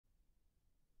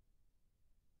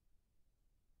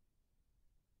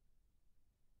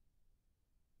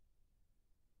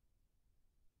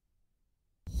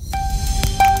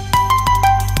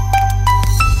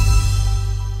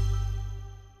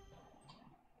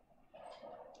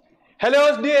Hello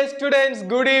dear students,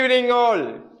 good evening all.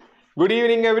 Good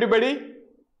evening everybody.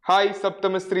 Hi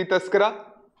Saptamastri Taskara.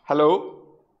 Hello.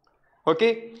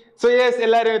 Okay. So yes,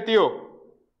 ellarum ettiyo?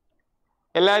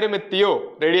 Ellarum ettiyo?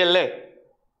 Ready alle?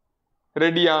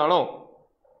 Ready aano?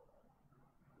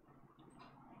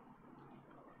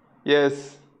 Yes.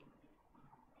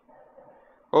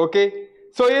 Okay.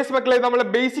 So yes makkale nammale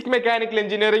basic mechanical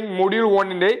engineering module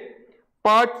 1 inde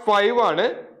part 5 aanu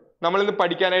nammal innu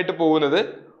padikkanayittu povunnathu.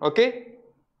 Okay.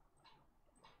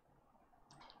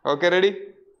 Okay, ready?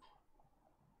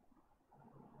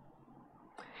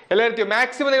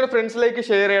 Maximum friends like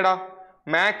share.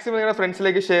 Maximum friends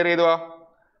like share.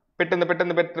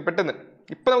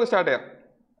 Pettan start.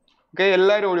 Okay,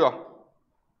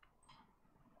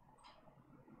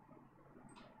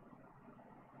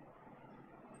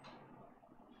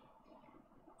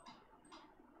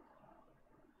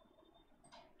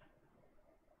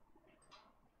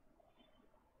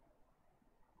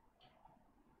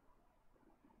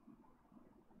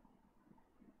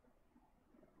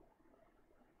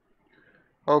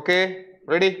 okay,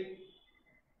 ready?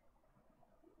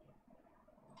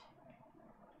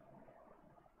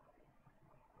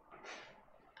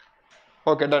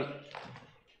 Okay, done.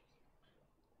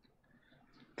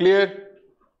 Clear,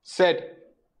 set.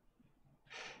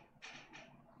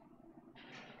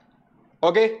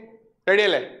 Okay,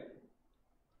 ready?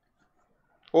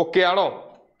 Okay,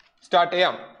 start.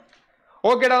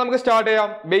 Okay, now start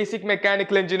basic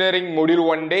mechanical engineering module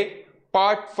 1 day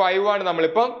part 5 ആണ് നമ്മൾ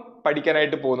ഇപ്പോൾ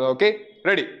പഠിക്കാനായിട്ട് പോകുന്നത്. Okay,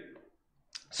 ready?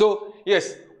 So yes,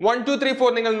 1 2 3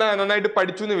 4 നിങ്ങൾ നന്നായിട്ട്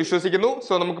പഠിച്ചു എന്ന് വിശ്വസിക്കുന്നു.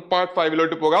 So നമുക്ക് part 5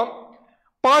 ലോട്ട് പോകാം.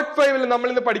 Part 5 ൽ നമ്മൾ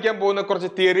ഇന്ന് പഠിക്കാൻ പോകുന്ന കുറച്ച്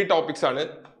തിയറി ടോപ്പിക്സ് ആണ്.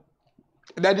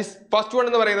 That is first one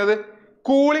എന്ന് പറയുന്നത്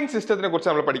കൂളിംഗ് സിസ്റ്റത്തിനെ കുറിച്ച്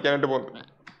നമ്മൾ പഠിക്കാനായിട്ട് പോകുന്നത്.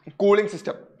 Cooling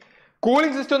system.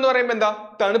 കൂളിംഗ് സിസ്റ്റം എന്ന് പറയുമ്പോൾ എന്താ?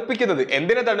 തണുപ്പിക്കുന്നത്.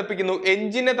 എന്തിനെ തണുപ്പിക്കുന്നു?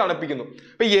 എഞ്ചിനെ തണുപ്പിക്കുന്നു.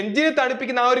 അപ്പൊ എഞ്ചിനെ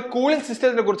തണുപ്പിക്കുന്ന ആ ഒരു കൂളിംഗ്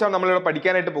സിസ്റ്റത്തിനെ കുറിച്ചാണ് നമ്മൾ ഇവിടെ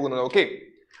പഠിക്കാനായിട്ട് പോകുന്നത്. ഓക്കെ,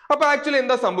 അപ്പൊ ആക്ച്വലി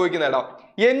എന്താ സംഭവിക്കുന്നതാ?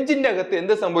 എഞ്ചിന്റെ അകത്ത്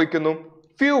എന്ത് സംഭവിക്കുന്നു?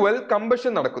 ഫ്യൂവൽ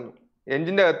കമ്പഷൻ നടക്കുന്നു.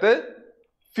 എഞ്ചിന്റെ അകത്ത്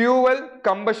ഫ്യൂവൽ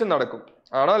കമ്പഷൻ നടക്കും.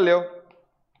 ആണോ അല്ലയോ?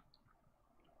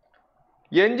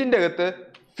 എഞ്ചിന്റെ അകത്ത്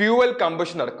ഫ്യൂവൽ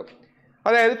കമ്പഷൻ നടക്കും.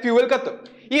 അതായത് ഫ്യൂവൽ കത്തും.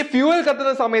 ഈ ഫ്യൂവൽ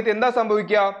കത്തുന്ന സമയത്ത് എന്താ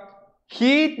സംഭവിക്കുക?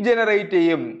 ഹീറ്റ് ജനറേറ്റ്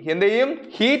ചെയ്യും. എന്ത് ചെയ്യും?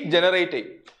 ഹീറ്റ് ജനറേറ്റ്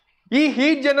ചെയ്യും. ഈ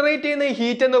ഹീറ്റ് ജനറേറ്റ് ചെയ്യുന്ന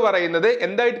ഹീറ്റ് എന്ന് പറയുന്നത്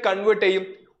എന്തായിട്ട് കൺവേർട്ട് ചെയ്യും?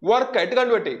 വർക്കായിട്ട്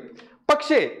കൺവേർട്ട് ചെയ്യും.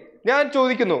 പക്ഷേ ഞാൻ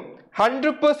ചോദിക്കുന്നു,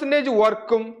 100%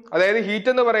 വർക്കും, അതായത് ഹീറ്റ്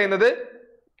എന്ന് പറയുന്നത്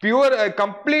പ്യുവർ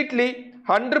കംപ്ലീറ്റ്ലി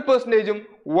 100%ഉം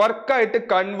വർക്കായിട്ട്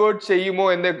കൺവേർട്ട് ചെയ്യുമോ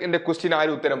എന്ന് എന്റെ ക്വസ്റ്റ്യൻ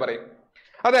ആരും ഉത്തരം പറയും.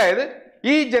 അതായത്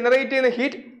ഈ ജനറേറ്റ് ചെയ്യുന്ന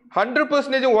ഹീറ്റ്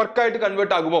 100%ഉം വർക്കായിട്ട്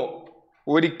കൺവേർട്ട് ആകുമോ?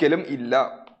 ഒരിക്കലും ഇല്ല.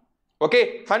 ഓക്കെ,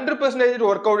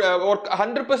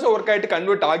 100% വർക്കായിട്ട്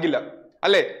കൺവേർട്ട് ആകില്ല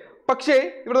അല്ലെ? പക്ഷേ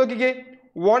ഇവിടെ നോക്കിക്കേ,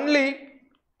 ഓൺലി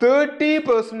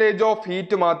 30% ഓഫ്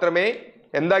ഹീറ്റ് മാത്രമേ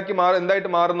എന്തായിട്ട്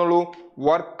മാറുന്നുള്ളൂ?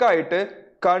 വർക്കായിട്ട്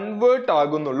കൺവേർട്ട്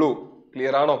ആകുന്നുള്ളൂ.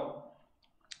 ക്ലിയർ ആണോ?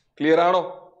 ക്ലിയർ ആണോ?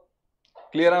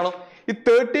 ക്ലിയർ ആണോ? ഈ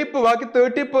ബാക്കി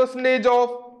 30%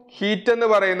 ഓഫ് ഹീറ്റ് എന്ന്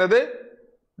പറയുന്നത്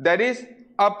that is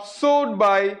absorbed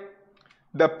by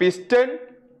the piston,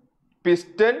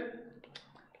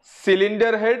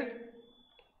 cylinder head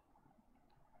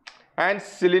and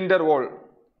cylinder wall.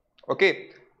 Okay,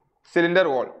 cylinder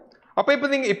wall. അപ്പൊ ഇപ്പൊ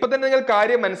തന്നെ നിങ്ങൾ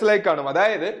കാര്യം മനസ്സിലായി കാണും.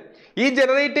 അതായത് ഈ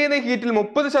ജനറേറ്റ് ചെയ്യുന്ന ഹീറ്റിൽ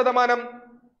 30%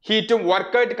 ഹീറ്റും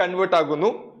വർക്കായിട്ട് കൺവേർട്ട് ആകുന്നു.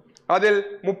 അതിൽ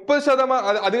 30%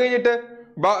 അത് കഴിഞ്ഞിട്ട്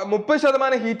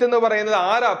 30% ഹീറ്റ് എന്ന് പറയുന്നത്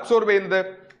ആര് അബ്സോർബ് ചെയ്യുന്നത്?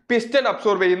 പിസ്റ്റൺ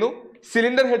അബ്സോർബ് ചെയ്യുന്നു,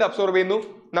 സിലിണ്ടർ ഹെഡ് അബ്സോർബ് ചെയ്യുന്നു,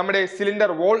 നമ്മുടെ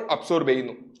സിലിണ്ടർ വോൾ അബ്സോർബ്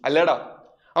ചെയ്യുന്നു. അല്ലേടാ?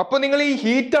 അപ്പൊ നിങ്ങൾ ഈ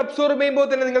ഹീറ്റ് അബ്സോർബ് ചെയ്യുമ്പോൾ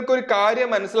തന്നെ നിങ്ങൾക്ക് ഒരു കാര്യം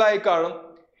മനസ്സിലായി കാണും.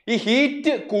 ഈ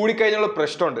ഹീറ്റ് കൂടിക്കഴിഞ്ഞാൽ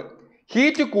പ്രശ്നമുണ്ട്.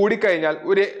 ഹീറ്റ് കൂടിക്കഴിഞ്ഞാൽ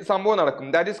ഒരു സംഭവം നടക്കും.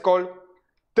 That is called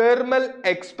thermal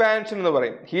expansion എന്ന്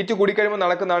പറയും. ഹീറ്റ് കൂടിക്കഴിയുമ്പോൾ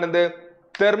നടക്കുന്നതാണ് എന്ത്?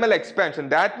 Thermal expansion.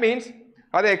 ദാറ്റ് മീൻസ്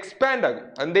അത് എക്സ്പാൻഡ് ആകും.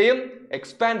 എന്തെയും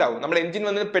എക്സ്പാൻഡ് ആകും. നമ്മുടെ എഞ്ചിൻ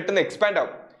വന്ന് പെട്ടെന്ന് എക്സ്പാൻഡ്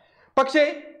ആകും. പക്ഷേ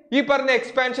ഈ പറഞ്ഞ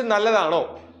എക്സ്പാൻഷൻ നല്ലതാണോ?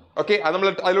 ഓക്കെ, അത് നമ്മൾ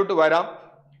അതിലോട്ട് വരാം.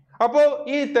 അപ്പോ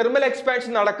ഈ തെർമൽ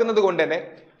എക്സ്പാൻഷൻ നടക്കുന്നത് കൊണ്ട് തന്നെ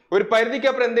ഒരു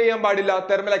പരിധിക്കപ്പുറം എന്ത് ചെയ്യാൻ പാടില്ല?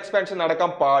 തെർമൽ എക്സ്പാൻഷൻ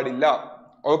നടക്കാൻ പാടില്ല.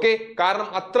 ഓക്കെ, കാരണം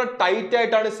അത്ര ടൈറ്റ്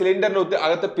ആയിട്ടാണ് സിലിണ്ടറിന്റെ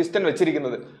അകത്ത് പിസ്റ്റൺ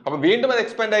വെച്ചിരിക്കുന്നത്. അപ്പൊ വീണ്ടും അത്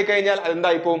എക്സ്പാൻഡ് ആയി കഴിഞ്ഞാൽ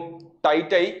അതെന്തായി പോവും?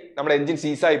 ടൈറ്റ് ആയി നമ്മുടെ എഞ്ചിൻ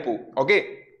സീസായി പോവും. ഓക്കെ,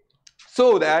 സോ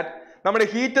ദാറ്റ് നമ്മുടെ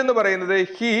ഹീറ്റ് എന്ന് പറയുന്നത്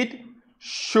ഹീറ്റ്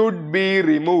ഷുഡ് ബി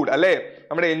റിമൂവ്ഡ് അല്ലെ?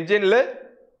 നമ്മുടെ എഞ്ചിനിൽ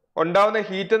ഉണ്ടാവുന്ന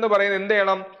ഹീറ്റ് എന്ന് പറയുന്നത് എന്ത്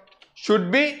ചെയ്യണം?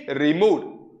 Should be removed.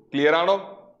 ക്ലിയർ ആണോ?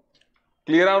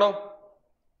 ക്ലിയർ ആണോ?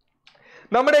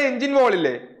 നമ്മുടെ എഞ്ചിൻ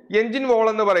വോളില്ലേ, എഞ്ചിൻ വോൾ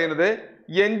എന്ന് പറയുന്നത്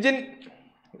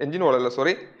എഞ്ചിൻ വോൾ അല്ല,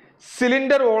 സോറി,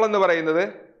 സിലിണ്ടർ വോൾ എന്ന് പറയുന്നത്,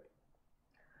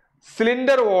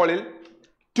 സിലിണ്ടർ വോളിൽ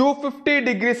 250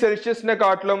 ഡിഗ്രി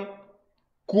സെൽഷ്യസിനെക്കാട്ടിലും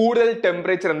കൂടുതൽ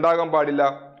ടെമ്പറേച്ചർ എന്താകാൻ പാടില്ല?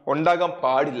 ഉണ്ടാകാൻ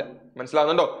പാടില്ല.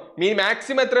 മനസ്സിലാവുന്നുണ്ടോ?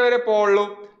 മാക്സിമം എത്ര വരെ പോവുള്ളൂ?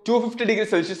 250 ഡിഗ്രി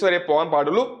സെൽഷ്യസ് വരെ പോകാൻ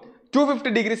പാടുള്ളൂ.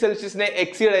 250 ഡിഗ്രി സെൽഷ്യസിനെ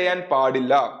എക്സീഡ് ചെയ്യാൻ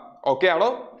പാടില്ല. ഓക്കെ ആണോ?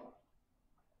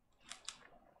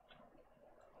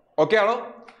 ഓക്കെ ആണോ?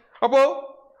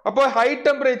 അപ്പോ ഹൈ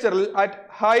ടെമ്പറേച്ചറിൽ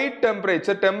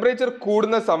ടെമ്പറേച്ചർ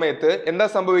കൂടുന്ന സമയത്ത് എന്താ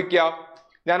സംഭവിക്കുക?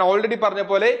 ഞാൻ ഓൾറെഡി പറഞ്ഞ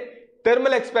പോലെ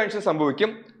തെർമൽ എക്സ്പാൻഷൻ സംഭവിക്കും.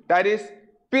 ദാറ്റ് ഈസ്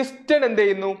പിസ്റ്റൺ എന്ത്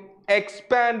ചെയ്യുന്നു?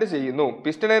 എക്സ്പാൻഡ് ചെയ്യുന്നു.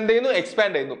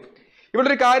 എക്സ്പാൻഡ് ചെയ്യുന്നു. ഇവിടെ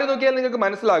ഒരു കാര്യം നോക്കിയാൽ നിങ്ങൾക്ക്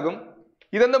മനസ്സിലാകും.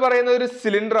 ഇതെന്ന് പറയുന്ന ഒരു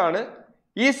സിലിണ്ടർ ആണ്.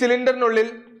 ഈ സിലിണ്ടറിനുള്ളിൽ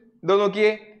ഇത്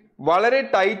നോക്കിയേ, വളരെ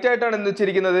ടൈറ്റ് ആയിട്ടാണ് എന്ത്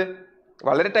വെച്ചിരിക്കുന്നത്?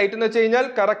 വളരെ ടൈറ്റ് എന്ന് വെച്ച് കഴിഞ്ഞാൽ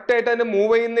കറക്റ്റ് ആയിട്ട് അതിന്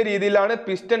മൂവ് ചെയ്യുന്ന രീതിയിലാണ്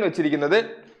പിസ്റ്റൺ വെച്ചിരിക്കുന്നത്.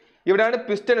 ഇവിടെയാണ്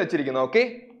പിസ്റ്റൺ വെച്ചിരിക്കുന്നത്. ഓക്കെ,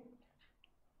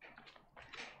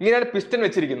 ഇങ്ങനെയാണ് പിസ്റ്റൺ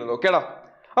വെച്ചിരിക്കുന്നത്. ഓക്കേടാ.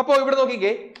 അപ്പോ ഇവിടെ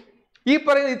നോക്കിക്കേ, ഈ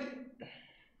പറയുന്ന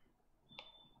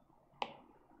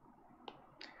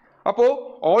അപ്പോ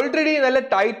ഓൾറെഡി നല്ല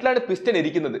ടൈറ്റിലാണ് പിസ്റ്റൺ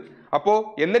ഇരിക്കുന്നത്. അപ്പോ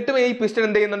എന്നിട്ടും ഈ പിസ്റ്റൺ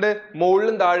എന്ത് ചെയ്യുന്നുണ്ട്?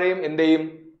 മുകളിലും താഴെയും എന്ത് ചെയ്യും?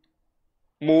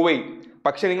 മൂവ് ചെയ്യും.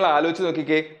 പക്ഷെ നിങ്ങൾ ആലോചിച്ച്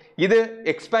നോക്കിക്കേ, ഇത്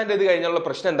എക്സ്പാൻഡ് ചെയ്ത് കഴിഞ്ഞാലുള്ള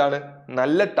പ്രശ്നം എന്താണ്?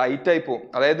 നല്ല ടൈറ്റ് ആയി പോകും.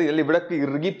 അതായത് ഇവിടെ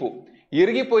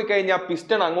ഇറുകിപ്പോയി കഴിഞ്ഞാൽ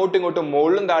പിസ്റ്റൺ അങ്ങോട്ടും ഇങ്ങോട്ടും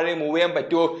മുകളിലും താഴെയും മൂവ് ചെയ്യാൻ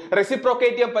പറ്റുമോ?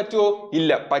 റെസിപ്രോക്കേറ്റ് ചെയ്യാൻ പറ്റുമോ?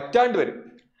 ഇല്ല, പറ്റാണ്ട് വരും.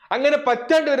 അങ്ങനെ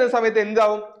പറ്റാണ്ട് വരുന്ന സമയത്ത്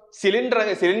എന്താവും?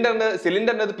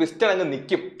 സിലിണ്ടറിന്റെ പിസ്റ്റൺ അങ്ങ്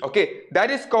നിൽക്കും. Okay,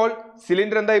 that is called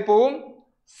cylinder എന്തായി പോവും?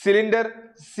 സിലിണ്ടർ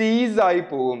സീസ് ആയി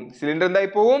പോവും.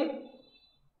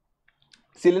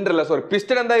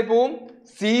 പിസ്റ്റൺ എന്തായി പോവും?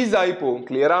 സീസ് ആയി പോവും.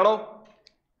 ക്ലിയർ ആണോ?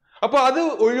 അപ്പൊ അത്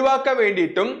ഒഴിവാക്കാൻ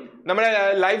വേണ്ടിയിട്ടും നമ്മുടെ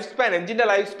എഞ്ചിന്റെ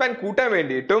ലൈഫ് സ്പാൻ കൂട്ടാൻ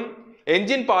വേണ്ടിയിട്ടും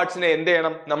എഞ്ചിൻ പാർട്സിനെ എന്ത്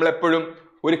ചെയ്യണം? നമ്മൾ എപ്പോഴും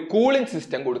ഒരു കൂളിംഗ്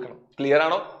സിസ്റ്റം കൊടുക്കണം. ക്ലിയർ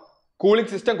ആണോ?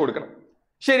 കൂളിംഗ് സിസ്റ്റം കൊടുക്കണം.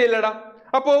 ശരിയല്ലടാ?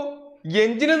 അപ്പോ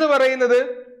എഞ്ചിൻ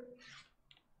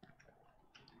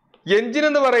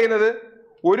എന്ന് പറയുന്നത്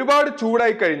ഒരുപാട്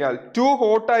ചൂടായി കഴിഞ്ഞാൽ, ടു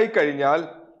ഹോട്ട് ആയി കഴിഞ്ഞാൽ,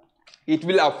 it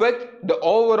will affect the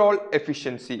overall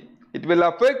efficiency.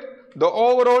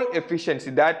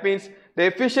 That means the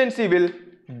efficiency will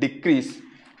decrease.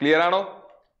 Clear ആണോ?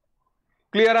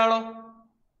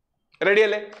 റെഡി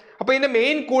അല്ലേ? അപ്പൊ ഇതിന്റെ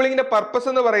മെയിൻ കൂളിംഗിന്റെ പർപ്പസ്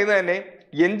എന്ന് പറയുന്നത് തന്നെ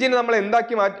എഞ്ചിനെ നമ്മൾ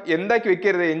എന്താക്കി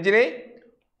വെക്കരുത്?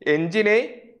 എഞ്ചിനെ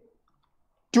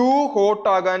ടു ഹോട്ട്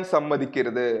ആകാൻ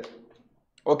സമ്മതിക്കരുത്.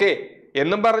 ഓക്കെ,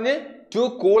 എന്നും പറഞ്ഞ് to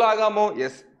cool ആകാമോ?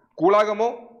 Yes, cool ആകാമോ?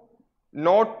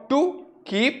 Not to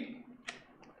keep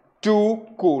to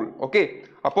cool. Okay,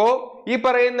 അപ്പോ ഈ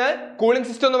പറയുന്ന കൂളിംഗ്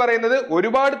സിസ്റ്റം എന്ന് പറയുന്നത്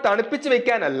ഒരുപാട് തണുപ്പിച്ച്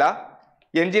വെക്കാനല്ല,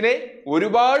 എഞ്ചിനെ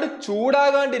ഒരുപാട്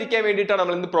ചൂടാകാണ്ടിരിക്കാൻ വേണ്ടിയിട്ടാണ്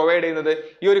നമ്മൾ എന്ത് പ്രൊവൈഡ് ചെയ്യുന്നത്?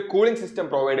 ഈ ഒരു കൂളിംഗ് സിസ്റ്റം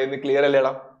പ്രൊവൈഡ് ചെയ്യുന്നത്. ക്ലിയർ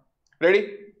അല്ലേടാ? Ready?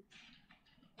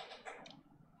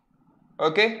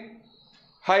 Okay,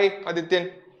 hi Adithyan,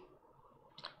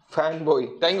 fan boy,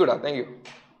 thank you.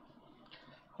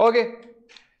 Okay,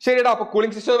 ശരിയടാ. അപ്പൊ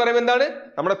കൂളിംഗ് സിസ്റ്റം എന്ന് പറയുമ്പോൾ എന്താണ്?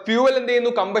 നമ്മുടെ ഫ്യൂവൽ എന്ത്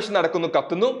ചെയ്യുന്നു? കമ്പഷൻ നടക്കുന്നു,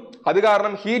 കത്തുന്നു. അത്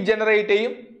കാരണം ഹീറ്റ് ജനറേറ്റ്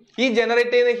ചെയ്യും. ഈ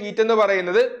ജനറേറ്റ് ചെയ്യുന്ന ഹീറ്റ് എന്ന്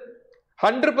പറയുന്നത്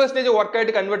 100%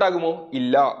 വർക്കായിട്ട് കൺവേർട്ട് ആകുമോ?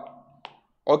 ഇല്ല.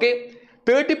 ഓക്കെ,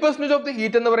 30% ഓഫ് ദി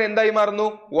ഹീറ്റ് എന്ന് പറയുന്നത് എന്തായി മാറുന്നു?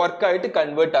 വർക്കായിട്ട്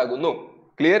കൺവേർട്ട് ആകുന്നു.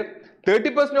 ക്ലിയർ?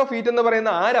 30% ഓഫ് ഹീറ്റ് എന്ന്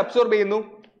പറയുന്ന ആര് അബ്സോർബ് ചെയ്യുന്നു?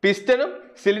 പിസ്റ്റനും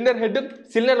സിലിണ്ടർ ഹെഡും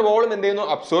സിലിണ്ടർ വോളും എന്ത് ചെയ്യുന്നു?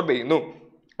 അബ്സോർബ് ചെയ്യുന്നു.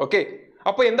 ഓക്കെ,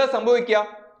 അപ്പൊ എന്താ സംഭവിക്കുക?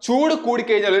 ചൂട്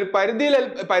കൂടിക്കഴിഞ്ഞാൽ ഒരു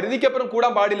പരിധിക്കപ്പുറം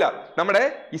കൂടാൻ പാടില്ല. നമ്മുടെ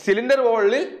ഈ cylinder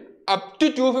വോളിൽ up to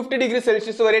 250 degree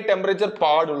Celsius വരെ ടെമ്പറേച്ചർ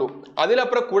പാടുള്ളൂ.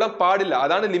 അതിലപ്പുറം കൂടാൻ പാടില്ല.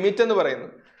 അതാണ് ലിമിറ്റ് എന്ന്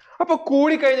പറയുന്നത്. അപ്പൊ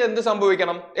കൂടിക്കഴിഞ്ഞാൽ എന്ത്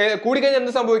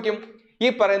സംഭവിക്കും? ഈ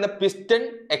പറയുന്ന പിസ്റ്റൺ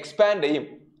എക്സ്പാൻഡ് ചെയ്യും.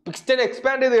 പിസ്റ്റൺ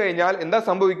എക്സ്പാൻഡ് ചെയ്ത് കഴിഞ്ഞാൽ എന്താ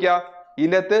സംഭവിക്കുക?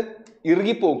 ഇതിന്റെ അകത്ത്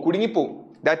ഇറുകിപ്പോവും, കുടുങ്ങിപ്പോവും.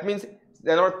 ദാറ്റ് മീൻസ്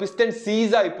നമ്മുടെ പിസ്റ്റൺ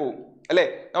സീസ് ആയി പോവും. അല്ലെ?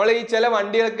 നമ്മൾ ഈ ചില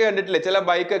വണ്ടികളൊക്കെ കണ്ടിട്ടില്ലേ? ചില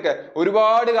ബൈക്കൊക്കെ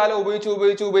ഒരുപാട് കാലം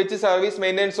ഉപയോഗിച്ച് സർവീസ്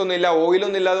മെയിൻ്റെനൻസ് ഒന്നും ഇല്ല,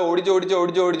 ഓയിലൊന്നും ഇല്ലാതെ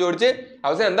ഓടിച്ച്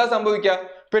അവസാനം എന്താ സംഭവിക്കുക?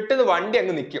 പെട്ടെന്ന് വണ്ടി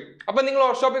അങ്ങ് നിൽക്കും. അപ്പൊ നിങ്ങൾ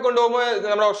വർക്ക്ഷോപ്പിൽ കൊണ്ടുപോകുമ്പോൾ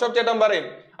നമ്മുടെ വർക്ക്ഷോപ്പ് ചേട്ടൻ പറയും,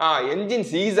 എഞ്ചിൻ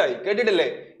സീസായി. കേട്ടിട്ടില്ലേ?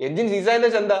 എഞ്ചിൻ സീസായി എന്ന്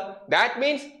വെച്ചാൽ എന്താ? ദാറ്റ്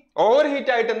മീൻസ് ഓവർ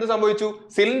ഹീറ്റ് ആയിട്ട് എന്ത് സംഭവിച്ചു?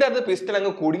 സിലിണ്ടറിന്റെ പിസ്റ്റൺ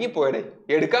അങ്ങ് കുടുങ്ങിപ്പോയടേ,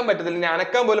 എടുക്കാൻ പറ്റത്തില്ല, ഇനി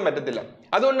അനക്കാൻ പോലും പറ്റത്തില്ല.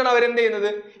 അതുകൊണ്ടാണ് അവരെന്ത് ചെയ്യുന്നത്?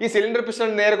 ഈ സിലിണ്ടർ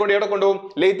പിസ്റ്റൺ നേരെ എവിടെ കൊണ്ടുപോകും?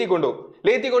 ലേത്തി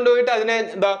കൊണ്ടുപോയിട്ട് അതിനെ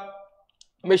എന്താ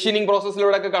മെഷീനിങ്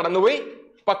പ്രോസസ്സിലൂടെ ഒക്കെ കടന്നുപോയി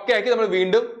പക്കയാക്കി നമ്മൾ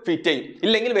വീണ്ടും ഫിറ്റ് ചെയ്യും.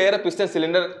 ഇല്ലെങ്കിൽ വേറെ പിസ്റ്റൺ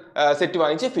സിലിണ്ടർ സെറ്റ്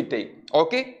വാങ്ങിച്ച് ഫിറ്റ് ചെയ്യും.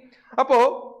 ഓക്കെ, അപ്പോ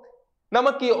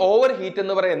നമുക്ക് ഈ ഓവർ ഹീറ്റ്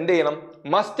എന്ന് പറയാൻ എന്ത് ചെയ്യണം?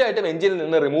 മസ്റ്റ് ആയിട്ടും എഞ്ചിനിൽ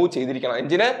നിന്ന് റിമൂവ് ചെയ്തിരിക്കണം.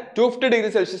 എഞ്ചിനെ 250 ഡിഗ്രി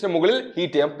സെൽഷ്യസിന് മുകളിൽ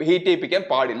ഹീറ്റ് ചെയ്യിപ്പിക്കാൻ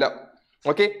പാടില്ല.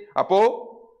 ഓക്കെ, അപ്പോ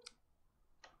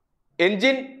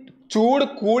എഞ്ചിൻ ചൂട്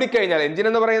കൂടിക്കഴിഞ്ഞാൽ, എഞ്ചിൻ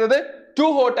എന്ന് പറയുന്നത് ടു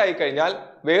ഹോട്ട് ആയി കഴിഞ്ഞാൽ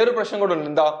വേറൊരു പ്രശ്നം കൊണ്ടുണ്ട്.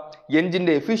 എന്താ?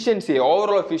 എഞ്ചിന്റെ എഫിഷ്യൻസിയെ,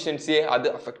 ഓവറോൾ എഫിഷ്യൻസിയെ അത്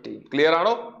അഫക്ട് ചെയ്യും. ക്ലിയർ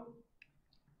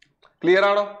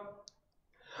ആണോ?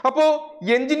 അപ്പോ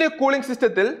എഞ്ചിന്റെ കൂളിംഗ്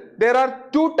സിസ്റ്റത്തിൽ there are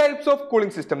two types of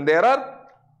cooling system.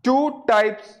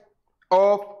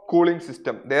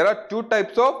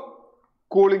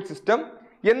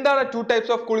 എന്താണ് two types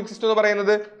of cooling system എന്ന്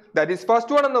പറയുന്നത്? That is, first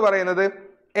one എന്ന് പറയുന്നത്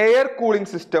air cooling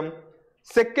system,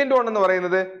 second one എന്ന്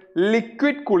പറയുന്നത്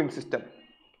ലിക്വിഡ് കൂളിംഗ് സിസ്റ്റം.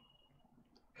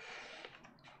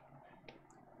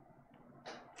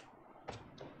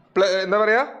 എന്താ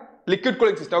പറയാ, ലിക്വിഡ്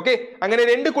കൂളിംഗ് സിസ്റ്റം. ഓക്കെ, അങ്ങനെ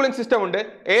രണ്ട് കൂളിംഗ് സിസ്റ്റം ഉണ്ട്.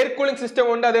 എയർ കൂളിംഗ് സിസ്റ്റം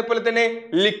ഉണ്ട്, അതേപോലെ തന്നെ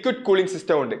ലിക്വിഡ് കൂളിംഗ്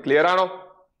സിസ്റ്റം ഉണ്ട്. ക്ലിയർ ആണോ?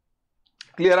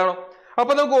 ക്ലിയർ ആണോ?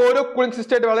 അപ്പൊ നമുക്ക് ഓരോ കൂളിംഗ്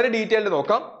സിസ്റ്റം ആയിട്ട് വളരെ ഡീറ്റെയിൽഡ്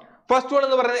നോക്കാം. ഫസ്റ്റ് വൺ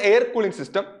എന്ന് പറയുന്നത് air cooling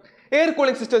system. Air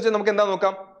cooling system വെച്ച് നമുക്ക് എന്താ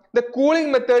നോക്കാം? The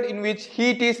cooling method in which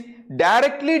heat is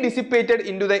directly dissipated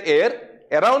in to the air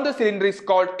around the cylinder is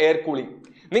called air cooling.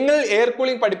 നിങ്ങൾ എയർ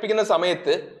കൂളിംഗ് പഠിപ്പിക്കുന്ന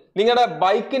സമയത്ത് നിങ്ങളുടെ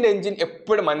ബൈക്കിന്റെ എഞ്ചിൻ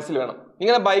എപ്പോഴും മനസ്സിൽ വേണം.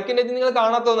 നിങ്ങളുടെ ബൈക്കിന്റെ എഞ്ചിൻ നിങ്ങൾ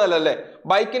കാണാത്തതൊന്നല്ലേ,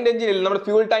 ബൈക്കിന്റെ എഞ്ചിനിൽ നമ്മുടെ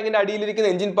ഫ്യൂൾ ടാങ്കിന്റെ അടിയിലിരിക്കുന്ന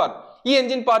എഞ്ചിൻ പാർട്ട്, ഈ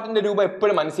എഞ്ചിൻ പാർട്ടിന്റെ രൂപം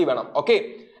എപ്പോഴും മനസ്സിൽ വേണം. ഓക്കെ,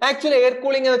 ആക്ച്വലി എയർ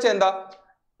കൂളിംഗ് എന്ന് വെച്ചാൽ എന്താ?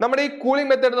 നമ്മുടെ ഈ കൂളിംഗ്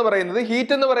മെത്തേഡ് എന്ന് പറയുന്നത്,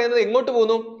 ഹീറ്റ് എന്ന് പറയുന്നത് എങ്ങോട്ട്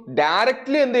പോകുന്നു?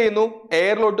 ഡയറക്ട്ലി എന്ത് ചെയ്യുന്നു?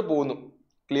 എയറിലോട്ട് പോകുന്നു.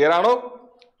 ക്ലിയർ ആണോ?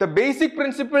 The basic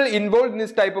principle involve in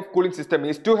this type of cooling system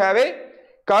is to have A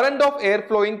current of air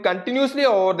flowing continuously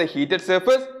over the heated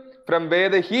surface from where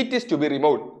the heat is to be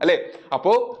removed. അല്ലെ,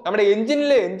 അപ്പോ നമ്മുടെ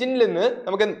എഞ്ചിനിൽ നിന്ന്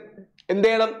നമുക്ക് എന്ത്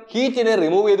ചെയ്യണം? ഹീറ്റിനെ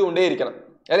remove ചെയ്തുകൊണ്ടേയിരിക്കണം.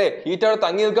 അല്ലെ, heat അവിടെ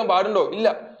തങ്ങി നിൽക്കാൻ പാടുണ്ടോ? ഇല്ല,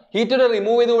 ഹീറ്റിനെ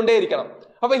റിമൂവ് ചെയ്തുകൊണ്ടേയിരിക്കണം.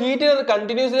 അപ്പൊ ഹീറ്റിനെ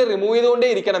കണ്ടിന്യൂസ്ലി റിമൂവ് ചെയ്തുകൊണ്ടേ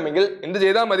ഇരിക്കണമെങ്കിൽ എന്ത്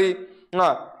ചെയ്താൽ മതി?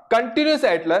 കണ്ടിന്യൂസ്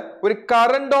ആയിട്ടുള്ള ഒരു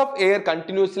current of air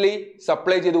continuously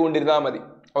supply ചെയ്തുകൊണ്ടിരുന്നാൽ മതി.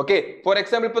 ഓക്കെ, ഫോർ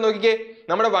എക്സാമ്പിൾ ഇപ്പൊ നോക്കിക്കേ,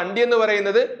 നമ്മുടെ വണ്ടി എന്ന്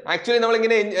പറയുന്നത് ആക്ച്വലി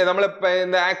നമ്മളിങ്ങനെ നമ്മൾ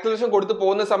ആക്സിലറേഷൻ കൊടുത്ത്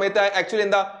പോകുന്ന സമയത്ത് ആക്ച്വലി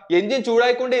എന്താ, എഞ്ചിൻ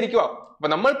ചൂടായിക്കൊണ്ടേ ഇരിക്കുക. അപ്പൊ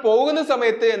നമ്മൾ പോകുന്ന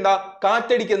സമയത്ത് എന്താ,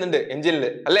 കാറ്റടിക്കുന്നുണ്ട് എഞ്ചിനിൽ,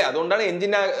 അല്ലെ? അതുകൊണ്ടാണ്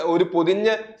എഞ്ചിൻ ഒരു പൊതിഞ്ഞ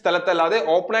സ്ഥലത്തല്ലാതെ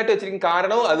ഓപ്പൺ ആയിട്ട് വെച്ചിരിക്കുന്ന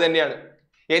കാരണവും അത് തന്നെയാണ്.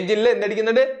 എഞ്ചിനിൽ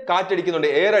എന്തടിക്കുന്നുണ്ട്? കാറ്റടിക്കുന്നുണ്ട്,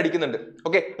 എയർ അടിക്കുന്നുണ്ട്.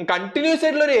 ഓക്കെ, കണ്ടിന്യൂസ്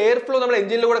ആയിട്ടുള്ള ഒരു എയർ ഫ്ലോ നമ്മുടെ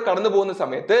എഞ്ചിനിലൂടെ കടന്നു പോകുന്ന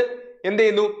സമയത്ത് എന്ത്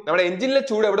ചെയ്യുന്നു? നമ്മുടെ എഞ്ചിനിലെ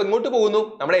ചൂട് എവിടെ ഇങ്ങോട്ട് പോകുന്നു?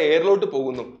 നമ്മുടെ എയറിലോട്ട്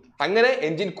പോകുന്നു. അങ്ങനെ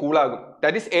engine കൂളാകും.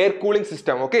 That is air cooling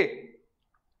system. Okay,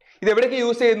 ഇത് എവിടെയൊക്കെ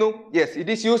യൂസ് ചെയ്യുന്നു? Yes,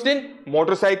 it is used in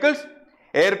motor cycles,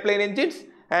 airplane engines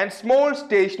and small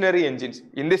stationery engines.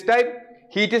 In this type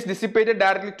heat is dissipated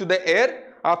directly to the air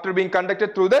after being conducted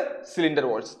through the cylinder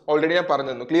walls. Already ഞാൻ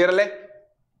പറഞ്ഞു തന്നു. Clear അല്ലേ?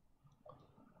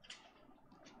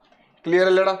 Clear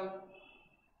അല്ലേടാ?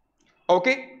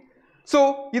 Okay, so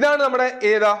ഇതാണ് നമ്മുടെ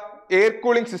ഏതാ air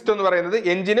cooling system എന്ന് പറയുന്നത്.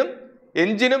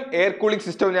 എഞ്ചിനും എയർ കൂളിംഗ്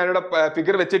സിസ്റ്റവും ഞാനിവിടെ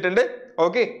ഫിഗർ വെച്ചിട്ടുണ്ട്.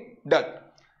 Okay, done.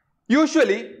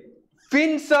 Usually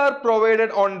fins are provided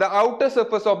on the outer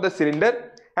surface of the cylinder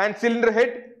and cylinder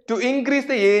head to increase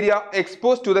the area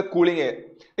exposed to the cooling air.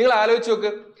 നിങ്ങൾ ആലോചിച്ച് നോക്ക്,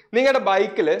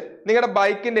 നിങ്ങളുടെ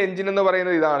ബൈക്കിന്റെ എഞ്ചിൻ എന്ന്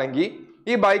പറയുന്നത് ഇതാണെങ്കിൽ,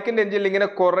 ഈ ബൈക്കിന്റെ എഞ്ചിനിൽ ഇങ്ങനെ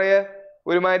കുറെ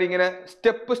ഒരുമാതിരി ഇങ്ങനെ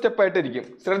സ്റ്റെപ്പ് ആയിട്ട് ഇരിക്കും.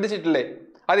 ശ്രദ്ധിച്ചിട്ടില്ലേ?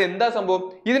 അത് എന്താ സംഭവം?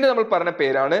 ഇതിന് നമ്മൾ പറഞ്ഞ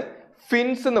പേരാണ്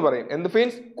ഫിൻസ് എന്ന് പറയും. എന്ത്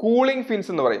ഫിൻസ്? കൂളിംഗ് ഫിൻസ്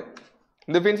എന്ന് പറയും.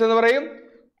 എന്ത് ഫിൻസ് എന്ന് പറയും?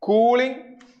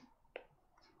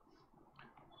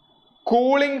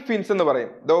 കൂളിംഗ് ഫിൻസ് എന്ന്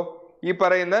പറയും. ദോ ഈ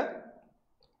പറയുന്ന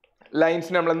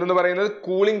ലൈൻസ് നമ്മൾ എന്തെന്ന് പറയുന്നത്?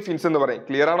 കൂളിംഗ് ഫിൻസ് എന്ന് പറയും.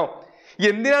 ക്ലിയർ ആണോ?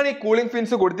 എന്തിനാണ് ഈ കൂളിംഗ്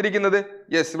ഫിൻസ് കൊടുത്തിരിക്കുന്നത്?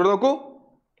 യെസ്, ഇവിടെ നോക്കൂ.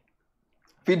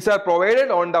 Fins are provided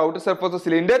on the outer surface of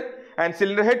cylinder and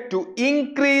cylinder head to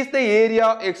increase the area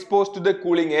exposed to the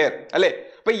cooling air. അല്ലെ,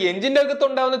 അപ്പൊ എഞ്ചിന്റെ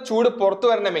അകത്തുണ്ടാവുന്ന ചൂട് പുറത്തു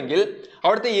വരണമെങ്കിൽ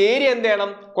അവിടുത്തെ ഏരിയ എന്ത് ചെയ്യണം?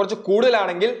 കുറച്ച്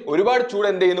കൂടുതലാണെങ്കിൽ ഒരുപാട് ചൂട്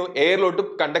എന്ത് ചെയ്യുന്നു? എയറിലോട്ട്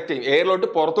കണ്ടക്ട് ചെയ്യും, എയറിലോട്ട്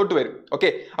പുറത്തോട്ട് വരും.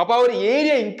 ഓക്കെ, അപ്പൊ ആ ഒരു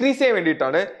ഏരിയ ഇൻക്രീസ് ചെയ്യാൻ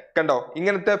വേണ്ടിയിട്ടാണ് കണ്ടോ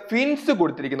ഇങ്ങനത്തെ ഫിൻസ്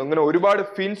കൊടുത്തിരിക്കുന്നത്, ഇങ്ങനെ ഒരുപാട്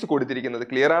ഫിൻസ് കൊടുത്തിരിക്കുന്നത്.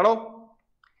 ക്ലിയർ ആണോ?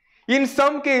 In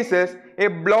some cases, a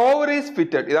blower is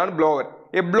fitted. ഇതാണ് blower.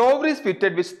 A blower is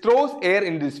fitted which throws air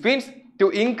in these fins to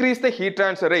increase the heat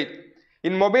transfer rate.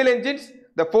 In mobile engines,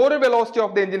 the forward velocity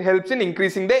of the engine helps in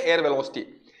increasing the air velocity.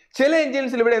 ചില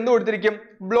എഞ്ചിൻസിൽ ഇവിടെ എന്ത് കൊടുത്തിരിക്കും?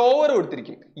 Blower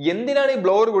കൊടുത്തിരിക്കും. എന്തിനാണ് ഈ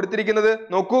blower കൊടുത്തിരിക്കുന്നത്?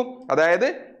 നോക്കൂ, അതായത്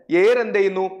air എന്ത്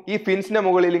ചെയ്യുന്നു? ഈ ഫിൻസിന്റെ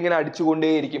മുകളിൽ ഇങ്ങനെ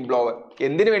അടിച്ചുകൊണ്ടേയിരിക്കും ബ്ലോവർ.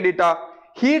 എന്തിനു വേണ്ടിയിട്ടാ?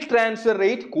 ഹീറ്റ് ട്രാൻസ്ഫർ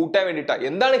റേറ്റ് കൂട്ടാൻ വേണ്ടിയിട്ടാ.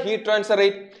 എന്താണ് ഹീറ്റ് ട്രാൻസ്ഫർ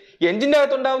റേറ്റ്? എഞ്ചിന്റെ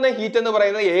അകത്തുണ്ടാവുന്ന ഹീറ്റ് എന്ന്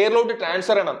പറയുന്നത് എയറിലോട്ട്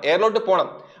ട്രാൻസ്ഫർ ചെയ്യണം, എയറിലോട്ട് പോകണം.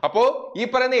 അപ്പോ ഈ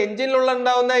പറയുന്ന എഞ്ചിനിലുള്ള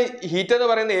ഉണ്ടാവുന്ന ഹീറ്റ് എന്ന്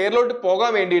പറയുന്നത് എയറിലോട്ട്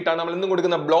പോകാൻ വേണ്ടിയിട്ടാണ് നമ്മൾ എന്തും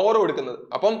കൊടുക്കുന്ന? ബ്ലോവർ കൊടുക്കുന്നത്.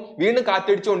 അപ്പം വീണ്ടും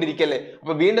കാറ്റടിച്ചുകൊണ്ടിരിക്കല്ലേ,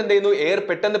 അപ്പൊ വീണ്ടും എന്ത് ചെയ്യുന്നു? എയർ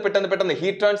പെട്ടെന്ന്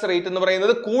ഹീറ്റ് ട്രാൻസ്ഫർ റേറ്റ് എന്ന്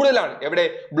പറയുന്നത് കൂടുതലാണ് എവിടെ?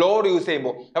 ബ്ലോവർ യൂസ്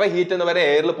ചെയ്യുമ്പോൾ. അപ്പൊ ഹീറ്റ് എന്ന്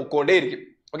പറയുന്നത് എയറിൽ പൊക്കോണ്ടേയിരിക്കും.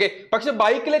 ഓക്കെ, പക്ഷെ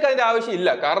ബൈക്കിലേക്ക് അതിന്റെ ആവശ്യം ഇല്ല,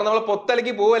 കാരണം നമ്മൾ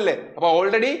പൊത്തലക്ക് പോവല്ലേ. അപ്പൊ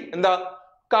ഓൾറെഡി എന്താ,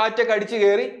 കാറ്റൊക്കെ അടിച്ചു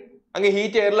കയറി അങ്ങ്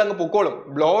ഹീറ്റ് എയറിൽ അങ്ങ് പൊക്കോളും.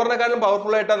 ബ്ലോവറിനെക്കാളും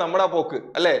പവർഫുൾ ആയിട്ടാണ് നമ്മുടെ പോക്ക്,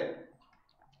 അല്ലേ?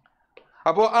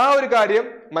 അപ്പോ ആ ഒരു കാര്യം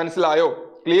മനസ്സിലായോ?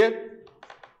 ക്ലിയർ?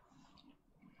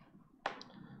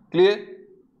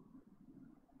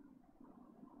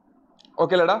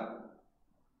 ഓക്കെ അല്ലേടാ?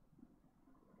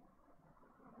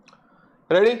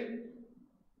 Ready?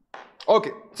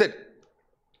 Okay, set.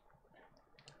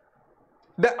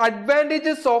 The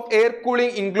advantages of air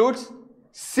cooling includes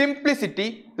simplicity,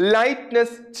 lightness,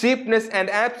 cheapness and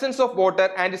absence of water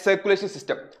and circulation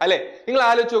system. അല്ലെ, നിങ്ങൾ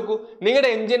ആലോചിച്ച് നോക്കൂ, നിങ്ങളുടെ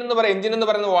എഞ്ചിൻ എന്ന്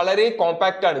പറയുന്നത് വളരെ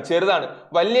കോമ്പാക്ട് ആണ്, ചെറുതാണ്,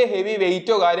 വലിയ ഹെവി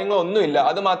വെയിറ്റോ കാര്യങ്ങളോ ഒന്നുമില്ല.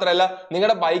 അത് മാത്രമല്ല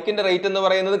നിങ്ങളുടെ ബൈക്കിന്റെ റേറ്റ് എന്ന്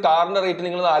പറയുന്നത് കാറിന്റെ റേറ്റ്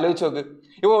നിങ്ങൾ ആലോചിച്ച് നോക്ക്.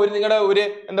 ഇപ്പോൾ നിങ്ങളുടെ ഒരു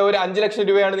 5 ലക്ഷം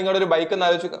രൂപയാണ് നിങ്ങളുടെ ഒരു ബൈക്ക് എന്ന്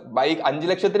ആലോചിക്കുക. ബൈക്ക് 5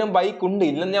 ലക്ഷത്തിനും ബൈക്ക് ഉണ്ട്,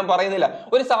 ഇല്ലെന്ന് ഞാൻ പറയുന്നില്ല.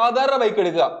 ഒരു സാധാരണ ബൈക്ക്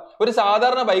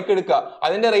എടുക്കുക,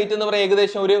 അതിന്റെ റേറ്റ് എന്ന് പറയുന്നത്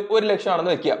ഏകദേശം ഒരു 1 ലക്ഷം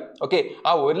ആണെന്ന് വെക്കുക. ഓക്കെ,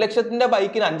 ആ 1 ലക്ഷത്തിന്റെ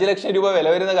ബൈക്കിന് 5 ലക്ഷം രൂപ വില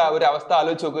വരുന്ന ഒരു അവസ്ഥ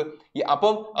ആലോചിച്ച് നോക്ക്.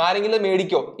 അപ്പം ആരെങ്കിലും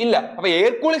മേടിക്കോ? ഇല്ല. അപ്പൊ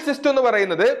എയർ കൂളിംഗ് സിസ്റ്റം എന്ന്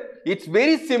പറയുന്നത് it's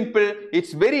very simple,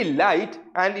 it's very light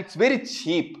and it's very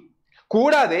cheap.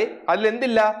 കൂടാതെ അതിൽ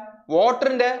എന്തില്ല?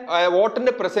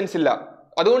 വാട്ടറിന്റെ പ്രസൻസ് ഇല്ല.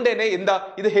 അതുകൊണ്ട് തന്നെ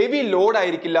ഇത് ഹെവി ലോഡ്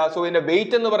ആയിരിക്കില്ല. സോ ഇതിന്റെ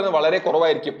വെയിറ്റ് എന്ന് പറയുന്നത് വളരെ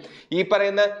കുറവായിരിക്കും. ഈ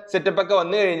പറയുന്ന സെറ്റപ്പ് ഒക്കെ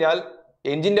വന്നു കഴിഞ്ഞാൽ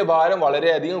എഞ്ചിന്റെ ഭാരം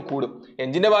വളരെയധികം കൂടും.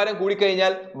 എഞ്ചിന്റെ ഭാരം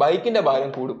കൂടിക്കഴിഞ്ഞാൽ ബൈക്കിന്റെ ഭാരം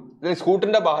കൂടും,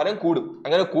 സ്കൂട്ടറിന്റെ ഭാരം കൂടും.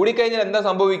 അങ്ങനെ കൂടിക്കഴിഞ്ഞാൽ എന്താ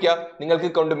സംഭവിക്കുക? നിങ്ങൾക്ക്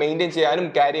കൊണ്ട് മെയിൻറ്റെയിൻ ചെയ്യാനും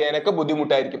ക്യാരി ചെയ്യാനൊക്കെ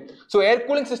ബുദ്ധിമുട്ടായിരിക്കും. സോ എയർ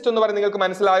കൂളിംഗ് സിസ്റ്റം എന്ന് പറയുന്നത് നിങ്ങൾക്ക്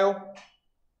മനസ്സിലായോ?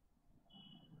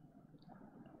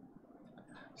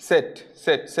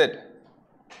 Set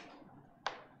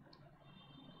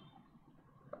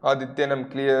Adityanam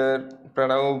clear,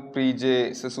 Pranav, PJ,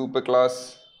 it's a super class.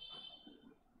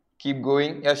 Keep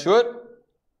going. Yeah, sure.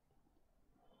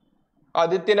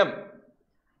 Adityanam.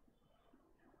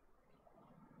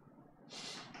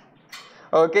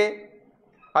 Okay.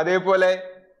 അതേപോലെ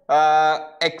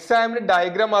എക്സാമിന്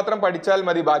ഡയഗ്രാം മാത്രം പഠിച്ചാൽ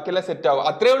മതി, ബാക്കിയെല്ലാം സെറ്റ് ആവും.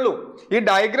 അത്രേ ഉള്ളൂ. ഈ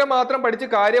ഡയഗ്രാം മാത്രം പഠിച്ച്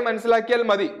കാര്യം മനസ്സിലാക്കിയാൽ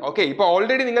മതി. ഓക്കെ, ഇപ്പൊ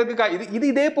ഓൾറെഡി നിങ്ങൾക്ക് ഇത്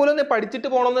ഇതേപോലെ ഒന്ന് പഠിച്ചിട്ട്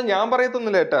പോകണമെന്ന് ഞാൻ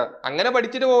പറയത്തൊന്നുമില്ല കേട്ടാ. അങ്ങനെ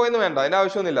പഠിച്ചിട്ട് പോയെന്ന് വേണ്ട, അതിന്റെ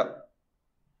ആവശ്യമൊന്നുമില്ല.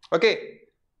 Okay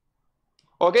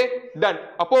done.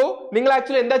 അപ്പോ നിങ്ങൾ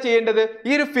ആക്ച്വലി എന്താ ചെയ്യേണ്ടത്?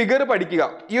 ഈ ഒരു ഫിഗർ പഠിക്കുക.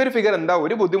 ഈ ഒരു ഫിഗർ എന്താ,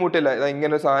 ഒരു ബുദ്ധിമുട്ടില്ല.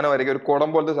 ഇങ്ങനെ ഒരു സാധനം വരയ്ക്കുക, ഒരു കുടം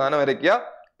പോലത്തെ സാധനം വരയ്ക്കുക,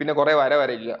 പിന്നെ കുറെ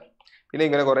വരയ്ക്കുക, പിന്നെ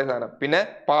ഇങ്ങനെ കുറെ സാധനം, പിന്നെ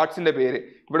പാർട്സിന്റെ പേര്,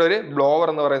 ഇവിടെ ഒരു ബ്ലോവർ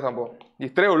എന്ന് പറയുന്ന സംഭവം.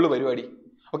 ഇത്രേ ഉള്ളൂ പരിപാടി.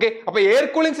 ഓക്കെ, അപ്പൊ എയർ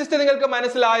കൂളിംഗ് സിസ്റ്റം നിങ്ങൾക്ക്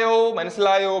മനസ്സിലായോ?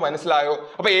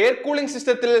 അപ്പൊ എയർ കൂളിംഗ്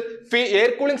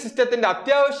സിസ്റ്റത്തിന്റെ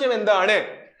അത്യാവശ്യം എന്താണ്?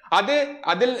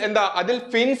 അതിൽ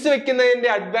ഫിൻസ് വെക്കുന്നതിന്റെ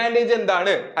അഡ്വാൻറ്റേജ്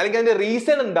എന്താണ്, അല്ലെങ്കിൽ അതിന്റെ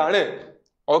റീസൺ എന്താണ്?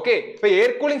 ഓക്കെ, ഇപ്പൊ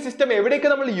എയർ കൂളിംഗ് സിസ്റ്റം എവിടെയൊക്കെ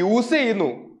നമ്മൾ യൂസ് ചെയ്യുന്നു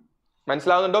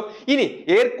മനസ്സിലാവുന്നുണ്ടോ? ഇനി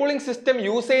എയർ കൂളിംഗ് സിസ്റ്റം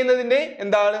യൂസ് ചെയ്യുന്നതിന്റെ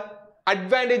എന്താണ്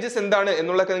അഡ്വാൻറ്റേജസ് എന്താണ്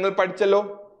എന്നുള്ളതൊക്കെ നിങ്ങൾ പഠിച്ചല്ലോ,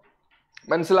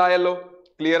 മനസ്സിലായല്ലോ,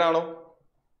 ക്ലിയർ ആണോ?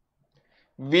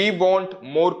 V won't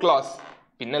more class.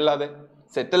 പിന്നല്ലാതെ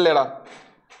സെറ്റ് അല്ലേടാ,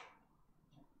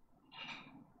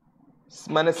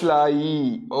 മനസ്സിലായി?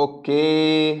 Okay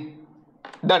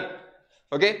done.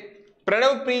 ഓക്കെ,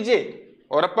 പ്രണവ്, പ്രീജെ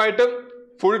ഉറപ്പായിട്ടും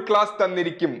ഫുൾ ക്ലാസ്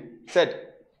തന്നിരിക്കും. സെറ്റ്.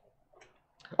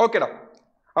 ഓക്കെടാ,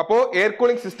 അപ്പോ എയർ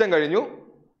കൂളിംഗ് സിസ്റ്റം കഴിഞ്ഞു.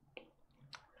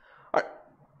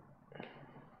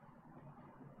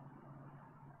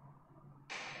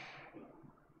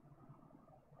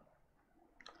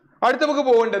 അടുത്ത നമുക്ക്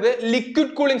പോകേണ്ടത്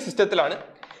liquid cooling സിസ്റ്റത്തിലാണ്.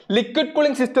 Liquid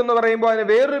cooling system എന്ന് പറയുമ്പോൾ അതിന്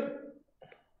വേറൊരു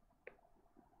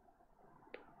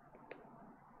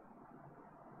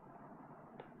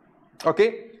ഓക്കെ,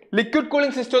 ലിക്വിഡ്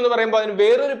കൂളിംഗ് സിസ്റ്റം എന്ന് പറയുമ്പോൾ അതിന്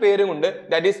വേറൊരു പേരുമുണ്ട്,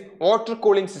 that is water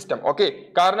cooling system. Okay,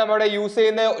 കാരണം അവിടെ യൂസ്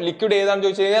ചെയ്യുന്ന ലിക്വിഡ് ഏതാണെന്ന്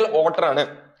ചോദിച്ചു കഴിഞ്ഞാൽ വാട്ടർ ആണ്.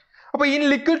 അപ്പൊ in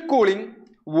liquid cooling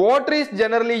water is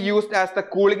generally used as the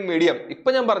cooling medium. ഇപ്പൊ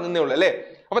ഞാൻ പറഞ്ഞതേ ഉള്ളൂ അല്ലേ.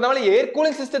 അപ്പൊ നമ്മൾ എയർ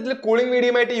കൂളിംഗ് സിസ്റ്റത്തിൽ കൂളിംഗ്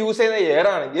മീഡിയം ആയിട്ട് യൂസ് ചെയ്യുന്ന എയർ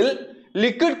ആണെങ്കിൽ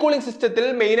ലിക്വിഡ് കൂളിംഗ് സിസ്റ്റത്തിൽ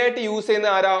മെയിൻ ആയിട്ട് യൂസ് ചെയ്യുന്ന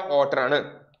ആരാ? വാട്ടർ ആണ്.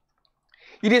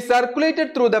 It is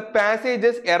circulated through the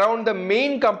passages around the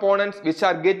main components which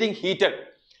are getting heated.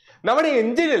 നമ്മുടെ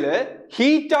എഞ്ചിനില്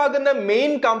ഹീറ്റ് ആകുന്ന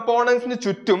മെയിൻ കമ്പോണന്റ്സിന്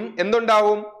ചുറ്റും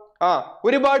എന്തുണ്ടാവും?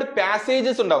 ഒരുപാട്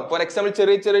പാസേജസ് ഉണ്ടാവും. ഫോർ എക്സാമ്പിൾ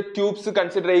ചെറിയ ചെറിയ ട്യൂബ്സ്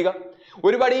കൺസിഡർ ചെയ്യുക.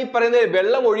 ഒരുപാട് ഈ പറയുന്ന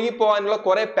വെള്ളം ഒഴുകി പോകാനുള്ള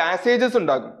കുറെ പാസേജസ്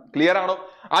ഉണ്ടാകും. ക്ലിയർ ആണോ?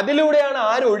 അതിലൂടെയാണ്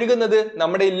ആര് ഒഴുകുന്നത്?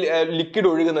 നമ്മുടെ ലിക്വിഡ്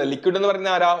ഒഴുകുന്നത്. ലിക്വിഡ് എന്ന്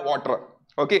പറയുന്ന ആരാ? Water.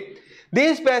 Okay,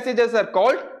 these passages are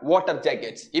called water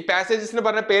jackets. ഈ പാസേജസിന്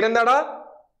പറഞ്ഞ പേരെന്താടാ?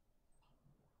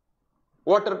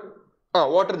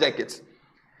 Water jackets.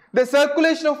 The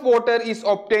circulation of water is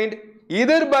obtained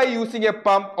either by using a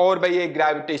pump or by a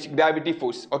gravity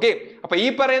force. Okay, അപ്പൊ ഈ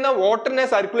പറയുന്ന വാട്ടറിനെ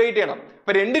സർക്കുലേറ്റ് ചെയ്യണം.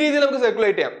 അപ്പൊ രണ്ട് രീതിയിൽ നമുക്ക്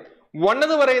സർക്കുലേറ്റ് ചെയ്യാം. വൺ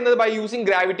എന്ന് പറയുന്നത് ബൈ യൂസിങ്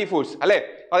ഗ്രാവിറ്റി ഫോഴ്സ് അല്ലെ.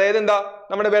 അതായത് എന്താ,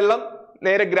 നമ്മുടെ വെള്ളം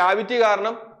നേരെ ഗ്രാവിറ്റി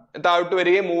കാരണം താഴോട്ട്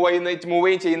വരികയും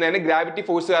മൂവ് ചെയ്യുന്നതിന് ഗ്രാവിറ്റി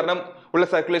ഫോഴ്സ് കാരണം ഉള്ള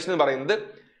സർക്കുലേഷൻ എന്ന് പറയുന്നത്.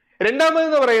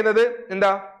 രണ്ടാമതെന്ന് പറയുന്നത്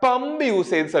എന്താ, പമ്പ്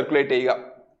യൂസ് ചെയ്ത് സർക്കുലേറ്റ് ചെയ്യുക.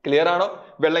 ക്ലിയർ ആണോ?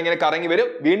 വെള്ളം ഇങ്ങനെ കറങ്ങി വരും,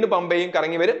 വീണ്ടും പമ്പയും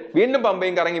കറങ്ങി വരും, വീണ്ടും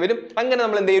പമ്പയും കറങ്ങി വരും. അങ്ങനെ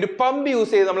നമ്മൾ എന്ത് ചെയ്യും? ഒരു പമ്പ്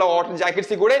യൂസ് ചെയ്ത് നമ്മളെ വാട്ടർ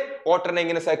ജാക്കറ്റ്സിൽ കൂടെ വാട്ടറിനെ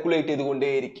ഇങ്ങനെ സർക്കുലേറ്റ്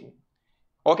ചെയ്തുകൊണ്ടേയിരിക്കും.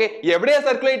 ഓക്കെ, എവിടെയാ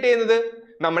സർക്കുലേറ്റ് ചെയ്യുന്നത്?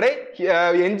 നമ്മുടെ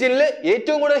എഞ്ചിനിൽ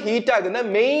ഏറ്റവും കൂടുതൽ ഹീറ്റ് ആകുന്ന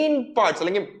മെയിൻ പാർട്സ്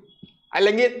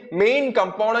അല്ലെങ്കിൽ മെയിൻ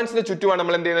കമ്പോണന്റ്സിന് ചുറ്റുമാണ്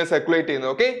നമ്മൾ എന്ത് ചെയ്യുന്നത്? സർക്കുലേറ്റ്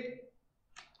ചെയ്യുന്നത്. ഓക്കെ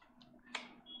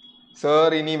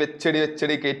സർ, ഇനി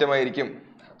വെച്ചടി കയറ്റമായിരിക്കും.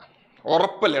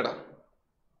 ഉറപ്പല്ലേടാ?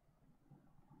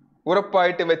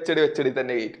 ഉറപ്പായിട്ട് വെച്ചടി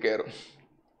തന്നെ കയറും.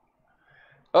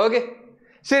 ഓക്കെ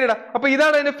ശരിടാ. അപ്പൊ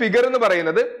ഇതാണ് അതിന്റെ ഫിഗർ എന്ന്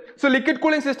പറയുന്നത്. സോ ലിക്വിഡ്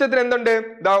കൂളിംഗ് സിസ്റ്റത്തിന് എന്തുണ്ട്?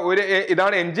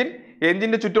 ഇതാണ് എഞ്ചിൻ.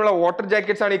 എഞ്ചിന്റെ ചുറ്റുമുള്ള വാട്ടർ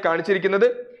ജാക്കറ്റ്സ് ആണ് ഈ കാണിച്ചിരിക്കുന്നത്.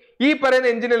 ഈ പറയുന്ന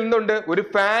എഞ്ചിനിൽ എന്തുണ്ട്? ഒരു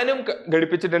ഫാനും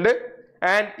ഘടിപ്പിച്ചിട്ടുണ്ട്.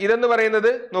 ആൻഡ് ഇതെന്ന്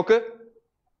പറയുന്നത് നോക്ക്,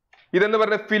 ഇതെന്ന്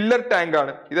പറയുന്നത് ഫില്ലർ ടാങ്ക്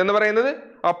ആണ്. ഇതെന്ന് പറയുന്നത്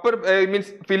അപ്പർ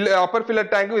ഫില്ലർ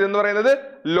ടാങ്കും ഇതെന്ന് പറയുന്നത്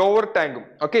lower ടാങ്കും.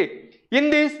 Okay, in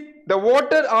this the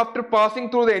water after passing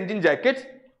through the engine jackets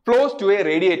flows to A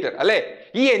radiator. അല്ലെ,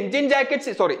 ഈ എഞ്ചിൻ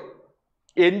ജാക്കറ്റ്സ്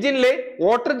എഞ്ചിനിലെ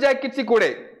വാട്ടർ ജാക്കറ്റ്സിൽ കൂടെ,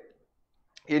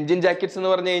 എഞ്ചിൻ ജാക്കറ്റ്സ് എന്ന്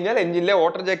പറഞ്ഞു കഴിഞ്ഞാൽ എഞ്ചിനിലെ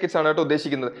വാട്ടർ ജാക്കറ്റ്സ് ആണ് കേട്ടോ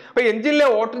ഉദ്ദേശിക്കുന്നത്. അപ്പൊ എഞ്ചിനിലെ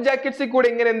വാട്ടർ ജാക്കറ്റ്സിൽ കൂടെ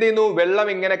ഇങ്ങനെ എന്ത് ചെയ്യുന്നു? വെള്ളം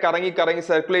ഇങ്ങനെ കറങ്ങി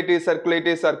സർക്കുലേറ്റ്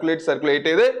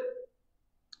ചെയ്ത്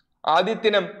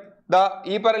ആദ്യത്തിനം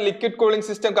ഈ പറയുന്ന ലിക്വിഡ് കൂളിംഗ്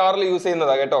സിസ്റ്റം കാറിൽ യൂസ്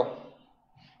ചെയ്യുന്നതാ കേട്ടോ.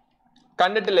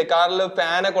 കണ്ടിട്ടില്ലേ കാറിൽ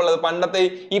ഫാനൊക്കെ ഉള്ളത്? പണ്ടത്തെ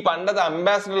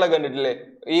അംബാസിഡറിലൊക്കെ കണ്ടിട്ടില്ലേ?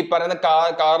 ഈ പറയുന്ന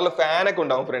കാറിൽ ഫാനൊക്കെ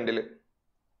ഉണ്ടാവും ഫ്രണ്ടില്,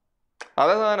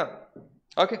 അതാ സാധനം.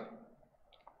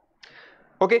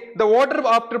 Okay, the water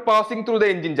after passing through the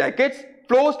engine jackets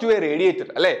flows to A radiator.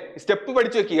 അല്ലെ, സ്റ്റെപ്പ്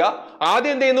പഠിച്ചു വെക്കുക.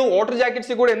 ആദ്യം എന്ത് ചെയ്യുന്നു? വാട്ടർ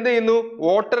ജാക്കറ്റ്സിൽ കൂടെ എന്ത് ചെയ്യുന്നു?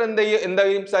 വാട്ടർ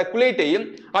എന്തായും സർക്കുലേറ്റ് ചെയ്യും.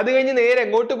 അത് കഴിഞ്ഞ് നേരെ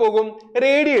എങ്ങോട്ട് പോകും?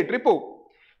 റേഡിയേറ്ററിൽ പോകും.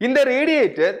 In the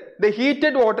radiator, the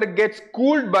heated water gets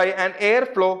cooled by an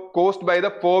airflow caused by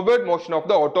the forward motion of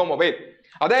the automobile.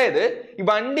 അതായത് ഈ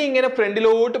വണ്ടി ഇങ്ങനെ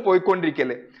ഫ്രണ്ടിലോട്ട്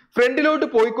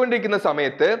പോയിക്കൊണ്ടിരിക്കുന്ന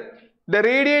സമയത്ത്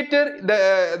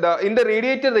in the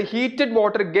radiator the heated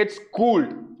water gets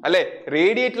cooled. അല്ലെ,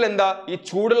 റേഡിയേറ്ററിൽ എന്താ? ഈ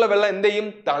ചൂടുള്ള വെള്ളം എന്ത് ചെയ്യും?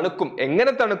 തണുക്കും.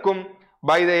 എങ്ങനെ തണുക്കും?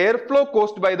 by the airflow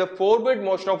caused by the forward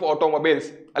motion of automobiles.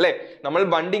 അല്ലെ, നമ്മൾ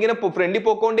വണ്ടി ഇങ്ങനെ ഫ്രണ്ടിൽ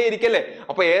പോയിക്കൊണ്ടേ ഇരിക്കല്ലേ,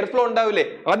 അപ്പൊ എയർ ഫ്ലോ ഉണ്ടാവില്ലേ?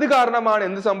 അത് കാരണമാണ്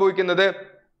എന്ത് സംഭവിക്കുന്നത്?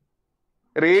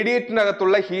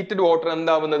 റേഡിയേറ്ററിനകത്തുള്ള ഹീറ്റഡ് വാട്ടർ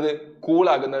എന്താവുന്നത്? കൂൾ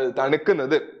ആകുന്നത്,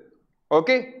 തണുക്കുന്നത്.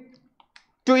 Okay,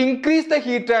 to increase the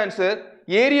heat transfer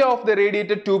area of the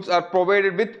radiator tubes are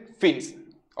provided with fins.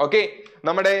 Okay,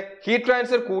 നമ്മുടെ ഹീറ്റ്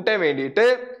ട്രാൻസ്ഫർ കൂട്ടാൻ വേണ്ടിയിട്ട്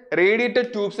റേഡിയേറ്റർ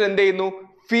ട്യൂബ്സ് എന്ത് ചെയ്യുന്നു?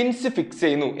 ഫിൻസ് ഫിക്സ്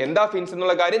ചെയ്യുന്നു. എന്താ ഫിൻസ്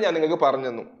എന്നുള്ള കാര്യം ഞാൻ നിങ്ങൾക്ക് പറഞ്ഞു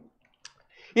തന്നു.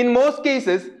 In most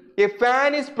cases, a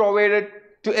fan is provided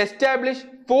to establish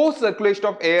forced circulation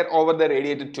of air over the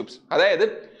radiator tubes. അതായത്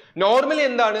നോർമലി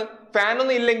എന്താണ്? ഫാൻ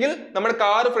ഒന്നും ഇല്ലെങ്കിൽ നമ്മുടെ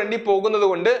കാർ ഫ്രണ്ടിൽ പോകുന്നത്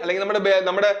കൊണ്ട്, അല്ലെങ്കിൽ നമ്മുടെ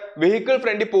വെഹിക്കിൾ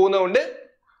ഫ്രണ്ടിൽ പോകുന്നത് കൊണ്ട്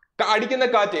അടിക്കുന്ന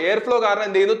കാറ്റ്, എയർ ഫ്ലോ കാരണം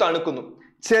എന്ത് ചെയ്യുന്നു? തണുക്കുന്നു.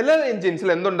 ചില എഞ്ചിൻസിൽ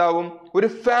എന്തുണ്ടാവും? ഒരു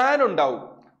ഫാൻ ഉണ്ടാവും.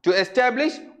 To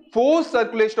establish forced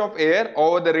circulation of air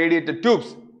over the radiator tubes,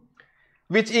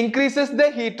 which increases the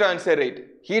heat transfer rate.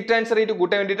 Heat transfer rate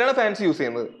കൂട്ടാൻ വേണ്ടിയിട്ടാണ് ഫാൻസ് യൂസ്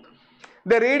ചെയ്യുന്നത്.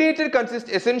 The radiator consists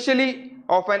essentially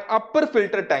of an upper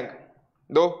filter tank.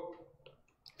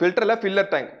 Filler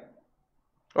tank.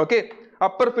 Okay,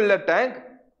 upper filler tank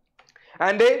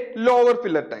and a lower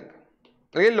filler tank.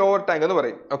 Okay, lower tank എന്ന്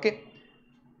പറയും. Okay,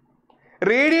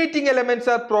 radiating elements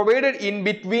are provided in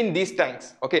between these tanks.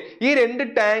 Okay, ഈ രണ്ട്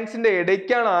ടാങ്ക്സിന്റെ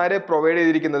ഇടയ്ക്കാണ് ആരെ provide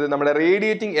ചെയ്തിരിക്കുന്നത്? നമ്മുടെ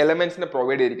radiating എലമെന്റ്സിനെ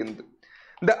provide ചെയ്തിരിക്കുന്നത്.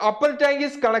 The upper tank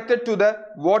is connected to the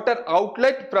water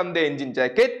outlet from the engine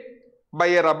jacket by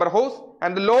a rubber hose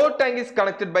and the lower tank is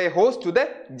connected by a hose to the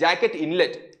jacket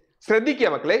inlet. ശ്രദ്ധിക്കുക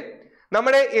മക്കളെ,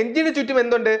 നമ്മുടെ എഞ്ചിന് ചുറ്റും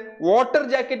എന്തുണ്ട്? Water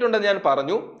jacket ഉണ്ടെന്ന് ഞാൻ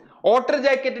പറഞ്ഞു. Water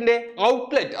ജാക്കറ്റിന്റെ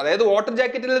outlet, അതായത് water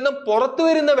ജാക്കറ്റിൽ നിന്നും പുറത്തു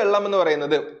വരുന്ന വെള്ളം എന്ന്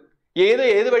പറയുന്നത്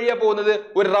ഏത് വഴിയാ പോകുന്നത്?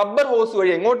 ഒരു റബ്ബർ ഹോസ്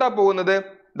വഴി. എങ്ങോട്ടാ പോകുന്നത്?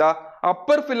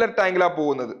 അപ്പർ ഫില്ലർ ടാങ്കിലാ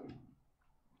പോകുന്നത്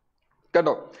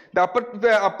കേട്ടോ. The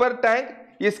upper tank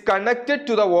is connected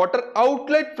to the water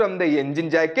outlet from the engine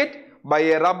jacket by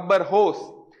a rubber hose.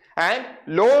 And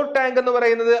lower tank എന്ന്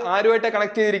പറയുന്നത് ആരുമായിട്ടാണ്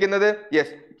കണക്ട് ചെയ്തിരിക്കുന്നത്?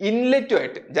 Yes,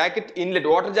 ഇൻലെറ്റുമായിട്ട്. Jacket inlet,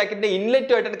 water ജാക്കറ്റിന്റെ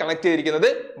ഇൻലെറ്റുമായിട്ടാണ് connect ചെയ്തിരിക്കുന്നത്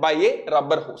by A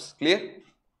rubber hose.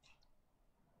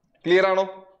 Clear ആണോ?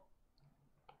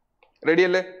 Ready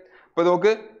അല്ലേ? അപ്പൊ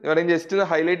നമുക്ക് just ഒന്ന്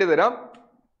highlight തരാം.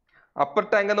 അപ്പർ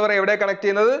ടാങ്ക് എന്ന് പറയാൻ എവിടെ കണക്ട്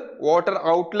ചെയ്യുന്നത്? വാട്ടർ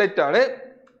ഔട്ട്ലെറ്റ് ആണ്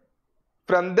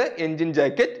ഫ്രം ദ എൻജിൻ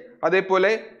ജാക്കറ്റ്.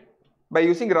 അതേപോലെ by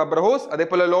using rubber hose.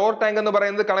 അതേപോലെ lower tank എന്ന്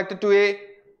പറയുന്നത്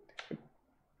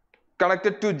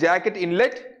connected to jacket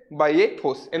inlet by a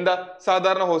hose. എന്താ?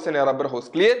 സാധാരണ ഹോസ് തന്നെ, റബ്ബർ ഹോസ്.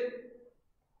 ക്ലിയർ?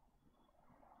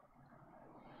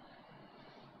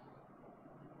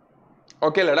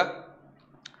 ഓക്കെ അല്ലേടാ?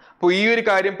 അപ്പൊ ഈ ഒരു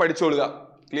കാര്യം പഠിച്ചോളുക.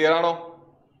 ക്ലിയർ ആണോ?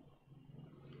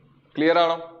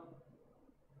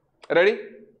 റെഡി?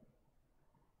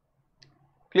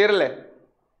 ക്ലിയർ അല്ലേ?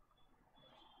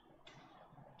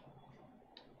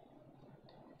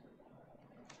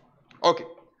 ഓക്കെ,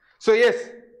 സോ യെസ്,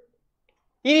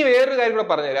 ഇനി വേറൊരു കാര്യം കൂടെ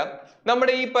പറഞ്ഞുതരാം.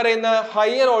 നമ്മുടെ ഈ പറയുന്ന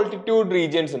ഹയർ ഓൾട്ടിറ്റ്യൂഡ്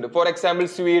റീജിയൻസ് ഉണ്ട്. For example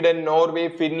Sweden, Norway,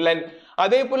 Finland,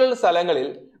 അതേപോലെയുള്ള സ്ഥലങ്ങളിൽ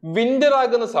വിന്റർ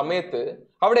ആകുന്ന സമയത്ത്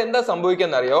അവിടെ എന്താ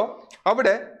സംഭവിക്കാന്ന് അറിയോ?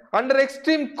 അവിടെ under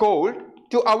extreme called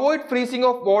to avoid freezing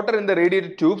of water in the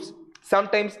radiator tubes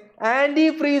sometimes anti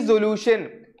freeze solution.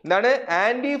 എന്താണ്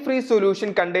anti freeze solution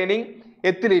containing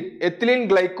ethylene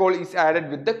glycol is added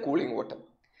with the cooling water.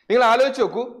 നിങ്ങൾ ആലോചിച്ച്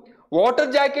നോക്കൂ, വാട്ടർ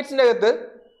ജാക്കറ്റ്സിന്റെ അകത്ത്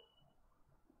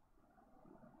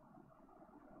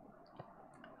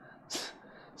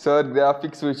സർ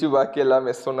ഗ്രാഫിക്സ് വെച്ച് ബാക്കിയെല്ലാം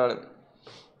S1 ആണ്.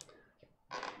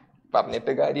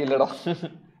 പറഞ്ഞിട്ട് കാര്യമില്ലടാ.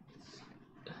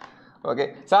 Okay,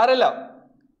 സാരല്ല,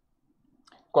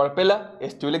 കുഴപ്പമില്ല.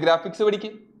 S2 ഗ്രാഫിക്സ്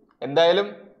പഠിക്കും, എന്തായാലും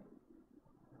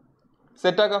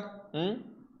സെറ്റാക്കാം.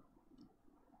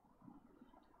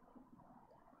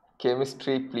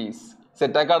 Chemistry please.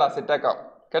 സെറ്റാക്കാടാ, സെറ്റാക്കാം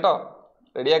കേട്ടോ,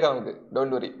 റെഡിയാക്കാം നമുക്ക്,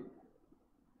 ഡോണ്ട് വറി.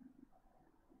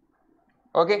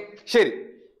 ഓക്കെ, ശരി.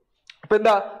 അപ്പൊ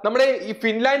എന്താ, നമ്മുടെ ഈ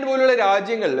ഫിൻലാൻഡ് പോലുള്ള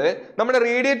രാജ്യങ്ങളിൽ നമ്മുടെ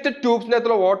റേഡിയേറ്റഡ് ട്യൂബ്സിന്റെ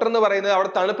അകത്തുള്ള വാട്ടർ എന്ന് പറയുന്നത് അവിടെ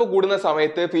തണുപ്പ് കൂടുന്ന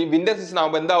സമയത്ത് വിന്റർ സീസൺ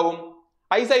ആകുമ്പോൾ എന്താവും,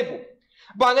 ഐസായി പോകും.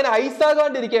 അപ്പൊ അങ്ങനെ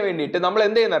ഐസാകാണ്ടിരിക്കാൻ വേണ്ടിയിട്ട് നമ്മൾ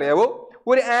എന്ത് ചെയ്യുന്ന അറിയാവോ,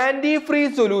 ഒരു anti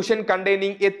freeze solution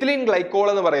containing ethylene glycol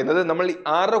എന്ന് പറയുന്നത് നമ്മൾ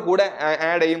ആരുടെ കൂടെ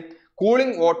ആഡ് ചെയ്യും,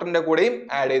 കൂളിംഗ് വാട്ടറിന്റെ കൂടെയും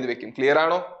ആഡ് ചെയ്ത് വെക്കും. ക്ലിയർ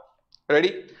ആണോ?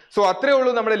 റെഡി? സോ അത്രേ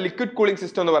ഉള്ളൂ നമ്മുടെ ലിക്വിഡ് കൂളിംഗ്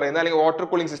സിസ്റ്റം എന്ന് പറയുന്നത്, അല്ലെങ്കിൽ വാട്ടർ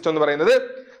കൂളിംഗ് സിസ്റ്റം എന്ന് പറയുന്നത്.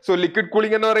 സോ ലിക്വിഡ്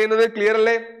കൂളിംഗ് എന്ന് പറയുന്നത് ക്ലിയർ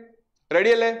അല്ലേ,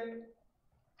 റെഡി അല്ലേ?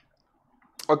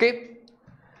 ഓക്കെ,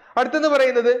 അടുത്തെന്ന്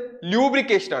പറയുന്നത്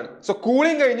ലൂബ്രിക്കേഷൻ ആണ്. സോ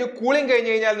കൂളിംഗ് കഴിഞ്ഞു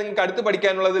കഴിഞ്ഞാൽ നിങ്ങൾക്ക് അടുത്ത്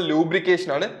പഠിക്കാനുള്ളത് ലൂബ്രിക്കേഷൻ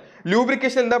ആണ്.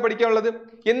 ലൂബ്രിക്കേഷൻ എന്താ പഠിക്കാനുള്ളത്?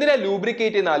 എന്തിനാ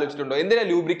ലൂബ്രിക്കേറ്റ് ചെയ്യുന്ന ആലോചിച്ചിട്ടുണ്ടോ? എന്തിനാ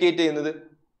ലൂബ്രിക്കേറ്റ് ചെയ്യുന്നത്?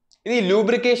 ഇനി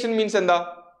ലൂബ്രിക്കേഷൻ മീൻസ് എന്താ?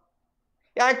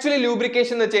 ആക്ച്വലി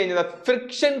ലൂബ്രിക്കേഷൻ എന്ന് വെച്ച് കഴിഞ്ഞാൽ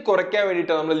ഫ്രിക്ഷൻ കുറയ്ക്കാൻ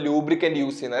വേണ്ടിയിട്ടാണ് നമ്മൾ ലൂബ്രിക്കന്റ്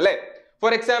യൂസ് ചെയ്യുന്നത്, അല്ലെ?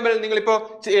 ഫോർ എക്സാമ്പിൾ, നിങ്ങളിപ്പോ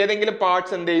ഏതെങ്കിലും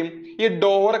പാർട്സ് എന്ത് ചെയ്യും, ഈ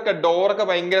ഡോറൊക്കെ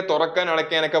ഭയങ്കര തുറക്കാൻ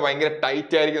അടയ്ക്കാനൊക്കെ ഭയങ്കര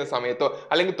ടൈറ്റ് ആയിരിക്കുന്ന സമയത്തോ,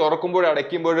 അല്ലെങ്കിൽ തുറക്കുമ്പോഴും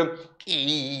അടയ്ക്കുമ്പോഴും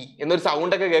എന്നൊരു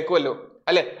സൗണ്ട് ഒക്കെ കേൾക്കുമല്ലോ,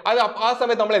 അല്ലെ? അത് ആ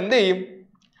സമയത്ത് നമ്മൾ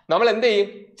എന്ത് ചെയ്യും,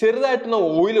 ചെറുതായിട്ടൊന്ന്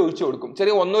ഓയിൽ ഒഴിച്ചു കൊടുക്കും,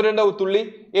 ചെറിയ 1-2 തുള്ളി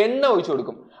എണ്ണ ഒഴിച്ചു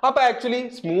കൊടുക്കും. അപ്പൊ ആക്ച്വലി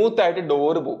സ്മൂത്ത് ആയിട്ട്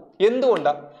ഡോറ് പോകും.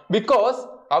 എന്തുകൊണ്ടാ? ബിക്കോസ്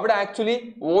അവിടെ actually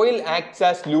oil acts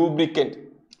as lubricant.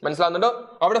 മനസ്സിലാവുന്നുണ്ടോ?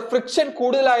 അവിടെ ഫ്രിക്ഷൻ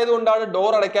കൂടുതലായതുകൊണ്ടാണ്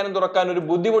ഡോർ അടയ്ക്കാനും തുറക്കാനും ഒരു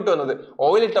ബുദ്ധിമുട്ട് വന്നത്.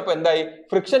 ഓയിൽ ഇട്ടപ്പോ എന്തായി,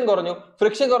 ഫ്രിക്ഷൻ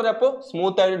കുറഞ്ഞപ്പോ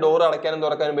സ്മൂത്ത് ആയിട്ട് ഡോർ അടയ്ക്കാനും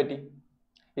തുറക്കാനും പറ്റി.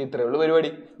 ഇത്രേ ഉള്ളൂ പരിപാടി.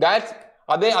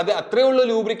 അത്രേ ഉള്ളൂ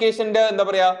ലൂബ്രിക്കേഷന്റെ എന്താ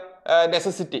പറയാ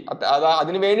നെസസിറ്റി.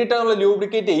 അതിന് വേണ്ടിയിട്ടാണ് നമ്മൾ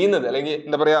ലൂബ്രിക്കേറ്റ് ചെയ്യുന്നത്, അല്ലെങ്കിൽ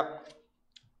എന്താ പറയാ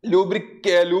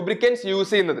ലൂബ്രിക്കൻസ്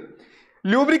യൂസ് ചെയ്യുന്നത്.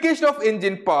 Lubrication of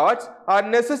engine parts are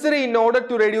necessary in order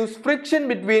to reduce friction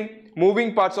between moving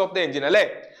parts of the engine, അല്ലെ?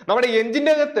 നമ്മുടെ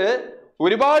എഞ്ചിന്റെ അകത്ത്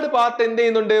ഒരുപാട് പാർട്ട് എന്ത്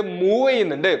ചെയ്യുന്നുണ്ട്, മൂവ്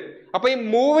ചെയ്യുന്നുണ്ട്. അപ്പൊ ഈ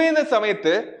മൂവ് ചെയ്യുന്ന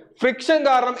സമയത്ത് ഫ്രിക്ഷൻ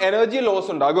കാരണം എനർജി ലോസ്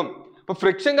ഉണ്ടാകും. അപ്പൊ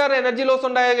ഫ്രിക്ഷൻ കാരണം എനർജി ലോസ്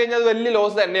ഉണ്ടായി കഴിഞ്ഞാൽ അത് വലിയ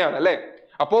ലോസ് തന്നെയാണ്, അല്ലെ?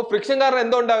 അപ്പോ ഫ്രിക്ഷൻ കാരണം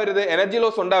എന്തോ ഉണ്ടാവരുത്, എനർജി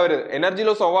ലോസ് ഉണ്ടാവരുത്. എനർജി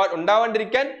ലോസ്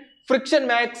ഉണ്ടാവാണ്ടിരിക്കാൻ ഫ്രിക്ഷൻ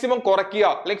മാക്സിമം കുറയ്ക്കുക,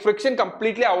 അല്ലെങ്കിൽ ഫ്രിക്ഷൻ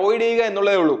കംപ്ലീറ്റ്ലി അവോയ്ഡ് ചെയ്യുക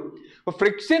എന്നുള്ളതേ ഉള്ളൂ. അപ്പൊ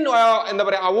ഫ്രിക്ഷൻ എന്താ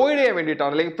പറയാ അവോയ്ഡ് ചെയ്യാൻ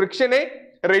വേണ്ടിയിട്ടാണ്, അല്ലെങ്കിൽ ഫ്രിക്ഷനെ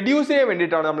റെഡ്യൂസ് ചെയ്യാൻ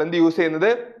വേണ്ടിയിട്ടാണ് നമ്മൾ എന്ത് യൂസ് ചെയ്യുന്നത്,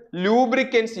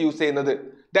 ലൂബ്രിക്കൻസ് യൂസ് ചെയ്യുന്നത്.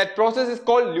 That process is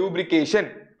called lubrication.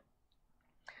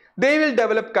 They will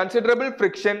develop considerable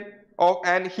friction of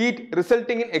and heat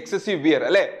resulting in excessive wear,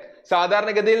 അല്ലെ?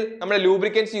 സാധാരണഗതിയിൽ നമ്മുടെ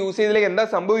ലൂബ്രിക്കൻസ് യൂസ് ചെയ്തില്ലെങ്കിൽ എന്താ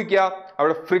സംഭവിക്കുക,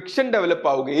 അവിടെ ഫ്രിക്ഷൻ ഡെവലപ്പ്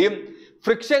ആവുകയും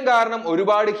ഫ്രിക്ഷൻ കാരണം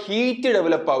ഒരുപാട് ഹീറ്റ്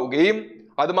ഡെവലപ്പ് ആവുകയും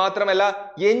അത് മാത്രമല്ല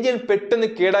എഞ്ചിൻ പെട്ടെന്ന്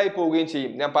കേടായി പോവുകയും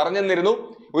ചെയ്യും. ഞാൻ പറഞ്ഞു തന്നിരുന്നു,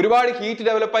 ഒരുപാട് ഹീറ്റ്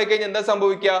ഡെവലപ്പ് ആയി കഴിഞ്ഞാൽ എന്താ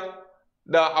സംഭവിക്കുക,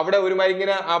 അവിടെ ഒരുമാതിരി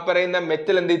ഇങ്ങനെ ആ പറയുന്ന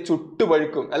മെറ്റൽ എന്ത് ചുട്ടു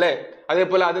പഴുക്കും, അല്ലെ?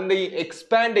 അതേപോലെ അതെന്ത്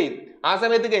എക്സ്പാൻഡ് ചെയ്യും. ആ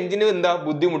സമയത്ത് എഞ്ചിന് എന്താ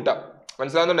ബുദ്ധിമുട്ടാ.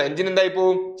 മനസ്സിലാവുന്നുണ്ടോ? എഞ്ചിൻ എന്തായി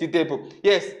പോവും, ചീത്തയായി പോവും.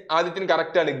 യെസ്, ആദ്യത്തിന്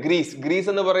കറക്റ്റ് ആണ്. ഗ്രീസ്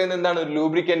എന്ന് പറയുന്നത് എന്താണ്, ഒരു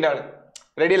ലൂബ്രിക്കന്റ് ആണ്.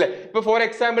 റെഡി അല്ലേ? ഇപ്പൊ ഫോർ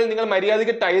എക്സാമ്പിൾ, നിങ്ങൾ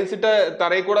മര്യാദയ്ക്ക് ടൈൽസ് ഇട്ട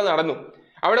തറയിൽ കൂടെ നടന്നു,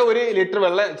 അവിടെ 1 ലിറ്റർ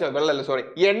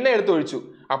എണ്ണ എടുത്ത് ഒഴിച്ചു.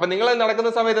 അപ്പൊ നിങ്ങൾ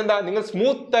നടക്കുന്ന സമയത്ത് എന്താ, നിങ്ങൾ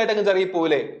സ്മൂത്ത് ആയിട്ട് അങ്ങ് ചെറിയ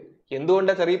പോലെ.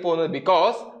 എന്തുകൊണ്ടാണ് ചെറിയ പോകുന്നത്?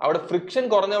 ബിക്കോസ് അവിടെ ഫ്രിക്ഷൻ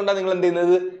കുറഞ്ഞുകൊണ്ടാണ് നിങ്ങൾ എന്ത്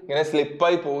ചെയ്യുന്നത്, ഇങ്ങനെ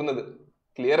സ്ലിപ്പായി പോകുന്നത്.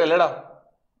 ക്ലിയർ അല്ലടാ?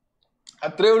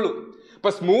 അത്രേ ഉള്ളൂ.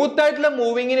 ഇപ്പൊ സ്മൂത്ത് ആയിട്ടുള്ള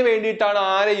മൂവിങ്ങിന് വേണ്ടിയിട്ടാണ്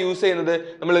ആരെ യൂസ് ചെയ്യുന്നത്,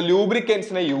 നമ്മൾ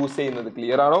ലൂബ്രിക്കൻസിനെ യൂസ് ചെയ്യുന്നത്.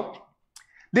 ക്ലിയർ ആണോ?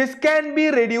 This can be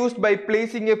reduced by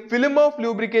placing A film of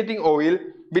lubricating oil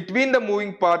between the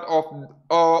moving part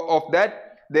of that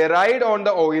they ride on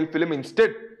the oil film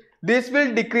instead. This will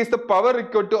decrease the power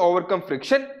required to overcome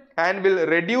friction and will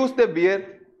reduce the wear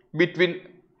between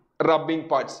rubbing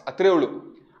parts. അത്രേ ഉള്ളൂ.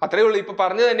 ഇപ്പൊ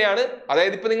പറഞ്ഞു തന്നെയാണ്.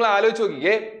 അതായത് ഇപ്പൊ നിങ്ങൾ ആലോചിച്ച്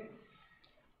നോക്കിയേ,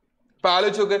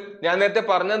 ഞാൻ നേരത്തെ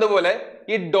പറഞ്ഞതുപോലെ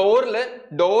ഈ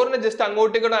ഡോറിന് ജസ്റ്റ്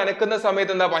അങ്ങോട്ടും ഇങ്ങോട്ടും അനക്കുന്ന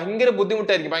സമയത്ത് എന്താ ഭയങ്കര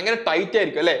ബുദ്ധിമുട്ടായിരിക്കും, ഭയങ്കര ടൈറ്റ്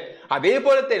ആയിരിക്കും, അല്ലെ?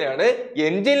 അതേപോലെ തന്നെയാണ്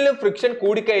എഞ്ചിനിൽ ഫ്രിക്ഷൻ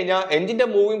കൂടിക്കഴിഞ്ഞാൽ എഞ്ചിന്റെ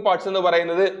മൂവിംഗ് പാർട്സ് എന്ന്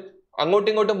പറയുന്നത് അങ്ങോട്ടും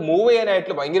ഇങ്ങോട്ടും മൂവ്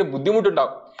ചെയ്യാനായിട്ട് ഭയങ്കര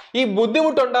ബുദ്ധിമുട്ടുണ്ടാവും. ഈ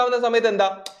ബുദ്ധിമുട്ടുണ്ടാവുന്ന സമയത്ത് എന്താ,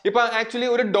 ഇപ്പൊ ആക്ച്വലി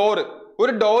ഒരു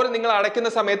ഡോർ നിങ്ങൾ അടയ്ക്കുന്ന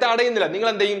സമയത്ത് അടയുന്നില്ല, നിങ്ങൾ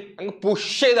എന്ത് ചെയ്യും, അങ്ങ്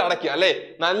പുഷ് ചെയ്ത് അടയ്ക്കുക, അല്ലെ?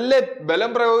 നല്ല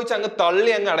ബലം പ്രയോഗിച്ച് അങ്ങ്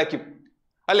തള്ളി അങ്ങ് അടയ്ക്കും,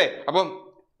 അല്ലെ? അപ്പം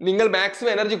നിങ്ങൾ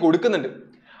മാക്സിമം എനർജി കൊടുക്കുന്നുണ്ട്.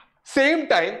 സെയിം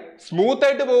ടൈം സ്മൂത്ത്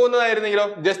ആയിട്ട് പോകുന്നതായിരുന്നെങ്കിലോ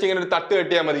ജസ്റ്റ് ഇങ്ങനെ ഒരു തട്ട്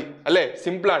കെട്ടിയാൽ മതി, അല്ലെ?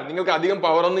 സിമ്പിൾ ആണ്, നിങ്ങൾക്ക് അധികം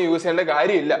പവർ ഒന്നും യൂസ് ചെയ്യേണ്ട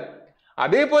കാര്യമില്ല.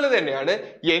 അതേപോലെ തന്നെയാണ്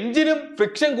എഞ്ചിനും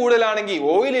ഫ്രിക്ഷൻ കൂടുതലാണെങ്കിൽ,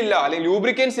 ഓയിൽ ഇല്ല അല്ലെങ്കിൽ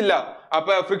ലൂബ്രിക്കൻസ് ഇല്ല,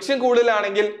 അപ്പൊ ഫ്രിക്ഷൻ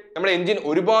കൂടുതലാണെങ്കിൽ നമ്മുടെ എഞ്ചിൻ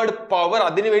ഒരുപാട് പവർ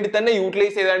അതിനു വേണ്ടി തന്നെ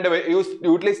യൂട്ടിലൈസ്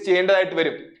ചെയ്യേണ്ടതായിട്ട്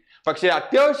വരും. പക്ഷേ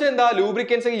അത്യാവശ്യം എന്താ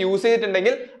ലൂബ്രിക്കൻസ് ഒക്കെ യൂസ്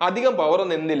ചെയ്തിട്ടുണ്ടെങ്കിൽ അധികം പവർ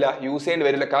ഒന്നും എന്തില്ല യൂസ് ചെയ്യേണ്ടി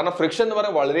വരില്ല. കാരണം ഫ്രിക്ഷൻ എന്ന്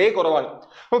പറയുന്നത് വളരെ കുറവാണ്.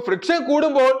 അപ്പൊ ഫ്രിക്ഷൻ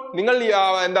കൂടുമ്പോൾ നിങ്ങൾ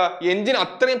എന്താ എഞ്ചിൻ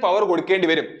അത്രയും പവർ കൊടുക്കേണ്ടി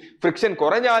വരും. ഫ്രിക്ഷൻ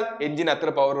കുറഞ്ഞാൽ എഞ്ചിൻ അത്ര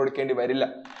പവർ കൊടുക്കേണ്ടി വരില്ല.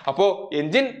 അപ്പോ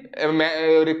എഞ്ചിൻ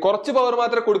ഒരു കുറച്ച് പവർ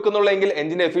മാത്രമേ കൊടുക്കുന്നുള്ളെങ്കിൽ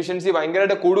എഞ്ചിന്റെ എഫിഷ്യൻസി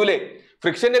ഭയങ്കരമായിട്ട് കൂടൂലേ?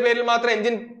 ഫ്രിക്ഷന്റെ പേരിൽ മാത്രം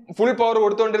എഞ്ചിൻ ഫുൾ പവർ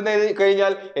കൊടുത്തുകൊണ്ടിരുന്ന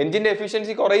കഴിഞ്ഞാൽ എഞ്ചിന്റെ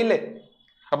എഫിഷ്യൻസി കുറയില്ലേ?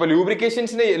 അപ്പൊ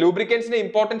ലൂബ്രിക്കൻസിന്റെ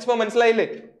ഇമ്പോർട്ടൻസ് ഇപ്പൊ മനസ്സിലായില്ലേ?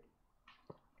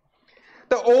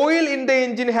 The oil in the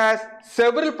engine has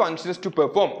several functions to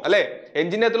perform. അല്ലെ,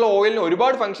 എഞ്ചിനകത്തുള്ള ഓയിലിന്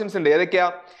ഒരുപാട് ഫങ്ഷൻസ് ഉണ്ട്. ഏതൊക്കെയാ?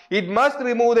 It must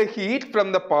remove the heat from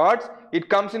the parts it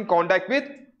comes in contact with,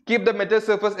 keep the metal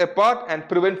surface apart and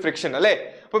prevent friction. അല്ലെ,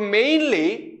 അപ്പൊ mainly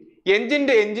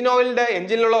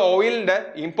എഞ്ചിനിലുള്ള ഓയിലിന്റെ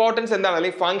importance എന്താണ്,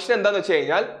 അല്ലെങ്കിൽ function എന്താന്ന് വെച്ച്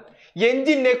കഴിഞ്ഞാൽ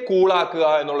എഞ്ചിനെ കൂളാക്കുക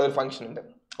എന്നുള്ള ഒരു ഫംഗ്ഷൻ ഉണ്ട്.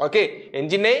 ഓക്കെ,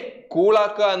 എഞ്ചിനെ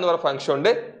കൂളാക്കുക എന്ന് പറയുന്ന ഫംഗ്ഷൻ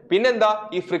ഉണ്ട്. പിന്നെന്താ,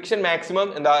 ഈ ഫ്രിക്ഷൻ മാക്സിമം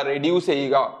എന്താ റെഡ്യൂസ്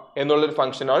ചെയ്യുക എന്നുള്ളൊരു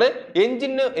ഫംഗ്ഷൻ ആണ്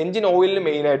എഞ്ചിൻ ഓയിലിന്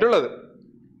മെയിൻ ആയിട്ടുള്ളത്.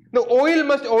 The oil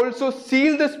must also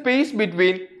seal the space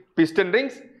between piston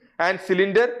rings and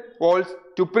cylinder walls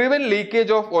to prevent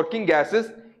leakage of working gases.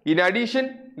 In addition,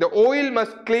 the oil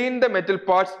must clean the metal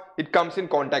parts it comes in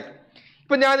contact.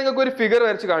 ഇപ്പൊ ഞാൻ നിങ്ങൾക്ക് ഒരു figure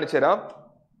വരച്ച് കാണിച്ചു തരാം,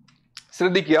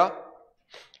 ശ്രദ്ധിക്കുക.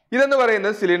 ഇതെന്ന്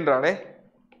പറയുന്നത് സിലിണ്ടർ ആണ്.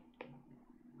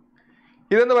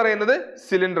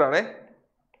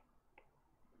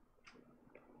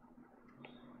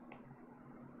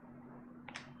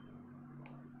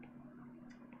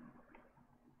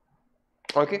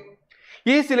 ഓക്കെ,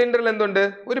 ഈ സിലിണ്ടറിൽ എന്തുണ്ട്?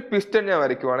 ഒരു പിസ്റ്റൺ ഞാൻ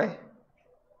വരയ്ക്കുവാണേ.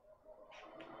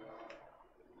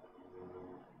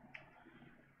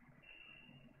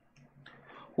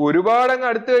 ഒരുപാട് അങ്ങ്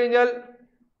അടുത്തു കഴിഞ്ഞാൽ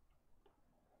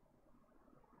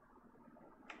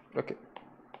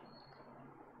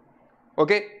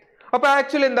ഓക്കെ. അപ്പൊ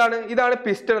ആക്ച്വലി എന്താണ്? ഇതാണ്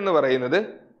പിസ്റ്റൺ എന്ന് പറയുന്നത്.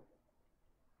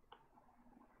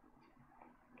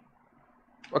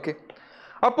 ഓക്കെ,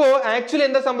 അപ്പോ ആക്ച്വലി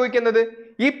എന്താ സംഭവിക്കുന്നത്?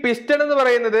 ഈ പിസ്റ്റൺ എന്ന്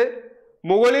പറയുന്നത്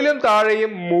മുകളിലും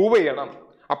താഴെയും മൂവ് ചെയ്യണം.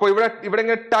 അപ്പൊ ഇവിടെ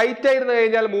ഇങ്ങനെ ടൈറ്റ് ആയിരുന്നു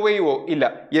കഴിഞ്ഞാൽ മൂവ് ചെയ്യുവോ? ഇല്ല.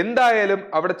 എന്തായാലും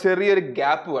അവിടെ ചെറിയൊരു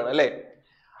ഗ്യാപ്പ് വേണം, അല്ലെ?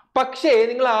 പക്ഷേ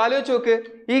നിങ്ങൾ ആലോചിച്ച് നോക്ക്,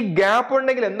 ഈ ഗ്യാപ്പ്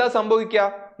ഉണ്ടെങ്കിൽ എന്താ സംഭവിക്കുക?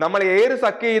 നമ്മൾ എയർ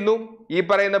സക്ക് ചെയ്യുന്നു, ഈ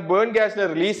പറയുന്ന ബേൺ ഗ്യാസിനെ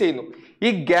റിലീസ് ചെയ്യുന്നു. ഈ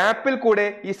ഗ്യാപ്പിൽ കൂടെ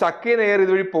ഈ സക്ക് ചെയ്യുന്ന എയർ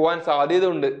ഇതുവഴി പോകാൻ സാധ്യത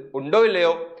ഉണ്ടോ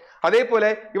ഇല്ലയോ? അതേപോലെ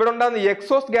ഇവിടെ ഉണ്ടാകുന്ന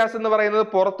എക്സോസ്റ്റ് ഗ്യാസ് എന്ന് പറയുന്നത്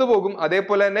പുറത്തു പോകും.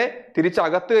 അതേപോലെ തന്നെ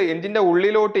തിരിച്ചകത്ത് എഞ്ചിന്റെ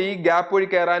ഉള്ളിലോട്ട് ഈ ഗ്യാപ്പ് വഴി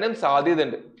കയറാനും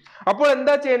സാധ്യതയുണ്ട്. അപ്പോൾ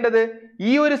എന്താ ചെയ്യേണ്ടത്?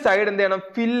 ഈ ഒരു സൈഡ് എന്ത് ചെയ്യണം?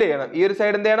 ഫില്ല് ചെയ്യണം.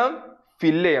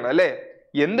 അല്ലെ,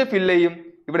 എന്ത് ഫില്ല് ചെയ്യും?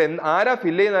 ഇവിടെ ആരാ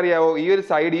ഫില്ല് ചെയ്യുന്ന അറിയാവോ? ഈ ഒരു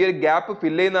സൈഡ്, ഈ ഒരു ഗ്യാപ്പ്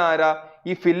ഫില്ല് ചെയ്യുന്ന ആരാ?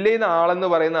 ഈ ഫില്ല് ചെയ്യുന്ന ആളെന്ന്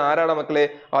പറയുന്ന ആരാണ് മക്കളെ?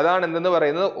 അതാണ് എന്തെന്ന്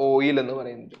പറയുന്നത്? ഓയിൽ എന്ന്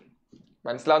പറയുന്നത്.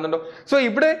 മനസ്സിലാവുന്നുണ്ടോ? സോ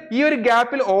ഇവിടെ ഈ ഒരു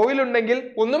ഗ്യാപ്പിൽ ഓയിൽ ഉണ്ടെങ്കിൽ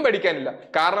ഒന്നും പേടിക്കാനില്ല.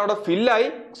 കാരണം അവിടെ ഫില്ലായി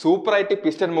സൂപ്പറായിട്ട്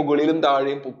പിസ്റ്റൺ മുകളിലും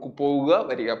താഴെയും പോവുക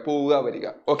വരിക.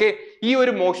 ഓക്കെ, ഈ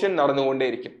ഒരു മോഷൻ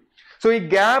നടന്നുകൊണ്ടേയിരിക്കും. സോ ഈ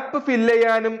ഗ്യാപ്പ് ഫില്ല്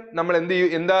ചെയ്യാനും നമ്മൾ എന്ത് ചെയ്യും?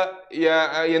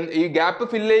 ഈ ഗ്യാപ്പ്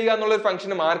ഫില്ല് ചെയ്യുക എന്നുള്ള ഒരു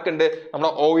ഫംഗ്ഷൻ മാർക്കുണ്ട്,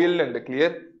 നമ്മുടെ ഓയിലിനുണ്ട്.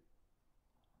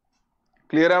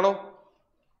 ക്ലിയർ ആണോ?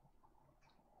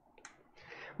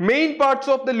 Main parts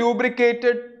to be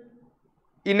lubricated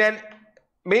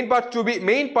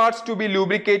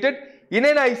in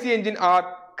an IC engine are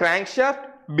crankshaft,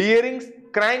 bearings,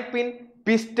 crank pin,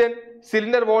 piston,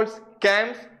 cylinder walls,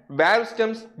 cams, valve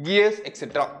stems, gears, etc.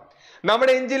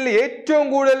 നമ്മുടെ എഞ്ചിനിൽ ഏറ്റവും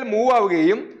കൂടുതൽ മൂവ്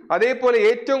ആവുകയും അതേപോലെ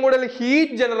ഏറ്റവും കൂടുതൽ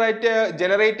ഹീറ്റ്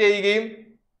ജനറേറ്റ്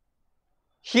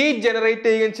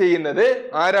ചെയ്യുകയും ചെയ്യുന്നത്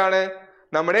ആരാണ്?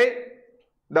 നമ്മുടെ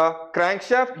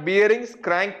crankshaft, bearings,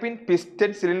 crank pin,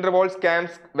 piston, cylinder walls,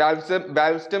 cams,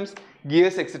 valve stems,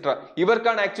 gears, etc.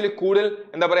 ഇവർക്കാണ് actually കൂടുതൽ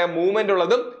എന്താ പറയാ മൂവ്മെന്റ്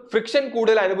ഉള്ളതും ഫ്രിക്ഷൻ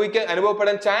കൂടുതൽ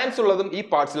അനുഭവപ്പെടാൻ ചാൻസ് ഉള്ളതും ഈ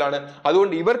പാർട്സിലാണ്.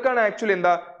 അതുകൊണ്ട് ഇവർക്കാണ് ആക്ച്വലി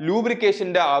എന്താ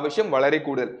ലൂബ്രിക്കേഷന്റെ ആവശ്യം വളരെ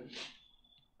കൂടുതൽ.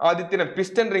 ആദ്യത്തിന്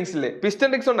പിസ്റ്റൺ റിങ്സ്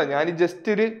ഉണ്ടോ? ഞാൻ ജസ്റ്റ്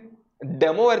ഒരു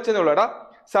ഡെമോ വരച്ചെന്നുള്ളടാ.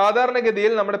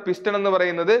 സാധാരണഗതിയിൽ നമ്മുടെ പിസ്റ്റൺ എന്ന്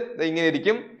പറയുന്നത് ഇങ്ങനെ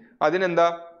ഇരിക്കും. അതിനെന്താ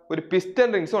ഒരു പിസ്റ്റൺ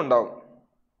റിങ്സും ഉണ്ടാവും.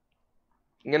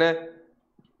 ഇങ്ങനെ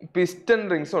പിസ്റ്റൺ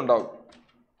റിങ്സ് ഉണ്ടാവും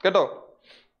കേട്ടോ.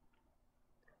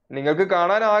 നിങ്ങൾക്ക്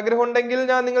കാണാൻ ആഗ്രഹം ഉണ്ടെങ്കിൽ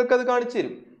ഞാൻ നിങ്ങൾക്ക് അത് കാണിച്ചു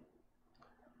തരും.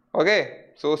 Okay,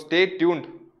 so stay tuned.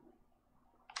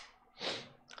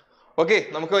 Okay,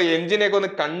 നമുക്ക് എഞ്ചിനെയൊക്കെ ഒന്ന്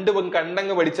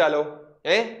കണ്ടങ്ങ് പഠിച്ചാലോ?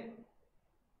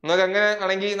 നിങ്ങൾക്ക് അങ്ങനെ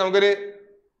ആണെങ്കിൽ നമുക്കൊരു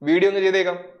വീഡിയോ ഒന്ന്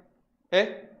ചെയ്തേക്കാം.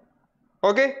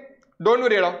 ഓക്കെ, ഡോണ്ട്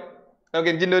വറി ടാ,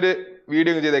 നമുക്ക് എഞ്ചിന്റെ ഒരു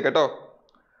വീഡിയോ ഒന്ന് ചെയ്തേക്കാം കേട്ടോ.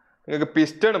 നിങ്ങൾക്ക്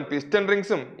പിസ്റ്റൺ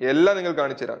റിങ്സും എല്ലാം നിങ്ങൾ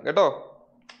കാണിച്ചു തരാം കേട്ടോ.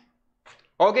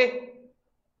 ഓക്കെ,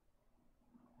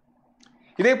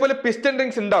 ഇതേപോലെ പിസ്റ്റൺ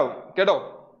റിങ്സ് ഉണ്ടാവും കേട്ടോ.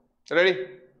 റെഡി?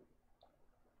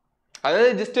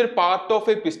 അതായത് ജസ്റ്റ് ഒരു പാർട്ട് ഓഫ്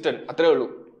എ പിസ്റ്റൺ, അത്രേ ഉള്ളൂ.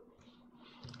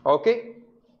 ഓക്കെ,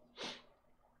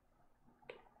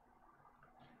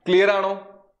 ക്ലിയർ ആണോ?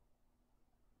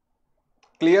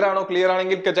 ക്ലിയർ ആണോ? ക്ലിയർ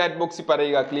ആണെങ്കിൽ ചാറ്റ് ബോക്സിൽ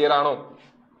പറയുക. ക്ലിയർ ആണോ?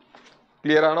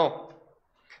 ക്ലിയർ ആണോ?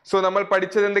 സോ നമ്മൾ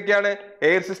പഠിച്ചത് എന്തൊക്കെയാണ്?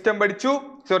 എയർ സിസ്റ്റം പഠിച്ചു,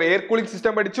 സോറി എയർ കൂളിംഗ്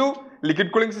സിസ്റ്റം പഠിച്ചു,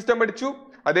 ലിക്വിഡ് കൂളിംഗ് സിസ്റ്റം പഠിച്ചു,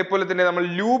 അതേപോലെ തന്നെ നമ്മൾ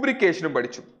ലൂബ്രിക്കേഷനും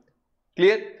പഠിച്ചു.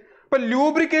 ക്ലിയർ? അപ്പൊ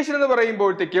ലൂബ്രിക്കേഷൻ എന്ന്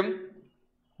പറയുമ്പോഴത്തേക്കും,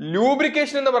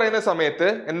 ലൂബ്രിക്കേഷൻ എന്ന് പറയുന്ന സമയത്ത്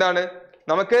എന്താണ്,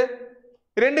 നമുക്ക്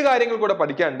രണ്ട് കാര്യങ്ങൾ കൂടെ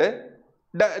പഠിക്കാനുണ്ട്.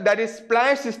 ദാറ്റ് ഈസ്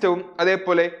സ്പ്ലാഷ് സിസ്റ്റവും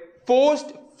അതേപോലെ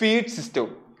ഫോഴ്സ്ഡ് ഫീഡ്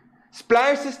സിസ്റ്റവും.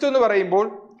 സ്പ്ലാഷ് സിസ്റ്റം എന്ന് പറയുമ്പോൾ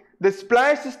the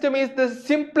splash system is the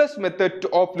simplest method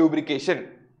of lubrication.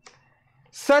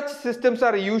 Such systems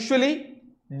are usually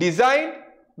designed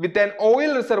with an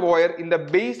oil reservoir in the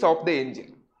base of the engine.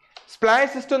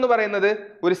 Splash system എന്ന് പറയുന്നത്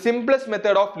ഒരു simplest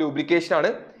method of lubrication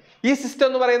ആണ്. ഈ system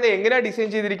എന്ന് പറയുന്നത് എങ്ങനെയാണ് design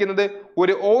ചെയ്തിരിക്കുന്നത്?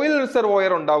 ഒരു ഓയിൽ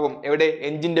റിസർവോയർ ഉണ്ടാകും എവിടെ?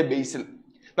 എഞ്ചിന്റെ ബേസിൽ.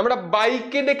 നമ്മുടെ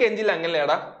ബൈക്കിന്റെ എഞ്ചിൻ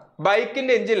അങ്ങനെയാടാ.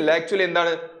 ബൈക്കിന്റെ എഞ്ചിനിൽ ആക്ച്വലി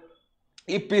എന്താണ്,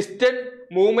 ഈ പിസ്റ്റൺ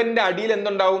മൂവ്മെന്റിന്റെ അടിയിൽ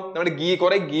എന്തുണ്ടാവും? നമ്മുടെ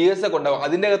കുറെ ഗിയേഴ്സ് ഒക്കെ ഉണ്ടാവും.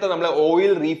 അതിന്റെ അകത്ത് നമ്മൾ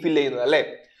ഓയിൽ റീഫിൽ ചെയ്യുന്നത് അല്ലെ.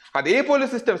 അതേപോലെ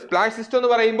സിസ്റ്റം സ്പ്ലാഷ് സിസ്റ്റം എന്ന്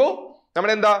പറയുമ്പോൾ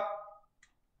നമ്മുടെ എന്താ,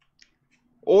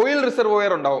 ഓയിൽ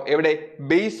റിസർവോയർ ഉണ്ടാവും എവിടെ?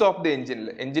 ബേസ് ഓഫ് ദി എഞ്ചിനിൽ.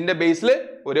 എഞ്ചിന്റെ ബേസിൽ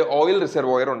ഒരു ഓയിൽ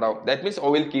റിസർവോയർ ഉണ്ടാവും. ദാറ്റ് മീൻസ്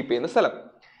ഓയിൽ കീപ്പ് ചെയ്യുന്ന സ്ഥലം.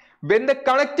 When the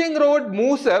connecting rod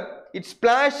moves up, it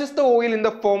splashes the oil in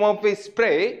the form of a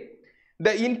spray.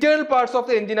 The internal parts of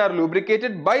the engine are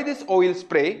lubricated by this oil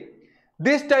spray.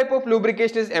 This type of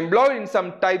lubrication is employed in some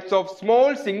types of small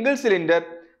single cylinder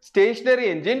stationary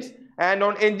engines and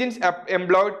on engines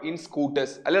employed in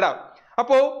scooters. അല്ലടാ,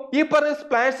 അപ്പോ ഈ പറഞ്ഞ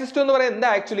splash system എന്ന് പറയുന്നത്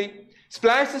എന്താ? Actually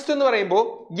splash system എന്ന് പറയുമ്പോൾ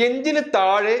എഞ്ചിന്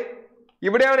താഴെ,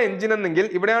 ഇവിടെയാണ് എഞ്ചിൻ എന്നെങ്കിൽ,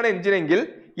 ഇവിടെയാണ് എഞ്ചിൻ എങ്കിൽ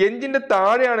എഞ്ചിന്റെ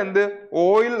താഴെയാണ് എന്ത്?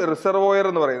 ഓയിൽ റിസർവോയർ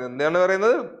എന്ന് പറയുന്നത്. എന്താണ്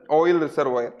പറയുന്നത്? Oil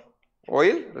reservoir.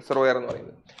 ഓയിൽ റിസർവോയർ എന്ന്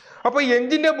പറയുന്നത്. അപ്പൊ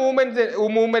എഞ്ചിന്റെ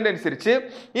മൂവ്മെന്റ് അനുസരിച്ച്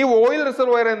ഈ ഓയിൽ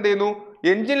റിസർവോയർ എന്ത് ചെയ്യുന്നു?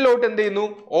 എഞ്ചിനിലോട്ട് എന്ത് ചെയ്യുന്നു?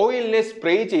 ഓയിലിനെ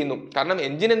സ്പ്രേ ചെയ്യുന്നു. കാരണം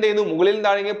എഞ്ചിൻ എന്ത് ചെയ്യുന്നു? മുകളിൽ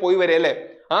താഴെ പോയി വരെ അല്ലേ.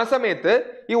 ആ സമയത്ത്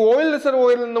ഈ ഓയിൽ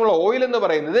റിസർവോയറിൽ നിന്നുള്ള ഓയിൽ എന്ന്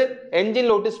പറയുന്നത്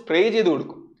എഞ്ചിനിലോട്ട് സ്പ്രേ ചെയ്ത്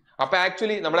കൊടുക്കും. അപ്പൊ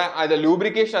ആക്ച്വലി നമ്മുടെ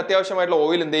ലൂബ്രിക്കേഷൻ അത്യാവശ്യമായിട്ടുള്ള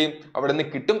ഓയിൽ എന്ത് ചെയ്യും? അവിടെ നിന്ന്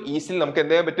കിട്ടും. ഈസിലി നമുക്ക്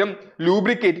എന്ത് ചെയ്യാൻ പറ്റും?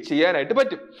 ലൂബ്രിക്കേറ്റ് ചെയ്യാനായിട്ട്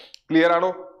പറ്റും. ക്ലിയർ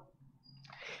ആണോ?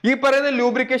 ഈ പറയുന്ന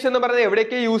ലൂബ്രിക്കേഷൻ എന്ന് പറയുന്നത്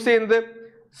എവിടെയൊക്കെ യൂസ് ചെയ്യുന്നത്?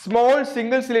 സ്മോൾ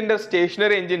സിംഗിൾ സിലിണ്ടർ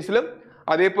സ്റ്റേഷനറി എഞ്ചിൻസിലും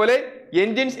അതേപോലെ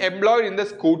എഞ്ചിൻസ് എംപ്ലോയ്ഡ് ഇൻ ദ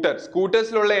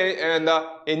സ്കൂട്ടേഴ്സിലുള്ള എന്താ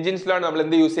എഞ്ചിൻസിലാണ് നമ്മൾ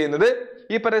എന്ത് യൂസ് ചെയ്യുന്നത്?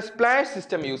 ഈ പറയുന്ന സ്പ്ലാഷ്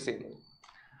സിസ്റ്റം യൂസ് ചെയ്യുന്നത്.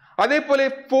 അതേപോലെ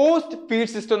ഫോഴ്സ്ഡ്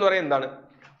ഫീഡ് സിസ്റ്റം എന്ന് പറയുന്നത് എന്താണ്?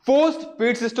 ഫോഴ്സ്ഡ്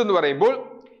ഫീഡ് സിസ്റ്റം എന്ന് പറയുമ്പോൾ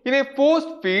ഇൻ എ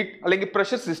ഫോഴ്സ്ഡ് ഫീഡ് അല്ലെങ്കിൽ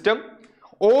pressure system,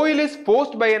 oil is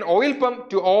forced by an oil pump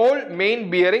to all main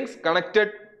bearings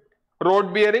connected road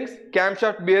bearings,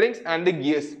 camshaft bearings and the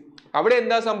gears. അവിടെ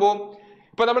എന്താ സംഭവം?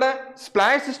 ഇപ്പൊ നമ്മുടെ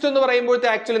സ്പ്ലാഷ് സിസ്റ്റം എന്ന് പറയുമ്പോഴത്തെ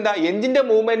ആക്ച്വലി എന്താ? എഞ്ചിന്റെ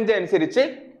മൂവ്മെന്റ് അനുസരിച്ച്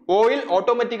ഓയിൽ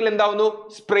ഓട്ടോമാറ്റിക്കലി എന്താവുന്നു?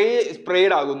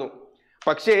 സ്പ്രേഡ് ആകുന്നു.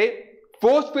 പക്ഷേ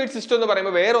ഫോഴ്സ് ഫീഡ് സിസ്റ്റം എന്ന്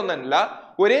പറയുമ്പോൾ വേറെ ഒന്നല്ല,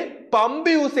 ഒരു പമ്പ്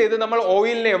യൂസ് ചെയ്ത് നമ്മൾ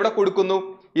ഓയിലിനെ എവിടെ കൊടുക്കുന്നു?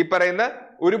 ഈ പറയുന്ന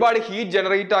ഒരുപാട് ഹീറ്റ്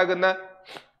ജനറേറ്റ് ആകുന്ന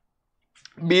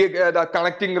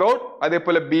കണക്ടിങ് റോഡ്,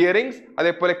 അതേപോലെ ബിയറിംഗ്സ്,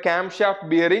 അതേപോലെ ക്യാംഷാഫ്റ്റ്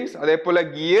ബിയറിംഗ്സ്, അതേപോലെ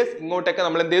ഗിയേഴ്സ്, ഇങ്ങോട്ടൊക്കെ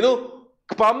നമ്മൾ എന്ത് ചെയ്യുന്നു?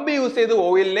 പമ്പ് യൂസ് ചെയ്ത്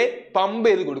ഓയിലിനെ പമ്പ്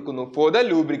ചെയ്ത് കൊടുക്കുന്നു ഫോർ ദ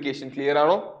ലൂബ്രിക്കേഷൻ. ക്ലിയർ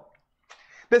ആണോ?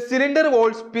 The cylinder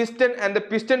walls, piston and the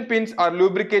piston pins are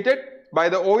lubricated by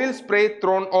the oil spray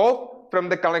thrown off from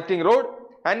the connecting rod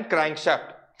and crankshaft.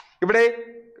 ഇവിടെ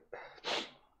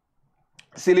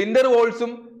സിലിണ്ടർ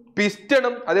വോൾസും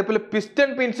പിസ്റ്റണും അതേപോലെ പിസ്റ്റൺ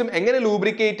പിൻസും എങ്ങനെ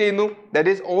lubricate ചെയ്യുന്നു?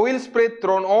 That is oil spray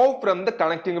thrown off from the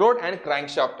connecting road and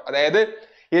crank shaft. അതായത്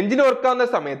engine വർക്കാവുന്ന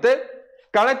സമയത്ത്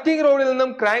connecting റോഡിൽ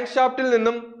നിന്നും crank ഷാഫ്റ്റിൽ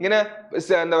നിന്നും ഇങ്ങനെ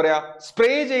എന്താ പറയാ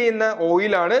സ്പ്രേ ചെയ്യുന്ന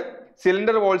ഓയിലാണ്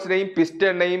സിലിണ്ടർ വോൾസിനെയും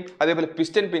പിസ്റ്റണിനെയും അതേപോലെ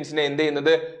പിസ്റ്റൺ പിൻസിനെ എന്ത്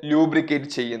ചെയ്യുന്നത്? ലൂബ്രിക്കേറ്റ്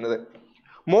ചെയ്യുന്നത്.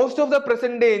 Most of the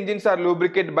present day engines R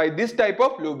lubricate by this type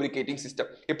of lubricating system.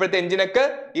 ഇപ്പോഴത്തെ എഞ്ചിനൊക്കെ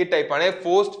ഈ ടൈപ്പ് ആണ്,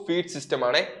 ഫോഴ്സ്ഡ് ഫീഡ് സിസ്റ്റം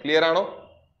ആണ്. ക്ലിയർ ആണോ?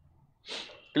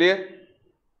 ക്ലിയർ?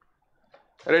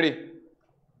 റെഡി?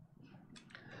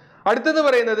 അടുത്തത്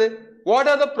പറയുന്നത് what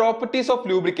are the properties of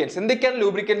lubricants. എന്തൊക്കെയാണ്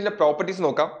ലൂബ്രിക്കൻസിന്റെ പ്രോപ്പർട്ടീസ്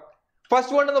നോക്കാം.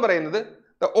 ഫസ്റ്റ് വൺ എന്ന് പറയുന്നത്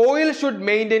the oil should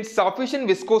maintain sufficient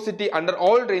viscosity under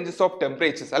all ranges of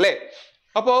temperatures. അല്ലെ?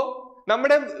 അപ്പോ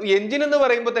നമ്മുടെ എഞ്ചിൻ എന്ന്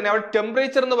പറയുമ്പോൾ തന്നെ അവിടെ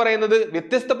ടെമ്പറേച്ചർ എന്ന് പറയുന്നത്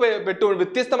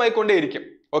വ്യത്യസ്തമായിക്കൊണ്ടേയിരിക്കും.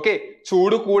 ഓക്കെ,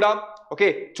 ചൂട് കൂടാം, ഓക്കെ,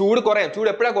 ചൂട് കുറയാം. ചൂട്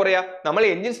എപ്പോഴാ കുറയാ? നമ്മൾ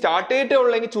എഞ്ചിൻ സ്റ്റാർട്ട് ചെയ്തിട്ടേ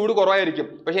ഉള്ളെങ്കിൽ ചൂട് കുറവായിരിക്കും.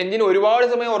 പക്ഷെ എഞ്ചിൻ ഒരുപാട്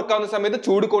സമയം വർക്കാവുന്ന സമയത്ത്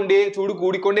ചൂട്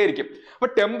കൂടിക്കൊണ്ടേയിരിക്കും. അപ്പൊ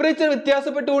ടെമ്പറേച്ചർ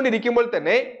വ്യത്യാസപ്പെട്ടുകൊണ്ടിരിക്കുമ്പോൾ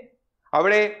തന്നെ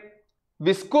അവിടെ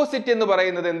വിസ്കോസിറ്റി എന്ന്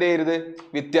പറയുന്നത് എന്ത് ചെയ്യരുത്?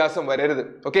 വ്യത്യാസം വരരുത്.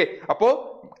 ഓക്കെ, അപ്പോ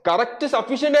കറക്റ്റ്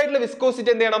സഫീഷ്യന്റ് ആയിട്ടുള്ള വിസ്കോസിറ്റി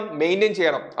എന്ത് ചെയ്യണം? മെയിൻറ്റെയിൻ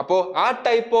ചെയ്യണം. അപ്പോൾ ആ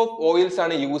ടൈപ്പ് ഓഫ് ഓയിൽസ്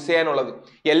ആണ് യൂസ് ചെയ്യാനുള്ളത്.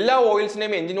 എല്ലാ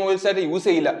ഓയിൽസിനെയും എഞ്ചിൻ ഓയിൽസ് ആയിട്ട് യൂസ്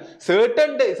ചെയ്യില്ല.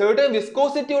 certain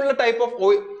വിസ്കോസിറ്റി ഉള്ള type of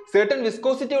oil, certain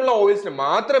viscosity ഉള്ള ഓയിൽസിന്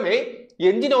മാത്രമേ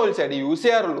എഞ്ചിൻ ഓയിൽസ് ആയിട്ട് യൂസ്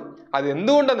ചെയ്യാറുള്ളൂ. അത്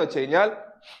എന്തുകൊണ്ടെന്ന് വെച്ച് കഴിഞ്ഞാൽ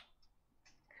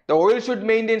the oil should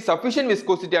maintain sufficient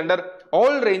viscosity under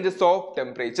all ranges of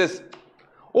temperatures.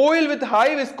 Oil with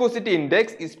high viscosity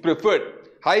index is preferred.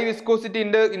 High viscosity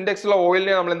index ഉള്ള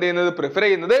ഓയിലിനെ നമ്മൾ എന്ത് ചെയ്യുന്നത് പ്രിഫർ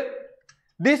ചെയ്യുന്നത്.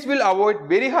 This will avoid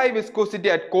very high viscosity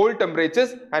at cold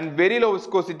temperatures and very low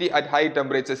viscosity at high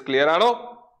temperatures. Clear ആണോ?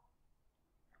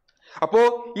 അപ്പോ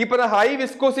ഈ പറഞ്ഞ high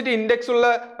viscosity index ഉള്ള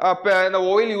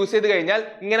ഓയിൽ യൂസ് ചെയ്ത് കഴിഞ്ഞാൽ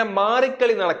ഇങ്ങനെ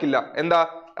മാറിക്കളി നടക്കില്ല. എന്താ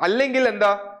അല്ലെങ്കിൽ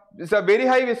എന്താ വെരി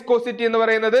ഹൈ വിസ്കോസിറ്റി എന്ന്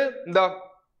പറയുന്നത് എന്താ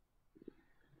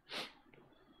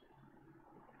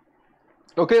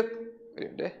okay.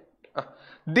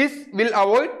 This will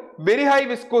avoid very high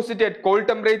viscosity at cold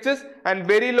temperatures and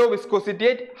very low viscosity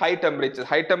at high temperatures.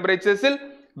 High temperatures il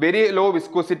very low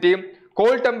viscosity,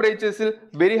 cold temperatures il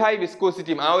very high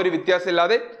viscosity. ആ ഒരു വ്യത്യാസം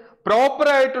ഇല്ലാതെ proper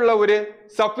ആയിട്ടുള്ള ഒരു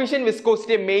sufficient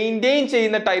viscosity maintain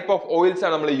ചെയ്യുന്ന type of oils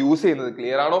ആണ് നമ്മൾ use ചെയ്യുന്നത്.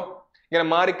 ക്ലിയർ ആണോ? ഇങ്ങനെ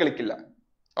മാറിക്കളിക്കില്ല.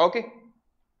 Okay,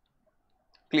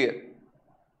 clear.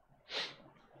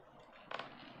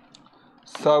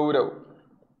 സൗരവ്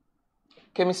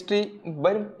കെമിസ്ട്രി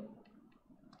വരും.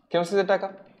 കെമിസ്ട്രി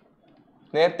സെറ്റാക്കാം.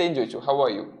 നേരത്തെയും ചോദിച്ചു ഹൗ ആർ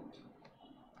യു.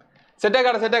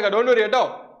 സെറ്റാക്കാം ഡോണ്ട് വറി കേട്ടോ.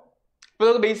 ഇപ്പൊ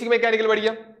നമുക്ക് ബേസിക് മെക്കാനിക്കൽ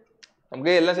പഠിക്കാം,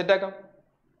 നമുക്ക് എല്ലാം സെറ്റാക്കാം.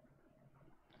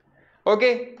 ഓക്കെ,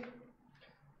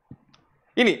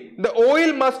 ഇനി the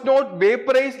oil must not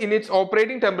vaporise in its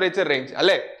operating temperature range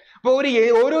അല്ലെ. അപ്പൊ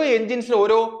ഓരോ എഞ്ചിൻസിന്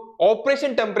ഓരോ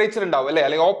ഓപ്പറേഷൻ ടെമ്പറേച്ചർ ഉണ്ടാവും അല്ലെ,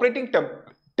 അല്ലെങ്കിൽ ഓപ്പറേറ്റിംഗ്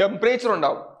ടെമ്പറേച്ചർ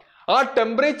ഉണ്ടാവും. ആ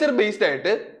ടെമ്പറേച്ചർ ബേസ്ഡ്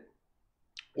ആയിട്ട്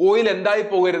ഓയിൽ എന്തായി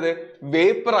പോകരുത്,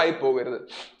 വേപ്പർ ആയി പോകരുത്.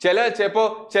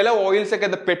 ചില ഓയിൽസ് ഒക്കെ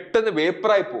പെട്ടെന്ന്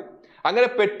വേപ്പറായി പോകും. അങ്ങനെ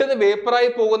പെട്ടെന്ന് വേപ്പറായി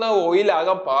പോകുന്ന ഓയിൽ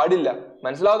ആകാൻ പാടില്ല.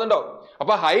 മനസ്സിലാവുന്നുണ്ടോ?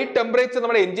 അപ്പൊ ഹൈ ടെമ്പറേച്ചർ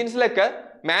നമ്മുടെ എഞ്ചിൻസിലൊക്കെ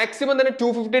മാക്സിമം തന്നെ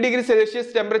 250 ഡിഗ്രി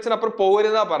സെൽഷ്യസ് ടെമ്പറേച്ചർ അപ്പുറം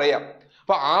പോകരുതെന്നാ പറയാം.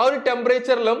 അപ്പൊ ആ ഒരു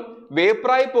ടെമ്പറേച്ചറിലും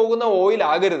വേപ്പറായി പോകുന്ന ഓയിൽ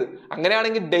ആകരുത്.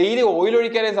 അങ്ങനെയാണെങ്കിൽ ഡെയിലി ഓയിൽ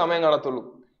ഒഴിക്കാനേ സമയം കാണത്തുള്ളൂ.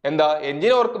 എന്താ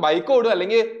എഞ്ചിൻ ബൈക്ക് ഓടും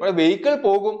അല്ലെങ്കിൽ വെഹിക്കിൾ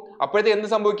പോകും, അപ്പോഴത്തെ എന്ത്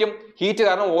സംഭവിക്കും? ഹീറ്റ്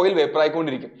കാരണം ഓയിൽ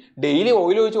വേപ്പറായിക്കൊണ്ടിരിക്കും. ഡെയിലി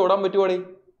ഓയിൽ ഒഴിച്ച് ഓടാൻ പറ്റുവാടേ?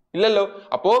 ഇല്ലല്ലോ.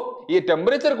 അപ്പോ ഈ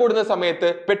ടെമ്പറേച്ചർ കൂടുന്ന സമയത്ത്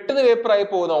പെട്ടെന്ന് വേപ്പറായി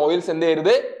പോകുന്ന ഓയിൽസ് എന്ത്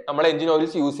ചെയ്യരുത്, നമ്മളെ എഞ്ചിൻ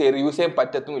ഓയിൽസ് യൂസ് ചെയ്യാൻ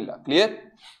പറ്റത്തുമില്ല. Clear?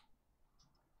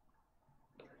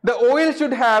 The oil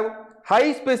should have high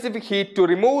specific heat to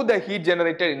remove the heat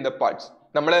generated in the parts.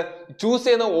 നമ്മൾ ചൂസ്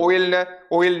ചെയ്യുന്ന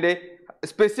ഓയിലിന്റെ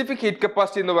സ്പെസിഫിക് ഹീറ്റ്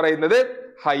കപ്പാസിറ്റി എന്ന് പറയുന്നത്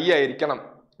ഹൈ ആയിരിക്കണം.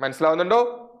 മനസ്സിലാവുന്നുണ്ടോ?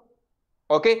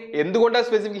 ഓക്കെ, എന്തുകൊണ്ടാണ്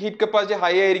സ്പെസിഫിക് ഹീറ്റ് കപ്പാസിറ്റി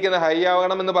ഹൈ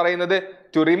ആവണം എന്ന് പറയുന്നത്?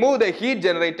 To remove the heat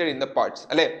generated in the parts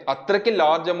അല്ലെ. അത്രയ്ക്ക്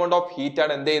ലാർജ് എമൗണ്ട് ഓഫ് ഹീറ്റ്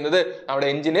ആണ് എന്ത് ചെയ്യുന്നത്, നമ്മുടെ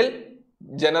എഞ്ചിനിൽ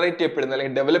ജനറേറ്റ് ചെയ്യപ്പെടുന്നത്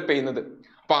അല്ലെങ്കിൽ ഡെവലപ്പ് ചെയ്യുന്നത്.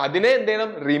 അപ്പൊ അതിനെ എന്ത് ചെയ്യണം,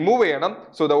 റിമൂവ് ചെയ്യണം.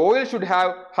 So the oil should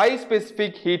have high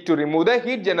specific heat to remove the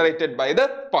heat generated by the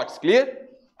parts. Clear?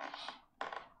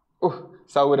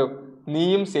 Sourav,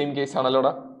 നീയും സെയിം കേസ്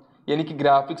ആണല്ലോടാ. എനിക്ക്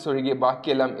ഗ്രാഫിക്സ് ഒഴികെ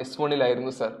ബാക്കിയെല്ലാം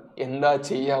S1 സർ. എന്താ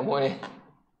ചെയ്യാമോനെ?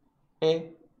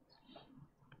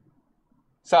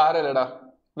 സാരല്ലടാ,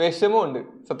 വിഷമമുണ്ട്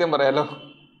സത്യം പറയാലോ.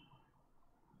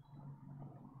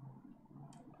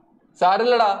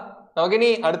 സാരല്ലടാ, നമുക്കിനി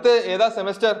അടുത്ത് ഏതാ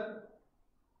സെമസ്റ്റർ?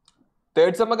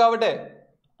 തേർഡ് സെമ്മൊക്കെ ആവട്ടെ,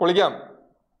 പൊളിക്കാം.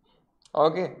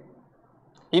 ഓക്കെ,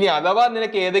 ഇനി അഥവാ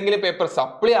നിനക്ക് ഏതെങ്കിലും പേപ്പർ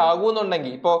സപ്ലി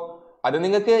ആകുന്നുണ്ടെങ്കിൽ ഇപ്പോ അത്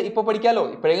നിങ്ങൾക്ക് ഇപ്പൊ പഠിക്കാലോ,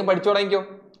 ഇപ്പോഴെങ്കിലും പഠിച്ചു തുടങ്ങിക്കോ.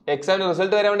 എക്സാമിന്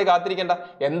റിസൾട്ട് വരാൻ വേണ്ടി കാത്തിരിക്കണ്ട.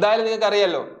 എന്തായാലും നിങ്ങൾക്ക്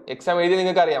അറിയാലോ, എക്സാം എഴുതി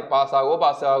നിങ്ങൾക്ക് അറിയാം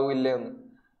പാസ്സാകൂല്ല എന്ന്.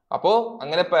 അപ്പോ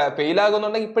അങ്ങനെ ഫെയിൽ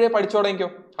ആകുന്നുണ്ടെങ്കിൽ ഇപ്പോഴേ പഠിച്ചു തുടങ്ങിക്കോ,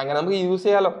 അങ്ങനെ നമുക്ക് യൂസ്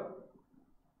ചെയ്യാലോ.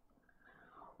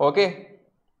 Okay,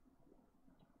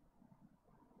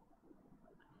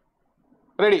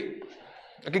 ready?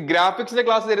 Okay, ഗ്രാഫിക്സിന്റെ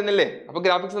class തരുന്നില്ലേ? അപ്പൊ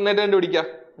ഗ്രാഫിക്സ് നന്നായിട്ട് കണ്ടുപിടിക്കാം.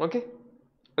 ഓക്കെ,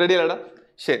 റെഡി അല്ലടാ?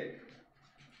 ശരി.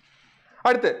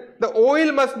 അടുത്ത്, the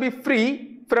oil must be free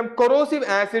from corrosive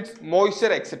acids,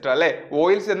 moisture etcetera അല്ലെ.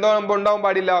 ഓയിൽസ് എന്തോ ഉണ്ടാവാൻ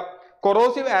പാടില്ല,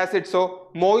 കൊറോസീവ് ആസിഡ്സോ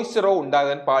മോയ്സ്ചറോ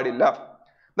ഉണ്ടാകാൻ പാടില്ല.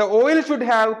 The oil should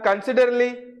have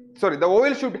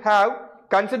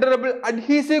considerable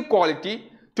adhesive quality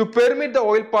to permit the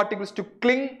oil particles to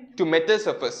cling to metal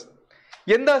surface.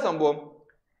 എന്താ സംഭവം?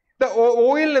 The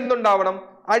oil എന്തുണ്ടാവണം?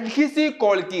 അഡ്ഹീസീവ്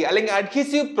ക്വാളിറ്റി അല്ലെങ്കിൽ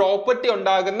അഡ്ഹീസീവ് property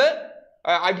ഉണ്ടാകുന്ന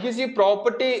അഡ്ഹീസീവ്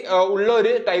പ്രോപ്പർട്ടി ഉള്ള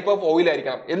ഒരു ടൈപ്പ് ഓഫ് ഓയിൽ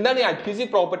ആയിരിക്കണം. എന്താണ് ഈ അഡ്ഹീസീവ്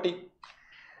property?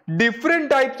 Different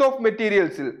types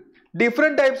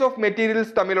of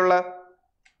materials തമ്മിലുള്ള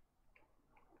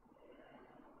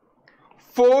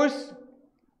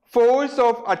ഫോഴ്സ്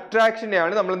ഓഫ്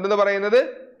അട്രാക്ഷനെയാണ് നമ്മൾ എന്തെന്ന് പറയുന്നത്,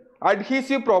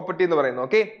 അഡ്ഹീസീവ് പ്രോപ്പർട്ടി എന്ന് പറയുന്നത്.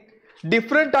 Okay,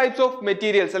 different types of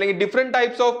materials അല്ലെങ്കിൽ ഡിഫറെന്റ്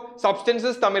ടൈപ്സ് ഓഫ്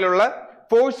സബ്സ്റ്റൻസസ് തമ്മിലുള്ള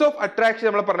ഫോഴ്സ് ഓഫ് അട്രാക്ഷൻ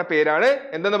നമ്മൾ പറഞ്ഞ പേരാണ്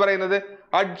എന്തെന്ന് പറയുന്നത്,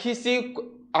 അഡ്ഹീസീവ്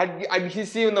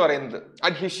എന്ന് പറയുന്നത്,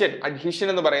 അഡ്ഹീഷൻ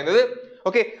എന്ന് പറയുന്നത്.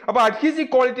 ഓക്കെ, അപ്പൊ അഡ്ഹീസീവ്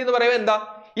ക്വാളിറ്റി എന്ന് പറയുന്നത് എന്താ?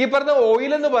 ഈ പറഞ്ഞ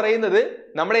ഓയിൽ എന്ന് പറയുന്നത്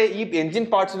നമ്മുടെ ഈ എഞ്ചിൻ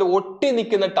പാർട്സിൽ ഒട്ടി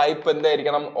നിൽക്കുന്ന ടൈപ്പ്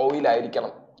എന്തായിരിക്കണം, ഓയിൽ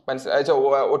ആയിരിക്കണം.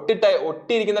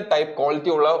 ഒട്ടിയിരിക്കുന്ന ടൈപ്പ് ക്വാളിറ്റി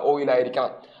ഉള്ള ഓയിൽ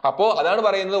ആയിരിക്കണം. അപ്പോ അതാണ്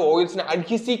പറയുന്നത് ഓയിൽസിന്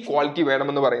അഡ്ഹീസീവ് ക്വാളിറ്റി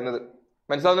വേണമെന്ന് പറയുന്നത്.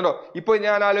 മനസ്സിലാവുന്നുണ്ടോ? ഇപ്പൊ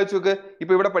ഞാൻ ആലോചിച്ച് നോക്ക്,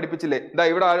 ഇപ്പൊ ഇവിടെ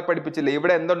പഠിപ്പിച്ചില്ലേ,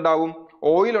 ഇവിടെ എന്തുണ്ടാവും,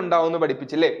 ഓയിൽ ഉണ്ടാവുമെന്ന്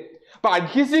പഠിപ്പിച്ചില്ലേ? അപ്പൊ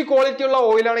അഡ്ഹീസീവ് ക്വാളിറ്റി ഉള്ള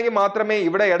ഓയിൽ ആണെങ്കിൽ മാത്രമേ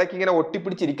ഇവിടെ ഇടയ്ക്ക് ഇങ്ങനെ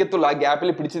ഒട്ടിപ്പിടിച്ചിരിക്കത്തുള്ളൂ, ആ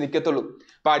ഗ്യാപ്പിൽ പിടിച്ച് നിൽക്കത്തുള്ളൂ.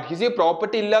 അപ്പൊ അഡ്ഹീസീവ്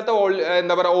പ്രോപ്പർട്ടി ഇല്ലാത്ത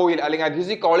എന്താ പറയുക ഓയിൽ അല്ലെങ്കിൽ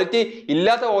അഡ്ഹീസീവ് ക്വാളിറ്റി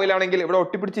ഇല്ലാത്ത ഓയിൽ ആണെങ്കിൽ ഇവിടെ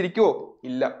ഒട്ടിപ്പിടിച്ചിരിക്കുവോ?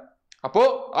 ഇല്ല. അപ്പോ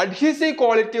അഡ്ഹീസീവ്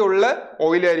ക്വാളിറ്റി ഉള്ള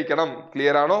ഓയിൽ ആയിരിക്കണം.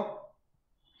 ക്ലിയർ ആണോ?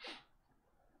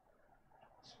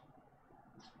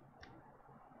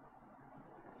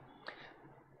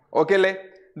 ഓക്കെ അല്ലേ?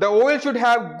 The oil should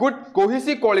have good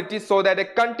cohesive quality so that a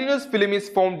continuous film is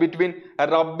formed between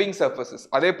rubbing surfaces.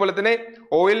 അതേപോലെ തന്നെ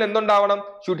oil എന്തുണ്ടാവണം?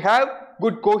 Should have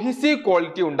good cohesive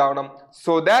quality ഉണ്ടാവണം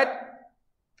so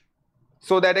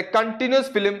that a continuous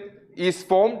film is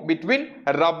formed between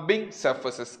rubbing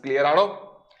surfaces. Clear ആണോ?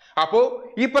 അപ്പോ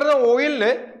ഈ പറഞ്ഞ ഓയിലിന്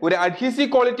ഒരു അഡ്ഹീസീവ്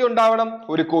quality ഉണ്ടാവണം,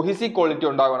 ഒരു കൊഹീസീവ് ക്വാളിറ്റി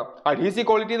ഉണ്ടാവണം. അഡ്ഹീസീവ്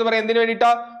ക്വാളിറ്റി എന്ന് പറയാൻ എന്തിനു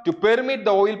വേണ്ടിയിട്ടാ? To permit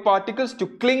the oil particles to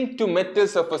cling to metal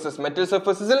surfaces. Metal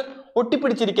സർഫസസിൽ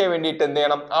ഒട്ടിപ്പിടിച്ചിരിക്കാൻ വേണ്ടിയിട്ട് എന്ത്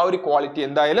ചെയ്യണം? ആ ഒരു ക്വാളിറ്റി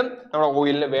എന്തായാലും നമ്മുടെ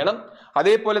ഓയിലിന് വേണം.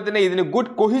 അതേപോലെ തന്നെ ഇതിന്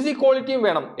ഗുഡ് കൊഹീസീവ് ക്വാളിറ്റിയും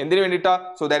വേണം. എന്തിനു വേണ്ടിയിട്ടാ?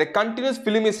 So that A continuous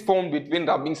film is form between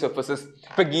rubbing surfaces.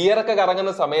 ഇപ്പൊ ഗിയറൊക്കെ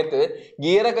കറങ്ങുന്ന സമയത്ത്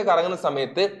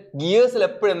ഗിയേഴ്സിൽ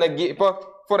എപ്പോഴും എന്താ, ഇപ്പൊ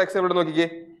ഫോർ എക്സാമ്പിൾ നോക്കിക്കേ,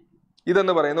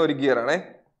 ഇതെന്ന് പറയുന്ന ഒരു ഗിയർ ആണേ.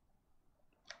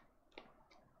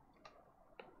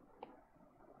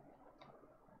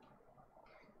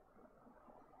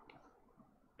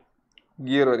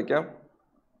 ഗിയർ വരയ്ക്കാം.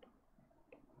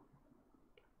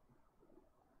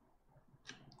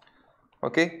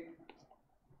 Okay,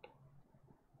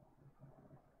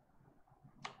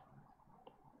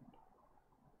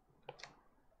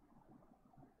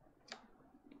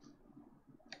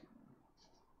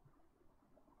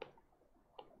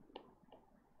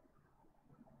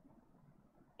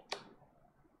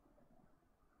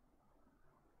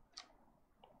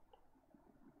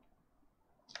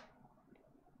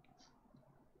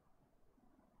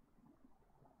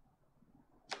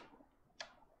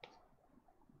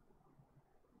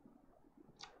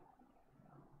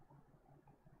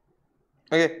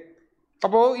 okay.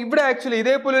 അപ്പോ ഇവിടെ ആക്ച്വലി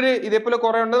ഇതേപോലെ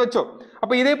കുറെ ഉണ്ടെന്ന് വെച്ചോ.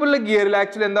 അപ്പൊ ഇതേപോലുള്ള ഗിയറിൽ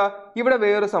ആക്ച്വലി എന്താ, ഇവിടെ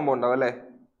വേറൊരു സംഭവം ഉണ്ടാവും അല്ലെ?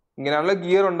 ഇങ്ങനെയാണല്ലോ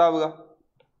ഗിയർ ഉണ്ടാവുക.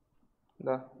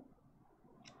 എന്താ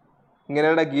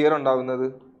ഇങ്ങനെയുള്ള ഗിയർ ഉണ്ടാവുന്നത്?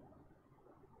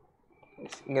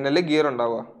 ഇങ്ങനെയല്ലേ ഗിയർ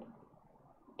ഉണ്ടാവുക?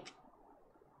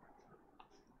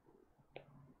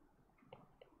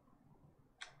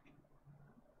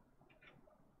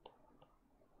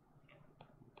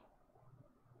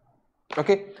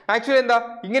 ഓക്കെ, ആക്ച്വലി എന്താ,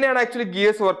 ഇങ്ങനെയാണ് ആക്ച്വലി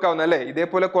ഗിയേഴ്സ് വർക്ക് ആവുന്നത് അല്ലെ?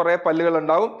 ഇതേപോലെ കുറെ പല്ലുകൾ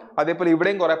ഉണ്ടാവും, അതേപോലെ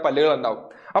ഇവിടെയും കുറെ പല്ലുകൾ ഉണ്ടാവും.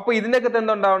 അപ്പൊ ഇതിന്റെ അകത്ത്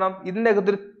എന്തുണ്ടാവണം? ഇതിന്റെ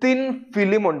അകത്ത് ഒരു തിൻ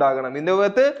ഫിലിം ഉണ്ടാകണം. ഇതിന്റെ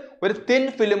അകത്ത് ഒരു തിൻ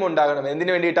ഫിലിം ഉണ്ടാകണം.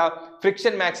 എന്തിനു വേണ്ടിയിട്ടാ?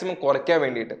 ഫ്രിക്ഷൻ മാക്സിമം കുറയ്ക്കാൻ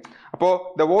വേണ്ടിയിട്ട്. അപ്പോ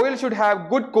the oil should have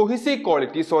good കൊഹീസീവ്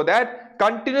quality so that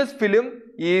continuous film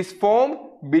is form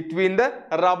between the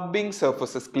rubbing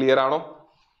surfaces. Clear ആണോ?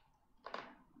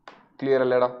 ക്ലിയർ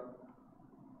അല്ലേടാ?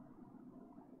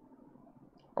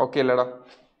 ഓക്കെ അല്ലേടാ?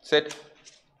 സെറ്റ്.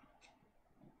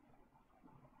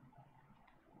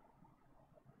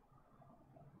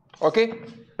 Okay,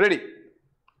 ready.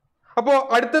 അപ്പോ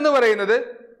അടുത്തെന്ന് പറയുന്നത്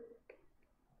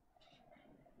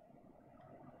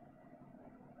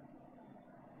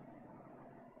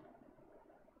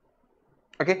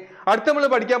അടുത്ത നമ്മൾ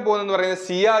പഠിക്കാൻ പോകുന്നത് പറയുന്നത്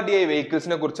CRDI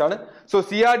വെഹിക്കിൾസിനെ കുറിച്ചാണ്. സോ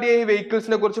CRDI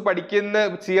വെഹിക്കിൾസിനെ കുറിച്ച്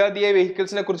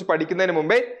പഠിക്കുന്നതിന്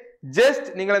മുമ്പേ ജസ്റ്റ്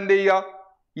നിങ്ങൾ എന്ത് ചെയ്യുക,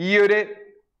 ഈ ഒരു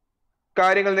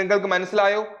കാര്യങ്ങൾ നിങ്ങൾക്ക്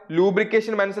മനസ്സിലായോ?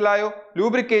 ലൂബ്രിക്കേഷൻ മനസ്സിലായോ?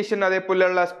 ലൂബ്രിക്കേഷൻ,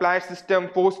 അതേപോലെയുള്ള splash system,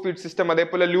 force feed system,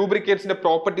 അതേപോലെ ലൂബ്രിക്കേറ്റ്സിന്റെ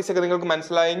പ്രോപ്പർട്ടീസ് ഒക്കെ നിങ്ങൾക്ക്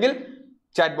മനസ്സിലായെങ്കിൽ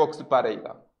ചാറ്റ് ബോക്സിൽ പറയുക.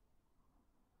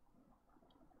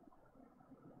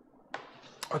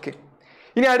 ഓക്കെ,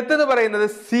 ഇനി അടുത്തത് പറയുന്നത്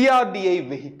CRDI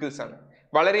വെഹിക്കിൾസ് ആണ്.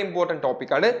 വളരെ ഇമ്പോർട്ടന്റ്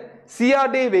ടോപ്പിക് ആണ്.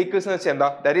 CRDI വെഹിക്കിൾസ് എന്ന് വെച്ചാൽ എന്താ?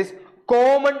 That is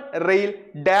common rail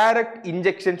direct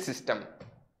injection system,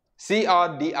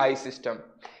 CRDI system.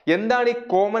 എന്താണ് ഈ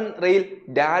common rail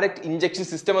direct injection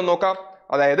system എന്ന് നോക്കാം.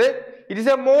 അതായത് it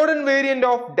is A modern variant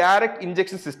of direct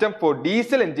injection system for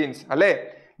diesel engines അല്ലെ?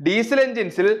 ഡീസൽ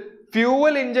എൻജിൻസിൽ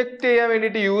ഫ്യൂവൽ ഇഞ്ചക്ട് ചെയ്യാൻ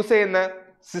വേണ്ടിയിട്ട് യൂസ് ചെയ്യുന്ന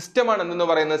സിസ്റ്റമാണ് എന്തെന്ന്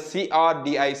പറയുന്നത്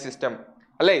CRDI സിസ്റ്റം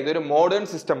അല്ലെ? ഇതൊരു മോഡേൺ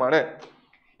സിസ്റ്റം ആണ്.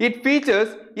 It features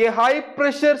a high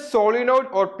pressure solenoid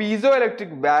or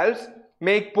piezoelectric valves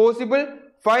make possible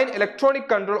fine electronic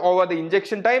control over the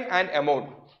injection time and amount.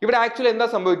 ഇവിടെ ആക്ച്വലി എന്താ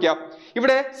സംഭവിക്കുക?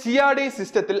 ഇവിടെ CRDI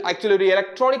സിസ്റ്റത്തിൽ ആക്ച്വലി ഒരു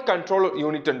ഇലക്ട്രോണിക് കൺട്രോൾ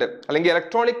യൂണിറ്റ് ഉണ്ട്, അല്ലെങ്കിൽ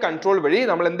ഇലക്ട്രോണിക് കൺട്രോൾ വഴി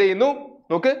നമ്മൾ എന്ത് ചെയ്യുന്നു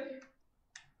നോക്ക്,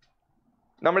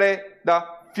 നമ്മുടെ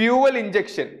ഫ്യൂവൽ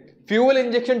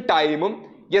ഇഞ്ചക്ഷൻ ടൈമും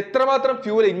എത്രമാത്രം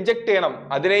ഫ്യൂവൽ ഇഞ്ചക്ട് ചെയ്യണം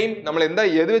അതിനെയും നമ്മൾ എന്താ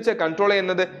ഏത് വെച്ചാൽ കൺട്രോൾ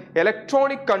ചെയ്യുന്നത്?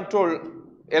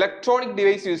 ഇലക്ട്രോണിക്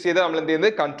ഡിവൈസ് യൂസ് ചെയ്ത് നമ്മൾ എന്ത്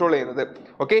ചെയ്യുന്നത്? കൺട്രോൾ ചെയ്യുന്നത്.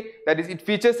 Okay, that is it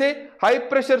features A high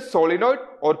pressure solenoid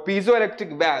or piezo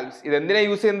electric valves. ഇത് എന്തിനാ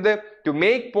യൂസ് ചെയ്യുന്നത്? To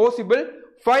make possible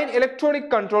fine electronic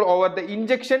control over the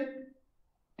injection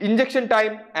injection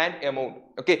time and amount.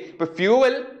 Okay, ഇപ്പൊ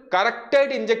fuel correct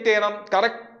ആയിട്ട് inject ചെയ്യണം,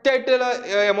 correct ആയിട്ടുള്ള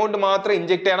amount മാത്രം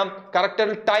inject ചെയ്യണം, correct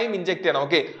ആയിട്ട് ടൈം ഇഞ്ചക്ട് ചെയ്യണം.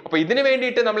 ഓക്കെ, അപ്പൊ ഇതിന്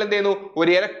വേണ്ടിയിട്ട് നമ്മൾ എന്ത് ചെയ്യുന്നു,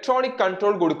 ഒരു ഇലക്ട്രോണിക്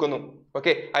കൺട്രോൾ കൊടുക്കുന്നു.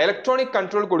 ഓക്കെ, ഇലക്ട്രോണിക്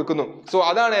കൺട്രോൾ കൊടുക്കുന്നു. സോ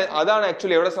അതാണ്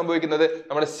ആക്ച്വലി എവിടെ സംഭവിക്കുന്നത്,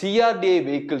 നമ്മുടെ CRDI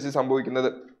വെഹിക്കിൾസ്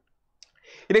സംഭവിക്കുന്നത്.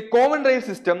 In a common rail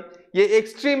system, a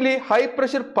extremely high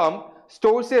pressure pump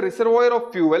stores a reservoir of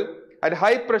fuel at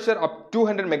high pressure up to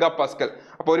 200 megapascal.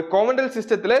 അപ്പോൾ ഒരു കോമൺ റെയിൽ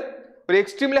സിസ്റ്റത്തിൽ ഒരു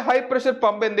എക്സ്ട്രീംലി ഹൈ പ്രഷർ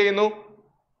പമ്പ് എന്ത് ചെയ്യുന്നു,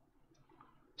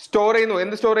 സ്റ്റോർ ചെയ്യുന്നു.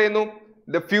 എന്ത് സ്റ്റോർ ചെയ്യുന്നു,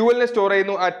 ദ ഫ്യൂവലിനെ സ്റ്റോർ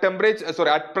ചെയ്യുന്നു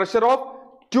at pressure of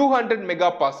 200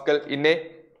 megapascal in a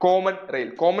common rail.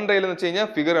 Common rail എന്ന് വെച്ച് കഴിഞ്ഞാൽ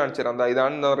ഫിഗർ കാണിച്ചു തരാം.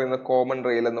 ഇതാണ് എന്താ പറയുന്നത് കോമൺ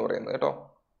റെയിൽ എന്ന് പറയുന്നത് കേട്ടോ.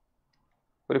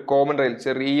 ഒരു കോമൺ റെയിൽ,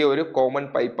 ചെറിയ ഒരു കോമൺ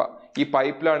പൈപ്പാ. ഈ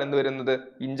പൈപ്പിലാണ് എന്ത് വരുന്നത്,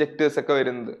 ഇഞ്ചക്ടേഴ്സ് ഒക്കെ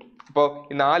വരുന്നത്. അപ്പോൾ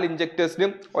ഈ 4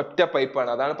 ഇഞ്ചക്ടേഴ്സിനും ഒറ്റ പൈപ്പാണ്,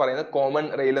 അതാണ് പറയുന്നത് കോമൺ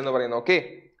റെയിൽ എന്ന് പറയുന്നത്. ഓക്കെ,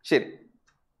 ശരി.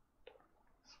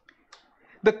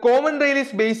 The common rail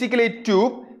is basically a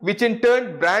tube which in turn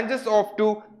branches off to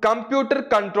computer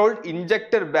controlled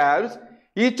injector valves.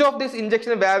 Each of these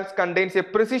injection valves contains a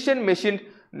precision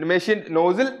machined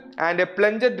nozzle and a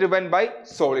plunger driven by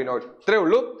solenoid. ഇത്രേ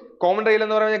ഉള്ളൂ. Common rail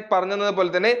എന്ന് പറഞ്ഞാൽ പറഞ്ഞത്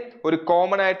പോലെ തന്നെ ഒരു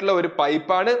common ആയിട്ടുള്ള ഒരു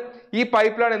പൈപ്പാണ്. ഈ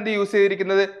പൈപ്പിലാണ് എന്ത് യൂസ്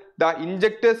ചെയ്തിരിക്കുന്നത്,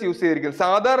 ഇഞ്ചക്ടേഴ്സ് യൂസ് ചെയ്തിരിക്കുന്നത്.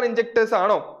 സാധാരണ ഇഞ്ചക്ടേഴ്സ്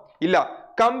ആണോ, ഇല്ല,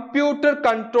 കമ്പ്യൂട്ടർ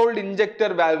കൺട്രോൾഡ്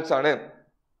ഇഞ്ചക്ടർ വാൽവ്സ് ആണ്.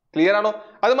 ക്ലിയർ ആണോ?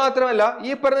 അത് മാത്രമല്ല ഈ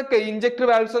പറഞ്ഞ ഇഞ്ചക്ടർ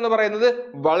വാൽവ്സ് എന്ന് പറയുന്നത്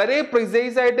വളരെ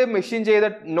പ്രിസൈസ് ആയിട്ട് മെഷീൻ ചെയ്ത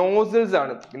നോസിൽസ്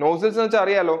ആണ്. നോസിൽസ് എന്ന് വെച്ചാൽ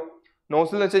അറിയാലോ,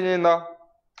 നോസിൽ എന്ന് വെച്ച് കഴിഞ്ഞാൽ എന്താ,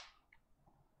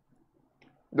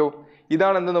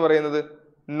 ഇതാണ് എന്തെന്ന് പറയുന്നത്,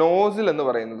 നോസിൽ എന്ന്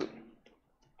പറയുന്നത്.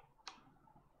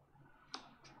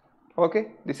 Okay,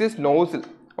 this is nozzle.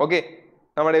 Okay,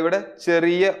 നമ്മുടെ ഇവിടെ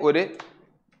ചെറിയ ഒരു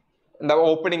എന്താ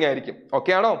ഓപ്പണിംഗ് ആയിരിക്കും.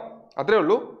 ഓക്കെ ആണോ? അത്രേ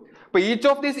ഉള്ളൂ. അപ്പൊ each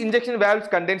of these injection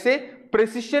valves contains A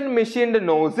precision machined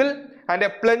nozzle and a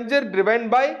plunger driven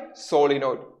by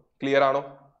solenoid. Clear ആണോ?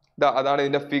 അതാണ്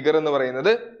ഇതിന്റെ ഫിഗർ എന്ന് പറയുന്നത്.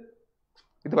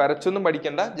 ഇത് വരച്ചൊന്നും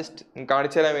പഠിക്കണ്ട, ജസ്റ്റ്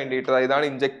കാണിച്ചു തരാൻ വേണ്ടിയിട്ട്. ഇതാണ്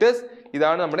ഇഞ്ചക്ടേഴ്സ്,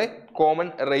 ഇതാണ് നമ്മുടെ കോമൺ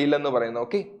റെയിൽ എന്ന് പറയുന്നത്.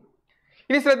 ഓക്കെ,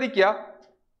 ഇനി ശ്രദ്ധിക്കുക,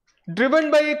 driven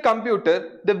by a computer,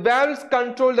 the valves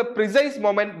control the precise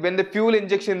moment when the fuel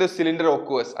injection in the cylinder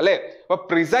occurs. അല്ലെ, അപ്പൊ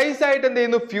പ്രിസൈസ് ആയിട്ട് എന്ത്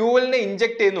ചെയ്യുന്നു, ഫ്യൂവലിനെ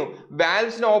ഇഞ്ചക്ട് ചെയ്യുന്നു.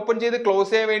 വാൽവ്സിനെ ഓപ്പൺ ചെയ്ത്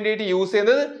ക്ലോസ് ചെയ്യാൻ വേണ്ടിയിട്ട് യൂസ്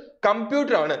ചെയ്യുന്നത്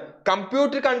കമ്പ്യൂട്ടർ ആണ്.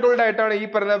 കമ്പ്യൂട്ടർ കൺട്രോൾഡ് ആയിട്ടാണ് ഈ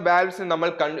പറഞ്ഞ വാൽവ്സ് നമ്മൾ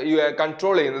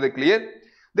കൺട്രോൾ ചെയ്യുന്നത്. Clear?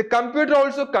 The computer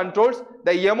also controls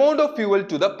the amount of fuel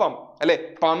to the pump. അല്ലെ,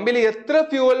 പമ്പിൽ എത്ര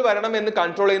ഫ്യൂവൽ വരണം എന്ന്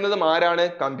കൺട്രോൾ ചെയ്യുന്നതും ആരാണ്,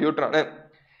 കമ്പ്യൂട്ടർ ആണ്.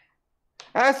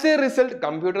 ആസ് എ റിസൾട്ട്,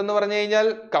 കമ്പ്യൂട്ടർ എന്ന് പറഞ്ഞു കഴിഞ്ഞാൽ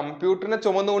കമ്പ്യൂട്ടറിനെ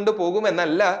ചുമന്നുകൊണ്ട് പോകും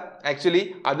എന്നല്ല, ആക്ച്വലി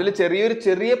അതിൽ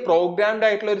ചെറിയ പ്രോഗ്രാംഡ്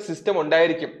ആയിട്ടുള്ള ഒരു സിസ്റ്റം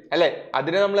ഉണ്ടായിരിക്കും. അല്ലെ,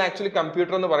 അതിനെ നമ്മൾ ആക്ച്വലി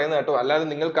കമ്പ്യൂട്ടർ എന്ന് പറയുന്നത് കേട്ടോ, അല്ലാതെ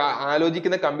നിങ്ങൾക്ക്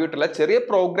ആലോചിക്കുന്ന കമ്പ്യൂട്ടർ അല്ല, ചെറിയ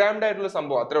പ്രോഗ്രാംഡ് ആയിട്ടുള്ള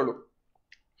സംഭവം, അത്രേ ഉള്ളൂ.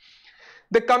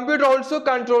 The computer also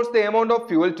controls the amount of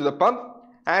fuel to the pump.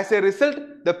 As a result,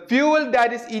 the fuel that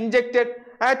is injected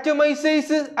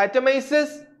atomizes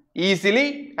easily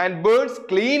and burns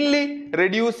cleanly,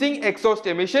 reducing exhaust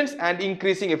emissions and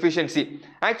increasing efficiency.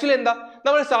 Actually എന്താ,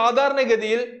 നമ്മൾ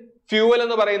സാധാരണഗതിയിൽ fuel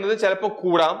എന്ന് പറയുന്നത് ചിലപ്പോൾ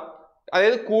കൂടാം,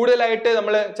 അതായത് കൂടുതലായിട്ട്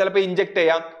നമ്മൾ ചിലപ്പോൾ ഇഞ്ചക്ട്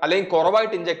ചെയ്യാം, അല്ലെങ്കിൽ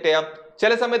കുറവായിട്ട് ഇഞ്ചക്ട് ചെയ്യാം.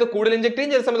 ചില സമയത്ത് കൂടുതൽ ഇഞ്ചക്ട്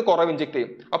ചെയ്യും, ചില സമയത്ത് കുറവ് ഇഞ്ചക്ട്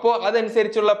ചെയ്യും. അപ്പോൾ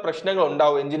അതനുസരിച്ചുള്ള പ്രശ്നങ്ങൾ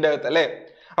ഉണ്ടാവും എഞ്ചിന്റെ അകത്ത്. അല്ലെ,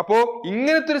 അപ്പോ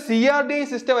ഇങ്ങനത്തെ ഒരു CRDI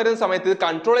സിസ്റ്റം വരുന്ന സമയത്ത് ഇത്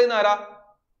കൺട്രോൾ ചെയ്യുന്ന ആരാ,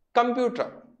 കമ്പ്യൂട്ടർ.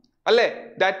 അല്ലെ,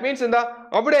 ദാറ്റ് മീൻസ് എന്താ,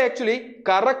 അവിടെ ആക്ച്വലി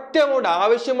കറക്റ്റ് എമൗണ്ട്,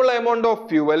 ആവശ്യമുള്ള എമൗണ്ട് ഓഫ്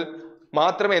ഫ്യൂവൽ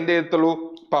മാത്രമേ എന്ത് ചെയ്യത്തുള്ളൂ,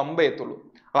 പമ്പ് ചെയ്യത്തുള്ളൂ.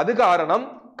 അത് കാരണം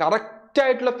കറക്റ്റ്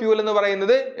ആയിട്ടുള്ള ഫ്യൂവൽ എന്ന്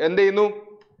പറയുന്നത് എന്ത് ചെയ്യുന്നു,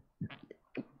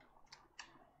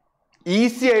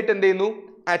 ഈസി ആയിട്ട് എന്ത് ചെയ്യുന്നു,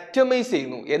 അറ്റമൈസ്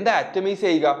ചെയ്യുന്നു. എന്താ അറ്റമൈസ്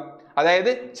ചെയ്യുക, അതായത്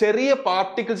ചെറിയ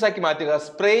പാർട്ടിക്കിൾസ് ആക്കി മാറ്റുക.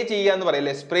 സ്പ്രേ ചെയ്യുക എന്ന്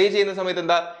പറയില്ലേ, സ്പ്രേ ചെയ്യുന്ന സമയത്ത്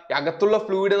എന്താ, അകത്തുള്ള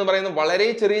ഫ്ലൂയിഡ് എന്ന് പറയുന്നത് വളരെ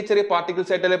ചെറിയ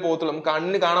പാർട്ടിക്കിൾസ് ആയിട്ടല്ലേ പോകത്തുള്ളൂ, നമുക്ക്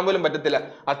കണ്ണിന് കാണാൻ പോലും പറ്റത്തില്ല.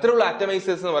 അത്രയുള്ള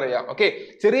അറ്റമൈസേഴ്സ് എന്ന് പറയാം. ഓക്കെ,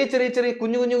 ചെറിയ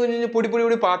കുഞ്ഞു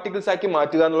പൊടി പാർട്ടിക്കിൾസ് ആക്കി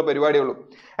മാറ്റുക എന്നുള്ള പരിപാടിയുള്ളൂ.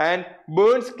 And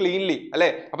burns cleanly. അല്ലെ,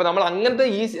 അപ്പൊ നമ്മൾ അങ്ങനത്തെ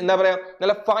ഈ എന്താ പറയാ,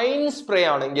 നല്ല ഫൈൻ സ്പ്രേ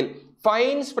ആണെങ്കിൽ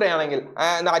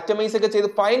അറ്റമൈസ് ഒക്കെ ചെയ്ത്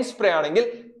ഫൈൻ സ്പ്രേ ആണെങ്കിൽ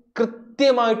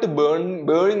കൃത്യമായിട്ട്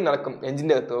ബേണിംഗ് നടക്കും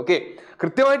എഞ്ചിന്റെ അകത്ത്. ഓക്കെ,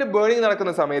 കൃത്യമായിട്ട് ബേണിംഗ്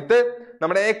നടക്കുന്ന സമയത്ത്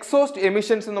നമ്മുടെ എക്സോസ്റ്റ്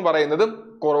എമിഷൻസ് എന്ന് പറയുന്നതും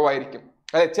കുറവായിരിക്കും.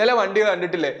 അല്ലെ, ചില വണ്ടികൾ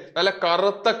കണ്ടിട്ടില്ലേ, നല്ല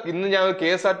കറുത്ത, ഇന്ന് ഞാൻ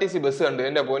KSRTC ബസ് കണ്ടു,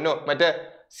 എന്റെ പൊന്നോ, മറ്റേ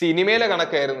സിനിമയിലെ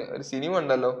കണക്കായിരുന്നു. ഒരു സിനിമ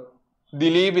ഉണ്ടല്ലോ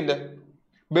ദിലീപിന്റെ,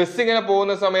 ബസ് ഇങ്ങനെ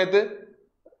പോകുന്ന സമയത്ത്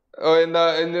എന്താ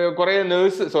കുറെ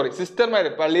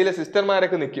സിസ്റ്റർമാര്, പള്ളിയിലെ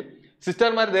സിസ്റ്റർമാരൊക്കെ നിൽക്കും.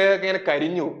 സിസ്റ്റർമാർ ദേഹമൊക്കെ ഇങ്ങനെ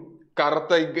കരിഞ്ഞു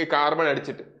കറുത്ത കാർബൺ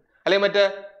അടിച്ചിട്ട്. അല്ലെ, മറ്റേ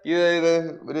ഇത്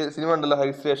ഒരു സിനിമ ഉണ്ടല്ലോ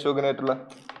ഹരിശ്രീ അശോകനായിട്ടുള്ള,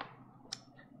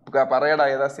 പറയടാ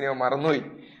ഏതാ സിനിമ, മറന്നുപോയി.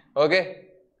 ഓക്കെ,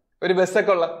 ഒരു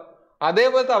ബസ്സൊക്കെ ഉള്ള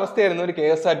അതേപോലത്തെ അവസ്ഥയായിരുന്നു ഒരു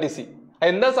KSRTC.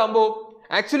 എന്താ സംഭവം,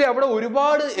 ആക്ച്വലി അവിടെ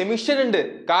ഒരുപാട് എമിഷൻ ഉണ്ട്.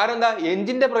 കാരണം എന്താ,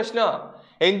 എഞ്ചിന്റെ പ്രശ്നമാണ്.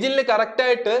 എഞ്ചിനിൽ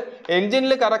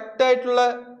കറക്റ്റ് ആയിട്ടുള്ള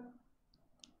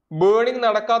ബേണിംഗ്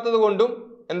നടക്കാത്തത് കൊണ്ടും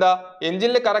എന്താ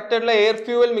എഞ്ചിനിൽ കറക്റ്റ് ആയിട്ടുള്ള എയർ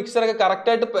ഫ്യൂവൽ മിക്സർ ഒക്കെ കറക്റ്റ്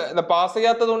ആയിട്ട് പാസ്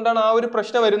ചെയ്യാത്തത് കൊണ്ടാണ് ആ ഒരു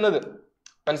പ്രശ്നം വരുന്നത്.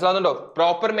 മനസ്സിലാവുന്നുണ്ടോ?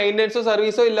 പ്രോപ്പർ മെയിൻ്റെനൻസോ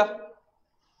സർവീസോ ഇല്ല.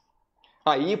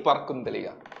 ഈ പറക്കും തെളിയ,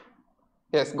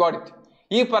 യെസ് ഗോട്ട് ഇറ്റ്.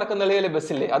 ഈ പറക്കും തെളിയിലെ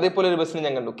ബസ്സില്ലേ, അതേപോലെ ഒരു ബസ്സിന്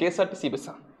ഞാൻ കണ്ടു, KSRTC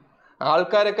ബസ്സാണ്.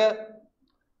 ആൾക്കാരൊക്കെ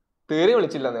തേറി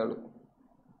വിളിച്ചില്ല എന്നേ ഉള്ളൂ.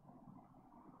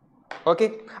 ഓക്കെ,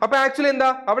 അപ്പൊ ആക്ച്വലി എന്താ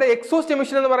അവിടെ എക്സോസ്റ്റ്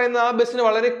എമിഷൻ എന്ന് പറയുന്നത് ആ ബസ്സിന്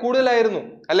വളരെ കൂടുതലായിരുന്നു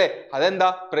അല്ലെ. അതെന്താ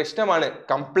പ്രശ്നമാണ്,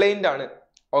 കംപ്ലൈന്റ് ആണ്.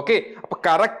 ഓക്കെ, അപ്പൊ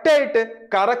കറക്റ്റ്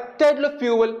ആയിട്ടുള്ള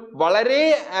ഫ്യൂവൽ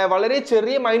വളരെ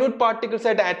ചെറിയ മൈന്യൂട്ട് പാർട്ടിക്കിൾസ്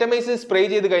ആയിട്ട് ആറ്റമൈസ് സ്പ്രേ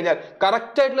ചെയ്ത് കഴിഞ്ഞാൽ,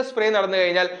 കറക്റ്റ് ആയിട്ടുള്ള സ്പ്രേ നടന്നു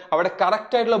കഴിഞ്ഞാൽ അവിടെ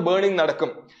കറക്റ്റ് ആയിട്ടുള്ള ബേണിംഗ്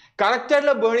നടക്കും. കറക്റ്റ്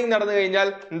ആയിട്ടുള്ള ബേണിംഗ് നടന്നു കഴിഞ്ഞാൽ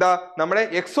എന്താ നമ്മുടെ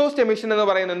എക്സോസ്റ്റ് എമിഷൻ എന്ന്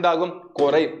പറയുന്നത് എന്താകും,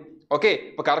 കുറയും. ഓക്കെ,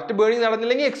 ഇപ്പൊ കറക്റ്റ് ബേണിംഗ്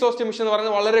നടന്നില്ലെങ്കിൽ എക്സോസ്റ്റ് എമിഷൻ എന്ന്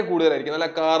പറയുന്നത് വളരെ കൂടുതലായിരിക്കും, നല്ല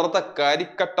കറുത്ത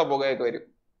കരിക്കട്ട പുകയൊക്കെ വരും.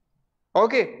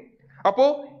 ഓക്കെ, അപ്പോ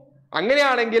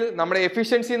അങ്ങനെയാണെങ്കിൽ നമ്മുടെ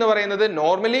എഫിഷ്യൻസി എന്ന് പറയുന്നത്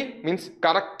നോർമലി മീൻസ്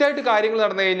കറക്റ്റ് ആയിട്ട് കാര്യങ്ങൾ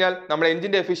നടന്നു കഴിഞ്ഞാൽ നമ്മുടെ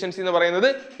എഞ്ചിന്റെ എഫിഷ്യൻസി എന്ന് പറയുന്നത്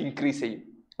ഇൻക്രീസ് ചെയ്യും.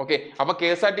 ഓക്കെ, അപ്പൊ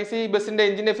KSRTC ബസിന്റെ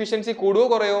എഞ്ചിൻ എഫിഷ്യൻസി കൂടുവോ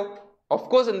കുറയോ? ഓഫ്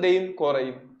കോഴ്സ് എന്ത് ചെയ്യും,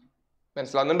 കുറയും.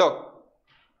 മനസ്സിലാവുന്നുണ്ടോ?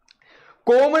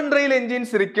 Common rail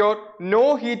engines require no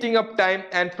heating up time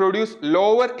and produce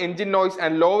lower engine noise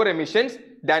and lower emissions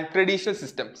than traditional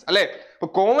systems അല്ലെ. ഇപ്പൊ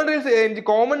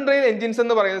കോമൺ റെയിൽ എഞ്ചിൻസ്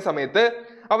എന്ന് പറയുന്ന സമയത്ത്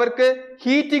അവർക്ക്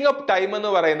ഹീറ്റിംഗ് അപ്പ് ടൈം എന്ന്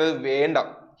പറയുന്നത് വേണ്ട.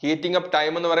 ഹീറ്റിംഗ് അപ്പ്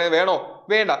ടൈം എന്ന് പറയുന്നത് വേണോ?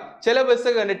 വേണ്ട. ചില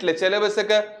ബസ്സൊക്കെ കണ്ടിട്ടില്ലേ, ചില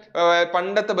ബസ്സൊക്കെ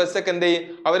പണ്ടത്തെ ബസ്സൊക്കെ എന്ത് ചെയ്യും,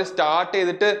 അവർ സ്റ്റാർട്ട്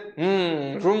ചെയ്തിട്ട്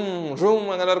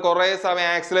അങ്ങനെ കുറെ സമയം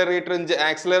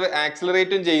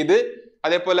ആക്സിലറേറ്റും ചെയ്ത്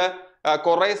അതേപോലെ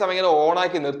കുറെ സമയം ഇങ്ങനെ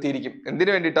ഓണാക്കി നിർത്തിയിരിക്കും.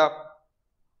 എന്തിനു വേണ്ടിയിട്ടാ?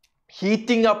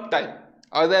 Heating up time.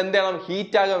 അത് എന്താണ്,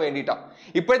 ഹീറ്റ് ആകാൻ വേണ്ടിയിട്ടാ.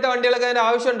 ഇപ്പോഴത്തെ വണ്ടികളൊക്കെ അതിന്റെ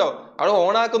ആവശ്യമുണ്ടോ? അവിടെ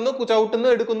ഓണാക്കുന്നു, ചവിട്ടുന്നു,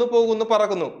 എടുക്കുന്നു, പോകുന്നു,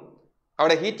 പറക്കുന്നു.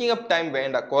 അവിടെ ഹീറ്റിംഗ് അപ്പ് ടൈം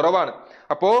വേണ്ട, കുറവാണ്.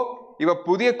 അപ്പോ ഇവ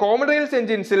പുതിയ common rails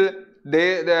എഞ്ചിൻസിൽ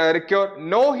require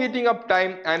no heating up time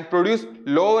and produce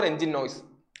lower engine noise.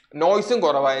 നോയ്സും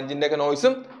കുറവാണ്, എഞ്ചിന്റെ ഒക്കെ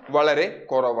നോയ്സും വളരെ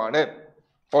കുറവാണ്.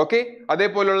 ഓക്കെ,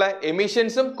 അതേപോലുള്ള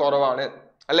എമിഷൻസും കുറവാണ്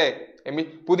അല്ലെ.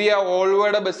 പുതിയ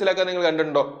ഓൾവോയുടെ ബസ്സിലൊക്കെ നിങ്ങൾ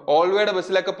കണ്ടിട്ടുണ്ടോ? ഓൾവോയുടെ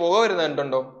ബസ്സിലൊക്കെ പുക വരുന്നത്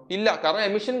കണ്ടിട്ടുണ്ടോ? ഇല്ല, കാരണം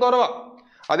എമിഷൻ കുറവാ.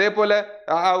 അതേപോലെ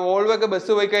ഓൾവോ ഒക്കെ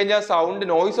ബസ് പോയി കഴിഞ്ഞാൽ സൗണ്ട്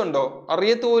നോയ്സ് ഉണ്ടോ?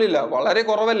 അറിയത്തുപോലില്ല, വളരെ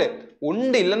കുറവല്ലേ.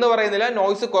 ഉണ്ട്, ഇല്ലെന്ന് പറയുന്നില്ല,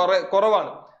 നോയ്സ്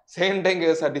കുറവാണ്. സെയിം ടൈം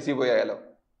KSRTC പോയാലോ,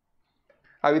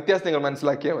 ആ വ്യത്യാസം നിങ്ങൾ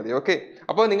മനസ്സിലാക്കിയാൽ മതി. ഓക്കെ,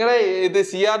 അപ്പോൾ നിങ്ങളെ ഇത്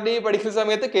CRDI പഠിക്കുന്ന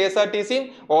സമയത്ത് KSRTCയും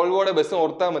ഓൾവോയുടെ ബസ്സും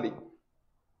ഓർത്താൽ മതി.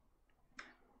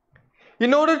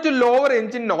 In order to lower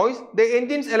engine noise, the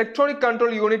engine's electronic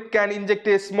control unit can inject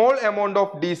a small amount of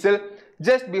diesel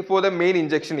just before the main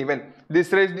injection event. This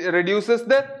reduces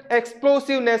the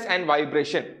explosiveness and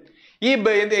vibration.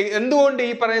 എന്തുകൊണ്ട്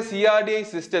ഈ പറയുന്ന CRDI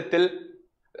സിസ്റ്റത്തിൽ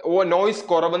noise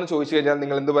കുറവെന്ന് ചോദിച്ചു കഴിഞ്ഞാൽ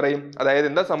നിങ്ങൾ എന്ത് പറയും? അതായത്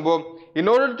എന്താ സംഭവം? In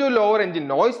order to lower engine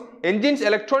noise, engine's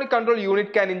electronic control unit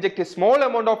can inject a small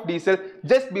amount of diesel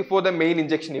just before the main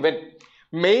injection event.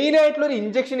 Main ആയിട്ടുള്ള ഒരു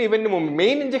ഇഞ്ചക്ഷൻ ഇവന്റിന് മുമ്പ്,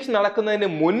 മെയിൻ ഇഞ്ചക്ഷൻ നടക്കുന്നതിന്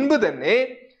മുൻപ് തന്നെ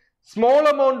സ്മോൾ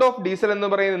എമൗണ്ട് ഓഫ് ഡീസൽ എന്ന്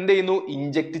പറയുന്നത് എന്ത് ചെയ്യുന്നു?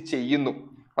 ഇഞ്ചക്ട് ചെയ്യുന്നു.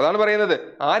 അതാണ് പറയുന്നത്.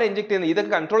 ആര് ഇഞ്ചക്ട് ചെയ്യുന്നത്?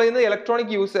 ഇതൊക്കെ കൺട്രോൾ ചെയ്യുന്നത്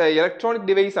ഇലക്ട്രോണിക്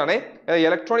ഡിവൈസ് ആണ്,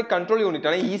 ഇലക്ട്രോണിക് കൺട്രോൾ യൂണിറ്റ്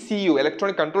ആണ്, ECU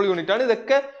ഇലക്ട്രോണിക് കൺട്രോൾ യൂണിറ്റ് ആണ്.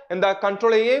 ഇതൊക്കെ എന്താ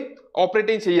കൺട്രോൾ ചെയ്യുകയും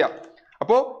ഓപ്പറേറ്റ് ചെയ്യുകയും ചെയ്യാം.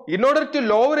 അപ്പോ in order to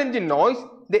lower engine noise,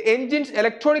 the engine's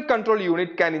electronic control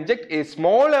unit can inject a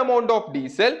small amount of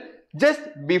diesel just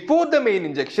before the main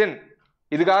injection.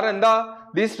 ഇത് കാരണം എന്താ?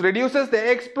 This reduces the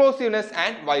explosiveness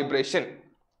and vibration.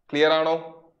 Clear ആണോ?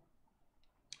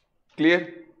 Clear?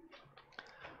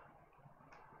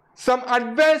 Some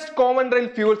advanced common rail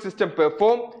fuel system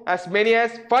perform as many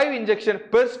as 5 injections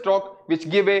per stroke, which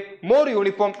give a more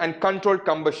uniform and controlled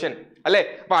combustion. അല്ലെ,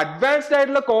 അപ്പൊ advanced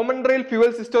ആയിട്ടുള്ള common rail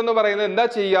fuel system എന്ന് പറയുന്നത് എന്താ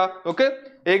ചെയ്യുക? നമുക്ക്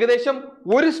ഏകദേശം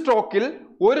ഒരു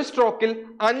സ്ട്രോക്കിൽ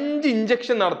 5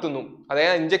 ഇഞ്ചക്ഷൻ നടത്തുന്നു.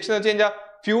 അതായത് ഇഞ്ചക്ഷൻ എന്ന് വെച്ച് കഴിഞ്ഞാൽ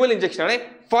ഫ്യൂവൽ ഇഞ്ചക്ഷൻ ആണ്.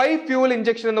 5 ഫ്യൂവൽ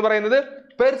ഇഞ്ചക്ഷൻ എന്ന് പറയുന്നത്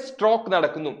പെർ സ്ട്രോക്ക്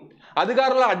നടക്കുന്നു. അത്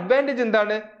കാരണമുള്ള അഡ്വാൻറ്റേജ്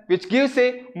എന്താണ്? which gives a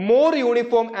more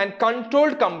uniform and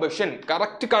controlled combustion.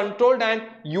 correct controlled and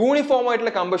uniform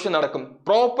ആയിട്ടുള്ള കമ്പഷൻ നടക്കും.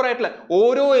 പ്രോപ്പർ ആയിട്ടുള്ള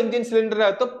ഓരോ എഞ്ചിൻ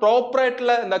സിലിണ്ടറിനകത്തും പ്രോപ്പർ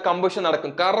ആയിട്ടുള്ള എന്താ കമ്പഷൻ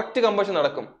നടക്കും, കറക്റ്റ് കമ്പഷൻ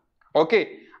നടക്കും. ഓക്കെ,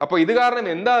 അപ്പൊ ഇത് കാരണം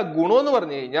എന്താ ഗുണം എന്ന്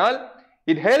പറഞ്ഞു കഴിഞ്ഞാൽ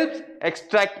it helps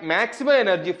extract maximum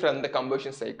energy from the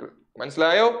combustion cycle.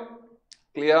 മനസ്സിലായോ?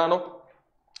 ക്ലിയർ ആണോ?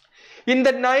 In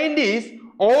the 90s,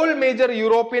 all major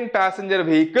European passenger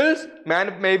vehicle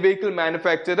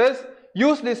manufacturers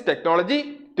used this technology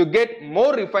to get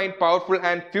more refined, powerful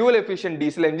and fuel efficient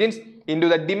diesel engines into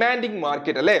the demanding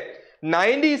market. അല്ലെ,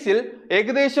 90s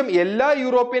ഏകദേശം എല്ലാ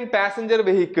European passenger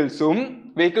vehicle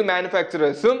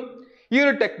മാനുഫാക്ചറേഴ്സും ഈ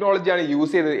ഒരു ടെക്നോളജിയാണ്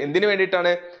use ചെയ്തത്. എന്തിനു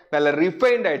വേണ്ടിയിട്ടാണ്? നല്ല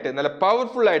refined ആയിട്ട്, നല്ല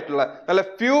പവർഫുൾ ആയിട്ടുള്ള, നല്ല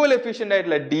ഫ്യൂവൽ എഫിഷ്യന്റ്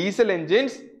ആയിട്ടുള്ള ഡീസൽ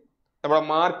എൻജിൻസ് നമ്മുടെ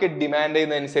മാർക്കറ്റ് ഡിമാൻഡ്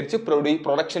ചെയ്യുന്നതനുസരിച്ച്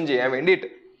പ്രൊഡക്ഷൻ ചെയ്യാൻ വേണ്ടിയിട്ട്.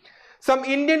 Some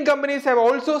Indian companies have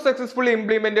also successfully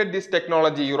implemented this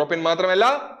technology. European മാത്രമല്ല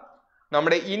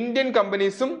നമ്മുടെ ഇന്ത്യൻ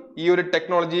കമ്പനീസും ഈ ഒരു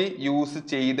ടെക്നോളജി യൂസ്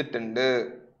ചെയ്തിട്ടുണ്ട്.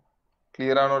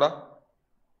 ക്ലിയർ ആണോടാ?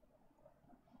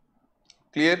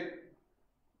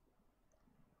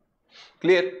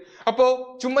 ക്ലിയർ. അപ്പോ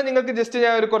ചുമ്മാ നിങ്ങൾക്ക് ജസ്റ്റ്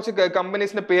ഞാൻ ഒരു കുറച്ച്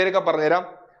കമ്പനീസിന്റെ പേരൊക്കെ പറഞ്ഞുതരാം.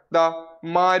 ദാ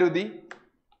Maruti,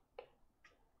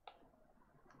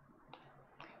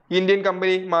 Indian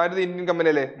company, Maruti Indian company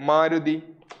അല്ലേ? മാരുതി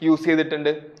യൂസ്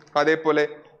ചെയ്തിട്ടുണ്ട്. അതേപോലെ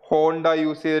ഹോണ്ട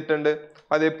യൂസ് ചെയ്തിട്ടുണ്ട്.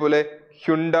 അതേപോലെ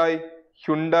ഹ്യുണ്ടായി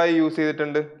യൂസ്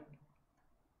ചെയ്തിട്ടുണ്ട്.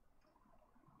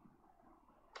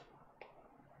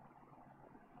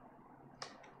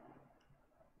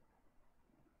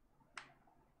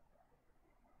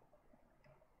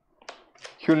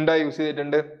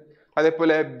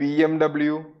 അതേപോലെ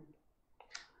BMW,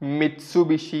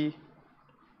 മിറ്റ്സുബിഷി.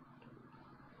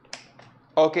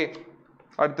 ഓക്കെ,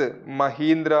 അടുത്ത്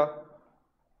മഹീന്ദ്ര,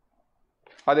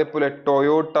 അതേപോലെ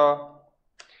ടൊയോട്ട.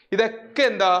 ഇതൊക്കെ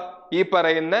എന്താ ഈ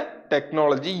പറയുന്ന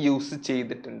ടെക്നോളജി യൂസ്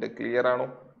ചെയ്തിട്ടുണ്ട്. ക്ലിയർ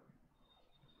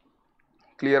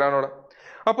ആണോടാ?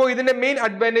 അപ്പോൾ ഇതിന്റെ മെയിൻ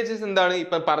അഡ്വാൻറ്റേജസ് എന്താണ്?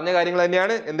 ഇപ്പൊ പറഞ്ഞ കാര്യങ്ങൾ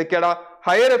തന്നെയാണ്. എന്തൊക്കെയാടാ?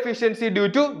 Higher efficiency due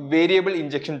to variable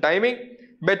injection timing,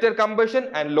 better combustion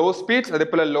and law speeds,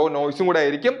 അതേപോലെ ലോ നോയ്സും കൂടെ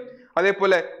ആയിരിക്കും.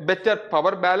 അതേപോലെ better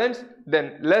power balance, then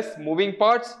less moving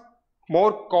parts, more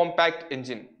compact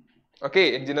engine. Okay,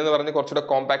 engine എന്ന് പറഞ്ഞ് കുറച്ചുകൂടെ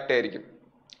കോമ്പാക്ട് ആയിരിക്കും.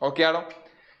 ഓക്കെ ആണോ?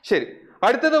 ശരി,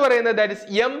 അടുത്തത് പറയുന്നത് ദാറ്റ് ഇസ്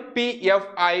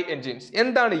MPFI എഞ്ചിൻസ്.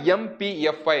 എന്താണ്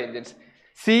MPFI എഞ്ചിൻസ്?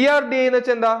 CRDI എന്ന്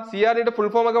വെച്ചാൽ എന്താ? CRDIയുടെ ഫുൾ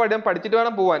ഫോം ഒക്കെ പഠിച്ചിട്ട്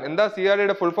വേണം പോവാൻ. എന്താ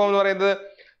CRDIയുടെ ഫുൾ ഫോം എന്ന് പറയുന്നത്?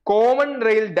 Common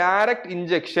rail direct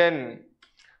injection.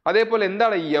 അതേപോലെ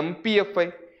എന്താണ് MPFI?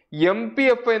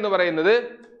 MPFI എന്ന് പറയുന്നത്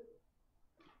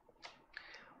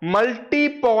multi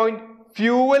point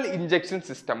fuel injection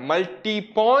system.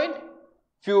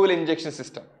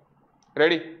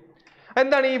 Ready?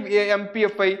 എന്താണ് ഈ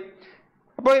MPFI?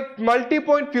 അപ്പോൾ multi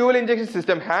point fuel injection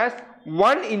system has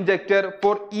one injector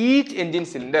for each engine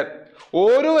cylinder.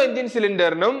 ഓരോ എഞ്ചിൻ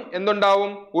സിലിണ്ടറിനും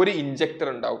എന്തുണ്ടാവും? ഒരു ഇഞ്ചക്ടർ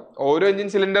ഉണ്ടാവും. ഓരോ എഞ്ചിൻ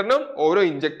സിലിണ്ടറിനും ഓരോ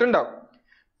ഇഞ്ചക്ടർ ഉണ്ടാവും.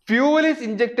 Fuel is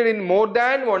ഇഞ്ചക്ടഡ് in more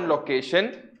than one location.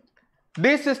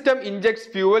 This system injects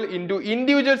fuel into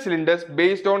individual cylinders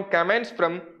based on commands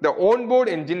from the onboard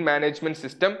engine management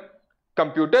system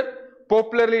computer,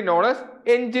 popularly known as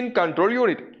engine control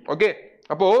unit. Okay,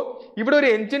 അപ്പോ ഇവിടെ ഒരു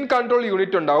engine control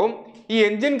unit ഉണ്ടാവും. ഈ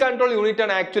engine control unit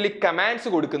ആണ് actually commands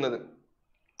കൊടുക്കുന്നത്.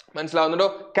 മനസ്സിലാവുന്നുണ്ടോ?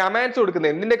 Commands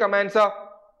കൊടുക്കുന്നത് എന്തിന്റെ കമാൻഡ്സാ?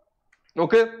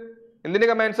 നോക്ക്, എന്തിന്റെ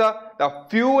കമാൻഡ്സാ?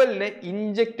 ഫ്യൂവലിനെ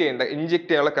ഇഞ്ചക്ട്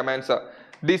ചെയ്യാനുള്ള കമാൻഡ്സാ.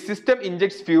 The system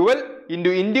injects fuel into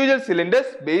individual cylinders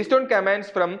based on commands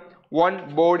from one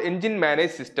board engine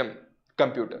managed system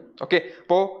computer. Okay,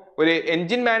 അപ്പോൾ ഒരു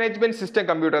എഞ്ചിൻ മാനേജ്മെന്റ് സിസ്റ്റം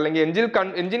കമ്പ്യൂട്ടർ അല്ലെങ്കിൽ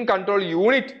എഞ്ചിൻ കൺട്രോൾ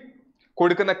യൂണിറ്റ്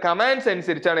കൊടുക്കുന്ന കമാൻഡ്സ്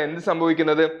അനുസരിച്ചാണ് എന്ത്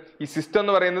സംഭവിക്കുന്നത്? ഈ സിസ്റ്റം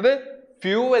എന്ന് പറയുന്നത്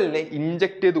ഫ്യൂവലിനെ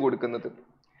ഇഞ്ചക്ട് ചെയ്ത് കൊടുക്കുന്നത്.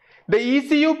 The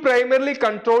ECU primarily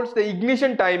controls the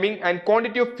ignition timing and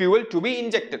quantity of fuel to be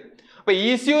injected. അപ്പോൾ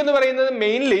ECU എന്ന് പറയുന്നത്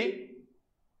മെയിൻലി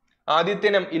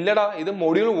ആദ്യത്തെ ഇല്ലടാ, ഇത്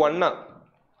മൊഡ്യൂൾ 1 ആണ്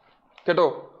കേട്ടോ,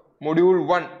 മൊഡ്യൂൾ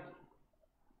 1.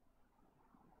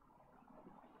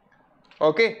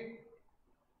 ഓക്കെ,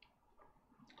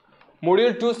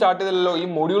 മൊഡ്യൂൾ 2 സ്റ്റാർട്ട് ചെയ്തല്ലോ. ഈ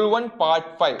module 1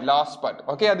 part 5 last part.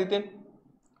 Okay Adithyan?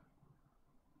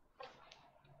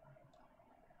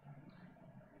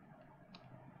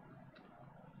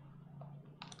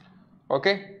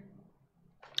 Okay,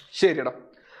 ശരിടാ.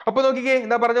 അപ്പൊ നോക്കിക്കേ,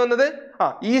 എന്താ പറഞ്ഞു വന്നത്?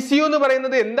 ECU എന്ന്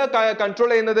പറയുന്നത് എന്താ കൺട്രോൾ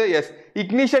ചെയ്യുന്നത്? യെസ്,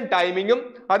 ഇഗ്നിഷൻ ടൈമിങ്ങും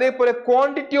അതേപോലെ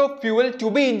quantity of fuel to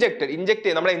B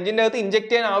inject നമ്മുടെ എഞ്ചിന്റെ അകത്ത് ഇഞ്ചക്ട്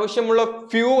ചെയ്യാൻ ആവശ്യമുള്ള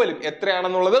ഫ്യൂവലും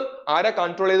എത്രയാണെന്നുള്ളതും ആരാ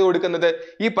കൺട്രോൾ ചെയ്ത് കൊടുക്കുന്നത്?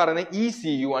 ഈ പറയുന്ന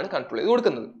ECU ആണ് കൺട്രോൾ ചെയ്ത്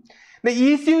കൊടുക്കുന്നത്. The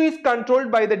ECU is controlled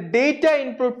by the data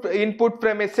input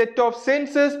from a set of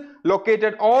sensors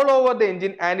located all over the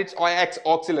engine and its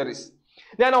auxiliaries.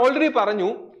 ഞാൻ ഓൾറെഡി പറഞ്ഞു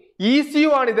ECU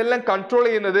ആണ് ഇതെല്ലാം കൺട്രോൾ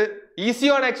ചെയ്യുന്നത്. ECU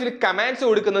ആണ് ആക്ച്വലി കമാൻഡ്സ്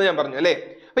കൊടുക്കുന്നത്, ഞാൻ പറഞ്ഞു അല്ലേ?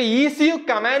 അപ്പൊ ECU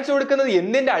കമാൻഡ്സ് കൊടുക്കുന്നത്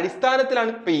എന്തിന്റെ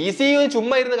അടിസ്ഥാനത്തിലാണ്? ഇപ്പൊ ECU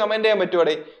ചുമ്മാ ഇരുന്ന് കമാൻഡ് ചെയ്യാൻ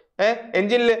പറ്റുവാടെ?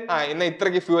 എഞ്ചിനിൽ ഇന്ന്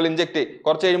ഇത്രയ്ക്ക് ഫ്യൂവൽ ഇഞ്ചക്ട് ചെയ്യും,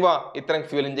 കുറച്ച് കഴിയുമ്പോ ഇത്രയും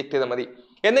ഫ്യൂവൽ ഇഞ്ചക്ട് ചെയ്താൽ മതി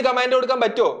എന്ന് കമാൻഡ് കൊടുക്കാൻ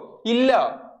പറ്റുമോ? ഇല്ല.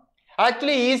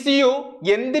 ആക്ച്വലി ECU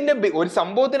എന്തിന്റെ ഒരു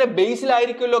സംഭവത്തിന്റെ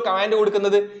ബേസിലായിരിക്കുമല്ലോ കമാൻഡ്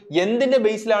കൊടുക്കുന്നത്. എന്തിന്റെ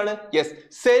ബേസിലാണ്? യെസ്,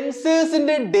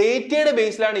 സെൻസേഴ്സിന്റെ ഡേറ്റയുടെ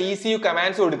ബേസിലാണ് ECU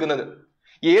കമാൻഡ്സ് കൊടുക്കുന്നത്.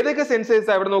 ഏതൊക്കെ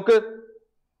സെൻസേഴ്സ്? അവിടെ നോക്ക്,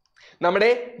 നമ്മുടെ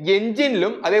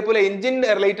എഞ്ചിനിലും അതേപോലെ എഞ്ചിൻ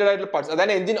റിലേറ്റഡ് ആയിട്ടുള്ള പാർട്സ്,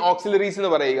 അതാണ് എഞ്ചിൻ ഓക്സിലറീസ്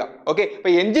എന്ന് പറയുക. ഓക്കെ, അപ്പൊ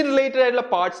എഞ്ചിൻ റിലേറ്റഡ് ആയിട്ടുള്ള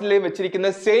പാർട്സിൽ വെച്ചിരിക്കുന്ന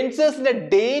സെൻസേഴ്സിന്റെ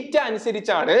ഡേറ്റ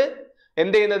അനുസരിച്ചാണ്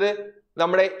എന്ത് ചെയ്യുന്നത്?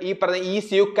 നമ്മുടെ ഈ പറഞ്ഞ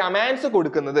ECU കമാൻഡ്സ്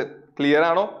കൊടുക്കുന്നത്. ക്ലിയർ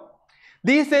ആണോ?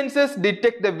 These sensors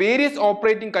detect the various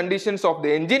operating conditions of the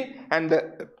engine and the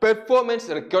performance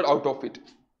required out of it.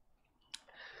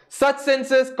 Such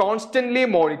sensors constantly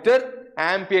monitor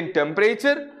ambient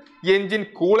temperature, engine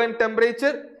coolant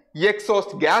temperature,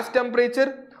 exhaust gas temperature,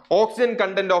 oxygen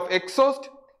content of exhaust,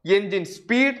 engine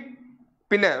speed,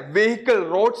 പിന്നെ vehicle,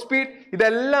 road speed,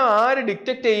 ഇതെല്ലാം ആര്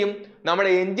detect ചെയ്യും? നമ്മുടെ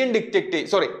engine detect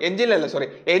ചെയ്യും.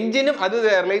 എഞ്ചിനും അത്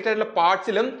related ആയിട്ടുള്ള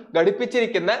പാർട്സിലും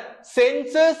ഘടിപ്പിച്ചിരിക്കുന്ന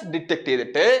sensors detect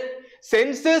ചെയ്തിട്ട്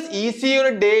സെൻസേഴ്സ് ECU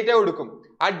ഡേറ്റ കൊടുക്കും.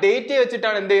 ആ ഡേറ്റ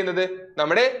വെച്ചിട്ടാണ് എന്ത് ചെയ്യുന്നത്?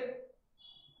 നമ്മുടെ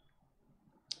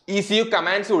ECU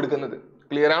കമാൻഡ്സ് കൊടുക്കുന്നത്.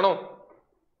 ക്ലിയർ ആണോ?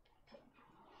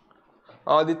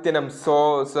 ആദിത്യനം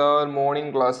സർ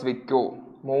മോർണിംഗ് ക്ലാസ് വെക്കോ?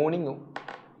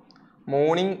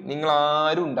 മോർണിംഗ് നിങ്ങൾ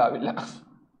ആരും ഉണ്ടാവില്ല.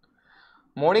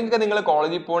 മോർണിംഗ് ഒക്കെ നിങ്ങൾ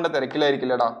കോളേജിൽ പോകേണ്ട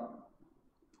തിരക്കിലായിരിക്കില്ലടാ.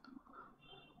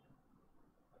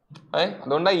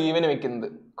 അതുകൊണ്ടാണ് ഈവന് വെക്കുന്നത്.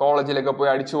 കോളേജിലൊക്കെ പോയി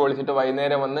അടിച്ചു പൊളിച്ചിട്ട്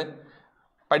വൈകുന്നേരം വന്ന്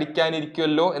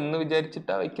പഠിക്കാനിരിക്കുമല്ലോ എന്ന്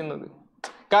വിചാരിച്ചിട്ടാ വെക്കുന്നത്.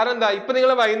 കാരണം എന്താ, ഇപ്പൊ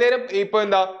നിങ്ങൾ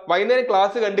വൈകുന്നേരം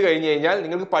ക്ലാസ് കണ്ടു കഴിഞ്ഞു കഴിഞ്ഞാൽ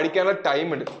നിങ്ങൾക്ക് പഠിക്കാനുള്ള ടൈം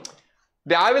ഉണ്ട്.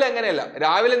 രാവിലെ അങ്ങനെയല്ല.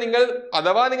 രാവിലെ നിങ്ങൾ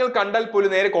കണ്ടാൽ പോലും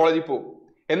നേരെ കോളേജിൽ പോകും.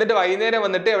 എന്നിട്ട് വൈകുന്നേരം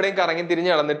വന്നിട്ട് എവിടെയും കറങ്ങി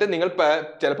തിരിഞ്ഞ് നടന്നിട്ട് നിങ്ങൾ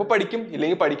ചിലപ്പോൾ പഠിക്കും,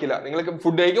 ഇല്ലെങ്കിൽ പഠിക്കില്ല. നിങ്ങൾക്ക്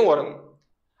ഫുഡ് കഴിക്കും, ഉറങ്ങും.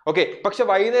 ഓക്കെ. പക്ഷെ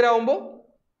വൈകുന്നേരം ആവുമ്പോൾ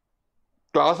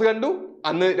ക്ലാസ് കണ്ടു,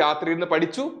 അന്ന് രാത്രി ഇരുന്ന്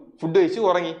പഠിച്ചു, ഫുഡ് കഴിച്ചു,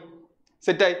 ഉറങ്ങി,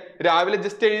 സെറ്റായി. രാവിലെ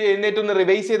ജസ്റ്റ് എഴുന്നേറ്റ് ഒന്ന്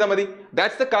റിവൈസ് ചെയ്താൽ മതി.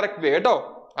 ദാറ്റ്സ് ദ കറക്റ്റ് വേ കേട്ടോ.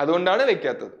 അതുകൊണ്ടാണ്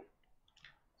വെക്കാത്തത്.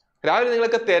 രാവിലെ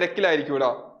നിങ്ങളൊക്കെ തിരക്കിലായിരിക്കും ഇവിടെ,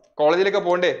 കോളേജിലൊക്കെ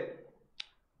പോണ്ടേ.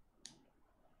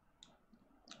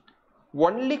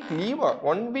 1 week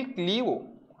ലീവോ?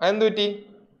 അതെന്ത് പറ്റി?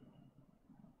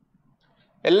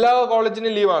 എല്ലാ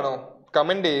കോളേജിനും ലീവാണോ?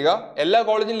 കമന്റ് ചെയ്യുക. എല്ലാ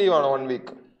കോളേജിനും ലീവാണോ 1 week?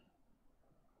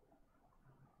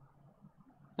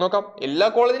 നോക്കാം. എല്ലാ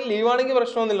കോളേജിനും ലീവാണെങ്കിൽ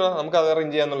പ്രശ്നമൊന്നുമില്ല, നമുക്ക് അത്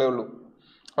അറേഞ്ച് ചെയ്യാന്നുള്ളേ ഉള്ളൂ.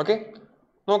 ഓക്കെ,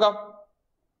 നോക്കാം.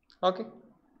 ഓക്കെ.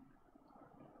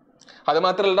 അത്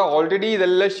മാത്രമല്ല, ഓൾറെഡി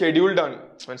ഇതെല്ലാം ഷെഡ്യൂൾഡ് ആണ്.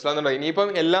 മനസ്സിലാവുന്നുണ്ടോ? ഇനിയിപ്പം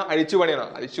എല്ലാം അഴിച്ചു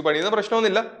പണിയുന്ന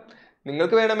പ്രശ്നമൊന്നുമില്ല.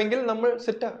 നിങ്ങൾക്ക് വേണമെങ്കിൽ നമ്മൾ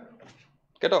സെറ്റാ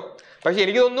കേട്ടോ. പക്ഷെ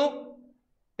എനിക്ക് തോന്നുന്നു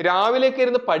രാവിലെയൊക്കെ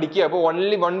ഇരുന്ന് പഠിക്കുക. അപ്പൊ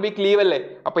 1 week ലീവ് അല്ലേ,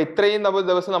 അപ്പൊ ഇത്രയും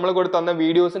ദിവസം നമ്മൾ കൂടെ തന്ന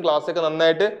വീഡിയോസും ക്ലാസ്സൊക്കെ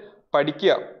നന്നായിട്ട്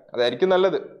പഠിക്കുക. അതായിരിക്കും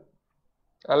നല്ലത്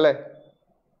അല്ലേ?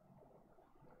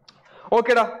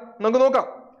 ഓക്കേടാ, നമുക്ക് നോക്കാം.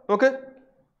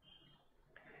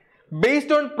 Based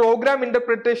on program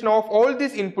interpretation of all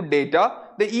this input data,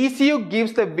 the ECU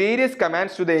gives the various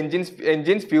commands to the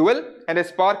engine's fuel and a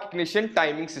spark ignition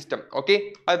timing system. Okay,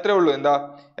 അത്രേ ഉള്ളൂ. എന്താ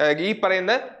ഈ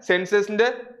പറയുന്ന സെൻസേഴ്സിന്റെ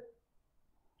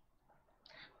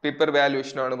പേപ്പർ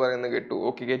വാല്യൂഷൻ ആണ് പറയുന്നത് കേട്ടു.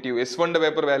 Okay, KTU S1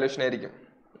 paper valuation ആയിരിക്കും.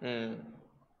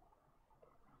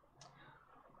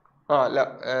 അല്ല,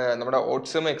 നമ്മുടെ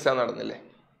ഓട്സം എക്സാം നടന്നില്ലേ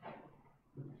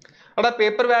അടാ.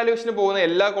 പേപ്പർ വാല്യൂഷന് പോകുന്ന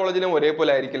എല്ലാ കോളേജിലും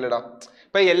ഒരേപോലെ ആയിരിക്കില്ലടാ.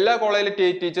 ഇപ്പൊ എല്ലാ കോളേജിലെ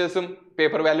ടീച്ചേഴ്സും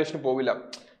പേപ്പർ വാല്യൂഷന് പോവില്ല.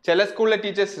 ചില സ്കൂളിലെ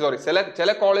ചില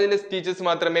കോളേജിലെ ടീച്ചേഴ്സ്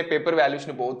മാത്രമേ പേപ്പർ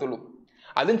വാല്യൂഷന് പോകത്തുള്ളൂ.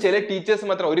 അതും ചില ടീച്ചേഴ്സ്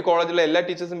മാത്രം. ഒരു കോളേജിലെ എല്ലാ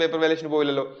ടീച്ചേഴ്സും പേപ്പർ വാല്യൂഷന്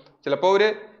പോവില്ലല്ലോ. ചിലപ്പോൾ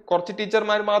കുറച്ച്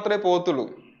ടീച്ചർമാർ മാത്രമേ പോകത്തുള്ളൂ.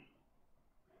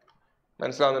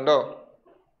 മനസ്സിലാവുന്നുണ്ടോ?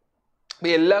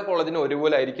 അപ്പൊ എല്ലാ കോളേജിനും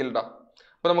ഒരുപോലെ ആയിരിക്കില്ലടാ.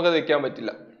 അപ്പൊ നമുക്കത് വെക്കാൻ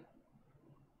പറ്റില്ല.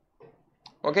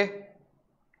 ഓക്കെ,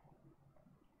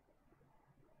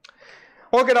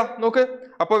 ഓക്കെടാ. നോക്ക്,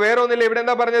 അപ്പൊ വേറെ ഒന്നില്ല. ഇവിടെ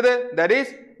എന്താ പറഞ്ഞത്? That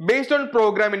is based on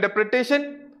programme interpretation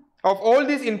of all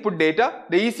this input data,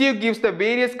 the ECU gives the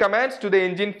various commands to the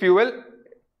engine's fuel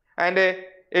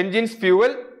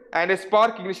and a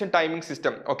spark ignition timing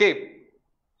system. Okay,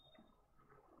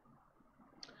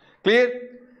 clear?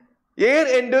 Air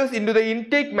enters into the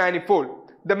intake manifold.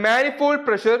 The manifold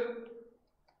pressure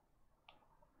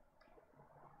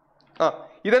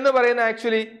ഇതെന്ന് പറയുന്ന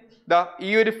actually ഈ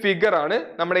ഒരു figure ആണ്.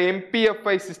 നമ്മുടെ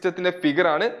MPFI സിസ്റ്റത്തിന്റെ figure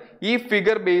ആണ്. ഈ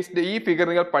figure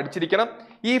നിങ്ങൾ പഠിച്ചിരിക്കണം.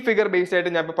 ഈ ഫിഗർ ബേസ്ഡ്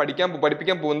ആയിട്ട് ഞാൻ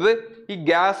പഠിപ്പിക്കാൻ പോകുന്നത് ഈ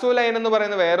ഗ്യാസോലൈൻ എന്ന്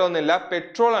പറയുന്ന വേറെ ഒന്നുമില്ല,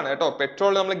 പെട്രോൾ ആണ് കേട്ടോ.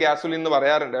 പെട്രോൾ നമ്മൾ ഗ്യാസോലിൻ എന്ന്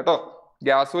പറയാറുണ്ട് കേട്ടോ.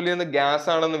 ഗ്യാസോലിൻ എന്ന് ഗ്യാസ്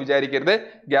ആണെന്ന് വിചാരിക്കരുത്.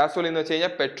 ഗ്യാസോലിൻ എന്ന് വെച്ച്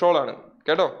കഴിഞ്ഞാൽ പെട്രോൾ ആണ്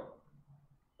കേട്ടോ.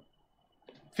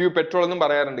 പെട്രോൾ എന്നും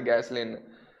പറയാറുണ്ട് ഗ്യാസോലിന്.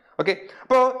 ഓക്കെ,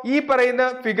 അപ്പോ ഈ പറയുന്ന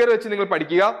ഫിഗർ വെച്ച് നിങ്ങൾ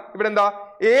പഠിക്കുക. ഇവിടെ എന്താ?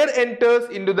 Air enters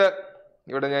in to the,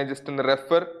 ഇവിടെ ഞാൻ ജസ്റ്റ് ഒന്ന്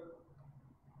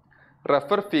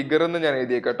റെഫർ ഫിഗർ എന്ന് ഞാൻ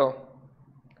എഴുതിയേക്കട്ടോ.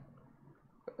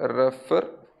 Refer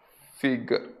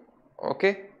figure. ഓക്കെ,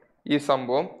 ഈ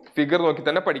സംഭവം ഫിഗർ നോക്കി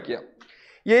തന്നെ പഠിക്കുക.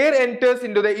 Air enters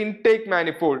in to the intake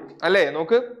manifold അല്ലേ?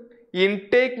 നോക്ക്,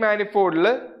 ഇൻടേക്ക്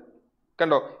മാനിഫോൾഡില്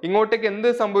കണ്ടോ, ഇങ്ങോട്ടേക്ക് എന്ത്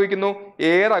സംഭവിക്കുന്നു?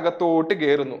 എയർ അകത്തോട്ട്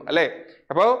കയറുന്നു അല്ലെ?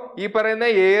 അപ്പോ ഈ പറയുന്ന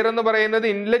എയർ എന്ന് പറയുന്നത്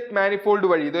ഇൻലെറ്റ് മാനിഫോൾഡ്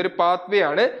വഴി, ഇതൊരു പാത്ത് വേ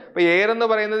ആണ്. അപ്പൊ എയർ എന്ന്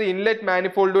പറയുന്നത് ഇൻലെറ്റ്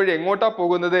മാനിഫോൾഡ് വഴി എങ്ങോട്ടാ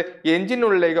പോകുന്നത്?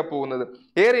 എഞ്ചിനുള്ളിലേക്ക് പോകുന്നത്.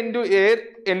 Air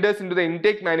enters into the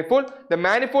intake manifold. The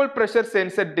manifold pressure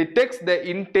sensor detects the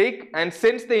intake and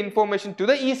sends the information to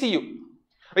the ECU.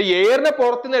 അപ്പൊ എയറിനെ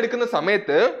പുറത്തുനിന്ന് എടുക്കുന്ന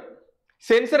സമയത്ത്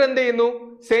സെൻസർ എന്ത് ചെയ്യുന്നു?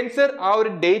 സെൻസർ ആ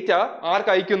ഒരു ഡേറ്റ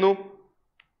ആർക്ക് അയക്കുന്നു?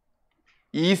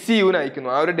 ECU അയക്കുന്നു.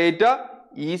 ആ ഒരു ഡേറ്റ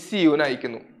ECU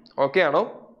അയക്കുന്നു. ഓക്കെ ആണോ?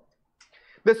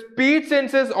 The speed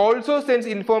sensors also sends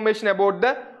information about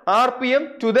the RPM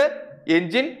to the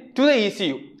engine to the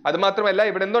ECU. അത് മാത്രമല്ല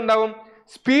ഇവിടെ എന്തുണ്ടാവും?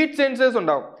 സ്പീഡ് സെൻസേഴ്സ്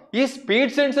ഉണ്ടാവും. ഈ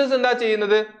സ്പീഡ് സെൻസേഴ്സ് എന്താ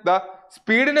ചെയ്യുന്നത്?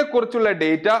 സ്പീഡിനെ കുറിച്ചുള്ള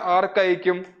ഡേറ്റ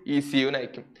ആർക്കയക്കും? ECU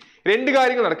അയക്കും. രണ്ട്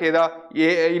കാര്യങ്ങൾ നടക്കുക.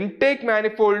 ഇൻടേക്ക്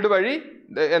മാനിഫോൾഡ് വഴി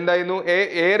എന്തായിരുന്നു,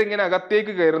 എയർ ഇങ്ങനെ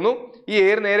അകത്തേക്ക് കയറുന്നു. ഈ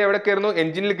എയർ നേരെ എവിടെ കയറുന്നു?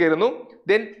 എഞ്ചിനിൽ കയറുന്നു.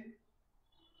 ദെൻ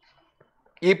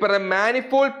ഈ പറയുന്ന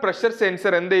മാനിഫോൾഡ് പ്രഷർ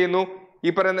സെൻസർ എന്ത് ചെയ്യുന്നു?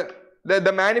 ഈ പറയുന്ന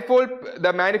the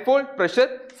manifold pressure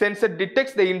sensor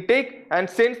detects the intake and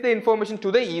sends the information to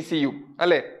the ECU.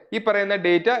 അല്ലെ? ഈ പറയുന്ന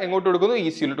ഡേറ്റ എങ്ങോട്ട് കൊടുക്കുന്നു?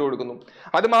 ECUലോട്ട് കൊടുക്കുന്നു.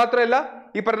 അത് മാത്രമല്ല,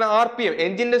 ഈ പറയുന്ന RPM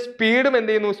എഞ്ചിന്റെ സ്പീഡും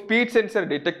എന്ത് ചെയ്യുന്നു? സ്പീഡ് സെൻസർ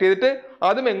ഡിറ്റക്ട് ചെയ്തിട്ട്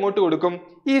അതും എങ്ങോട്ട് കൊടുക്കും?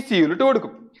 ECUലോട്ട്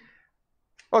കൊടുക്കും.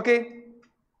 Okay.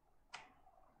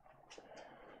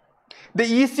 The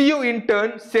ECU in turn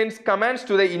sends commands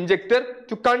to the injector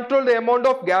to control the amount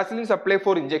of gasoline supply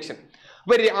for injection.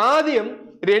 അപ്പൊ ആദ്യം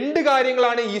രണ്ട്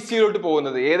കാര്യങ്ങളാണ് ECUലോട്ട്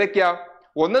പോകുന്നത്. ഏതൊക്കെയാ?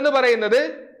 ഒന്നെന്ന് പറയുന്നത്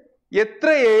എത്ര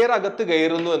എയർ അകത്ത്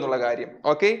കയറുന്നു എന്നുള്ള കാര്യം.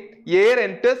 Okay. Air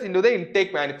enters in to the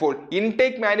intake manifold.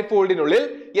 Intake മാനിഫോൾഡിനുള്ളിൽ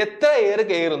എത്ര എയർ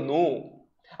കയറുന്നു,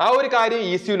 ആ ഒരു കാര്യം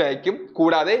ECUന് അയക്കും.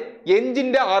 കൂടാതെ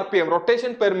എഞ്ചിന്റെ RPM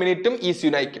റൊട്ടേഷൻ പെർ മിനിറ്റും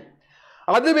ECUന് അയക്കും.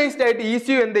 അത് ബേസ്ഡ് ആയിട്ട്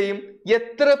ECU എന്ത് ചെയ്യും?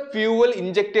 എത്ര ഫ്യൂവൽ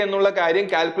ഇഞ്ചക്ട് എന്നുള്ള കാര്യം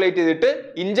കാൽക്കുലേറ്റ് ചെയ്തിട്ട്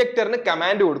ഇഞ്ചക്ടറിന്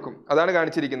കമാൻഡ് കൊടുക്കും. അതാണ്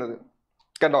കാണിച്ചിരിക്കുന്നത്.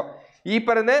 കണ്ടോ? ഈ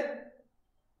പറയുന്ന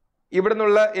ഇവിടെ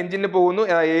നിന്നുള്ള എഞ്ചിന് പോകുന്നു,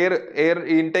 എയർ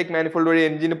ഇൻടേക്ക് മാനിഫോൾഡ് വഴി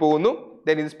എഞ്ചിന് പോകുന്നു.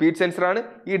 ദെൻ ഇത് സ്പീഡ് സെൻസർ ആണ്.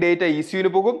 ഈ ഡേറ്റ ECUന്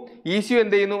പോകും. ECU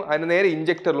എന്ത് ചെയ്യുന്നു? അതിന് നേരെ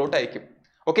ഇഞ്ചക്ടറിലോട്ട് അയക്കും.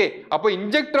 ഓക്കെ. അപ്പൊ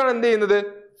ഇഞ്ചക്ടറാണ് എന്ത് ചെയ്യുന്നത്?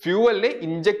 ഫ്യൂവലിനെ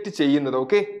ഇഞ്ചക്ട് ചെയ്യുന്നത്.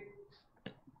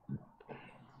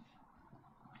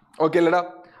 ഓക്കെ അല്ലടാ?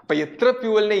 അപ്പൊ എത്ര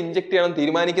ഫ്യൂവലിനെ ഇഞ്ചക്ട് ചെയ്യണം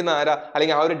തീരുമാനിക്കുന്ന ആരാ?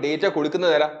 അല്ലെങ്കിൽ ആ ഒരു ഡേറ്റ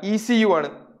കൊടുക്കുന്നത് ആരാ? ECU ആണ്.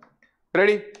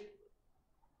 Ready?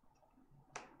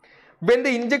 When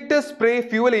the injector spray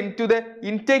fuel into the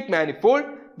intake manifold,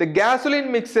 the gasoline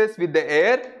mixes with the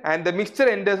air and the mixture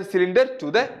enters the cylinder to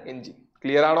the engine.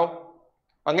 Clear ആണോ?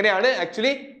 അങ്ങനെയാണ്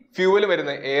ആക്ച്വലി ഫ്യൂവൽ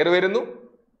വരുന്നത്. എയർ വരുന്നു,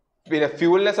 പിന്നെ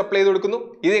ഫ്യൂവലിനെ supply ചെയ്ത് കൊടുക്കുന്നു.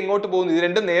 ഇത് എങ്ങോട്ട് പോകുന്നു? ഇത്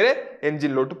രണ്ടും നേരെ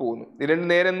എഞ്ചിനിലോട്ട് പോകുന്നു. ഇത് രണ്ടും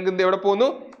നേരെ എവിടെ പോകുന്നു?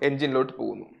 എഞ്ചിനിലോട്ട്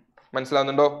പോകുന്നു.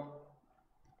 മനസ്സിലാവുന്നുണ്ടോ?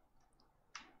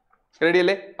 റെഡി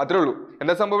അല്ലേ? അത്രേ ഉള്ളൂ.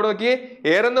 എന്താ സംഭവം ഇവിടെ നോക്കിയേ.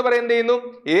 എയർ എന്ന് പറയുന്നത് ചെയ്യുന്നു,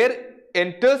 air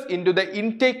enters into the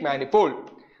intake manifold.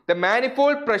 The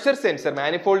manifold pressure sensor,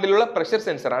 manifoldലുള്ള pressure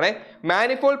sensor ആണ്.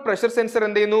 manifold pressure sensor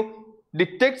എന്ത് ചെയ്യുന്നു?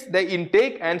 detects the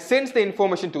intake and sends the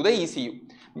information to the ECU.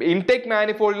 intake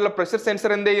manifoldലുള്ള pressure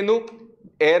sensor എന്ത് ചെയ്യുന്നു?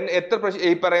 എയർ എത്ര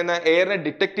ഈ പറയുന്ന എയറിനെ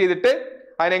ഡിറ്റക്ട് ചെയ്തിട്ട്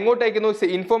അതിന് എങ്ങോട്ട് അയക്കുന്നു?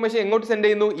 ഇൻഫോർമേഷൻ എങ്ങോട്ട് സെൻഡ്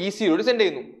ചെയ്യുന്നു? ECUലോട്ട് സെൻഡ്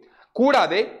ചെയ്യുന്നു.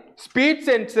 കൂടാതെ സ്പീഡ്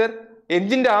സെൻസർ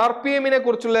എഞ്ചിന്റെ RPMനെ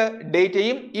കുറിച്ചുള്ള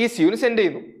ഡേറ്റയും ECUന് സെൻഡ്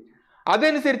ചെയ്യുന്നു.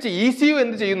 അതനുസരിച്ച് ECU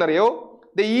എന്ത് ചെയ്യുന്നറിയോ?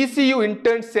 The ECU in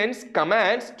turn sends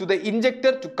commands to the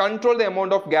injector to control the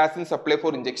amount of gasoline supply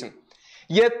for injection.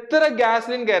 എത്ര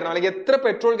ഗ്യാസലിൻ കയറണം, അല്ലെങ്കിൽ എത്ര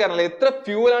പെട്രോൾ കയറണം, അല്ലെങ്കിൽ എത്ര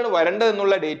ഫ്യൂവൽ ആണ്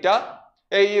വരേണ്ടതെന്നുള്ള ഡേറ്റ,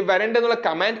 ഈ വരേണ്ടതെന്നുള്ള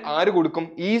കമാൻഡ് ആര് കൊടുക്കും?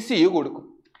 ECU കൊടുക്കും.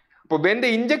 അപ്പോൾ when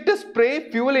the injector spray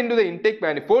fuel into the intake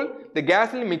manifold, the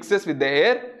gasoline mixes with the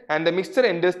air and the mixture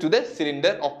enters to the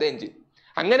cylinder of the engine.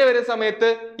 അങ്ങനെ വരുന്ന സമയത്ത്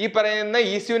ഈ പറയുന്ന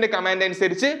ECUവിന്റെ കമാൻഡ്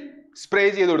അനുസരിച്ച് സ്പ്രേ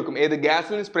ചെയ്ത് കൊടുക്കും. ഏത്?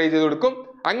 ഗ്യാസലിൻ സ്പ്രേ ചെയ്ത് കൊടുക്കും.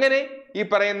 അങ്ങനെ ഈ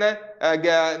പറയുന്ന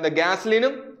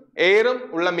ഗ്യാസലിനും എയറും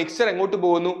ഉള്ള മിക്സർ എങ്ങോട്ട്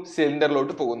പോകുന്നു?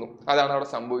 സിലിണ്ടറിലോട്ട് പോകുന്നു. അതാണ് അവിടെ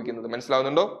സംഭവിക്കുന്നത്.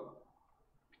 മനസ്സിലാവുന്നുണ്ടോ?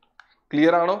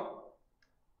 ക്ലിയർ ആണോ?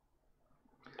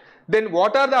 Then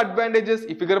what are the advantages?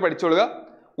 ഈ figure പഠിച്ചോളുക.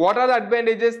 What are the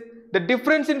advantages? The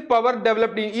difference in power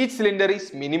developed in each cylinder is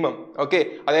minimum. Okay,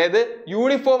 അതായത്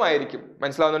യൂണിഫോം ആയിരിക്കും.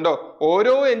 മനസ്സിലാവുന്നുണ്ടോ?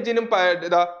 ഓരോ എഞ്ചിനും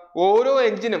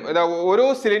ഓരോ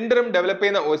സിലിണ്ടറും ഡെവലപ്പ്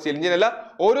ചെയ്യുന്ന, എഞ്ചിനല്ല,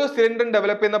 ഓരോ സിലിണ്ടറും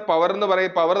ഡെവലപ്പ് ചെയ്യുന്ന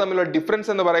പവർ തമ്മിലുള്ള ഡിഫറൻസ്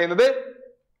എന്ന് പറയുന്നത്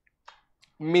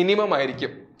മിനിമം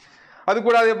ആയിരിക്കും.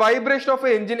 അതുകൂടാതെ vibration of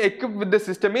engine equipped with the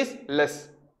system is less.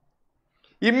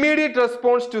 Immediate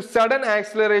response to sudden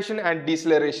acceleration and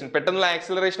deceleration. പെട്ടെന്നുള്ള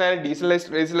ആക്സിലറേഷൻ ആയാലും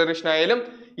ഡീസലറേഷൻ ആയാലും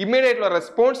ഇമ്മീഡിയറ്റ് ഉള്ള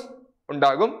റെസ്പോൺസ്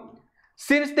ഉണ്ടാകും.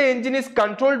 Since the engine is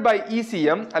controlled by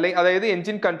ECM, അതായത്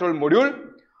engine control module,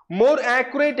 more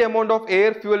accurate amount of air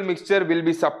fuel mixture will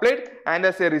be supplied and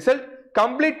as a result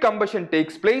complete combustion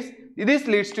takes place. This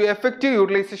leads to effective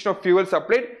utilization of fuel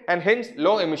supplied and hence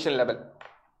low emission level.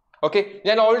 Okay,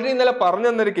 ഞാൻ already ഇന്നലെ പറഞ്ഞു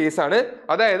തന്നൊരു കേസാണ്.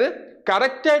 അതായത്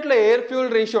correct ആയിട്ടുള്ള air fuel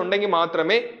ratio ഉണ്ടെങ്കിൽ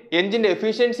മാത്രമേ എഞ്ചിന്റെ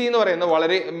എഫിഷ്യൻസി എന്ന് പറയുന്നത്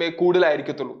വളരെ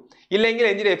കൂടുതലായിരിക്കത്തുള്ളൂ. ഇല്ലെങ്കിൽ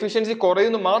എഞ്ചിന്റെ എഫിഷ്യൻസി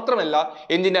കുറയുന്നു മാത്രമല്ല,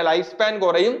 എഞ്ചിന്റെ ലൈഫ് സ്പാൻ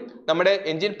കുറയും. നമ്മുടെ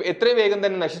എഞ്ചിൻ എത്രയും വേഗം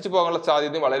തന്നെ നശിച്ചു പോകാനുള്ള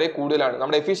സാധ്യത വളരെ കൂടുതലാണ്.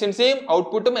 നമ്മുടെ എഫിഷ്യൻസിയും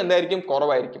ഔട്ട്പുട്ടും എന്തായിരിക്കും?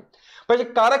 കുറവായിരിക്കും. പക്ഷെ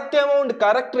കറക്റ്റ് എമൗണ്ട്,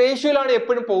 കറക്റ്റ് റേഷ്യോയിലാണ്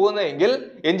എപ്പോഴും പോകുന്നതെങ്കിൽ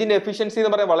എഞ്ചിന്റെ എഫിഷ്യൻസി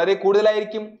എന്ന് പറയുന്നത് വളരെ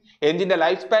കൂടുതലായിരിക്കും, എഞ്ചിന്റെ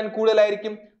ലൈഫ് സ്പാൻ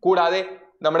കൂടുതലായിരിക്കും, കൂടാതെ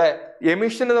നമ്മുടെ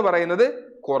എമിഷൻ എന്ന് പറയുന്നത്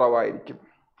കുറവായിരിക്കും.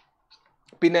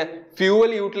 പിന്നെ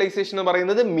ഫ്യൂവൽ യൂട്ടിലൈസേഷൻ എന്ന്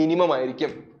പറയുന്നത് മിനിമം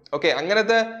ആയിരിക്കും. ഓക്കെ,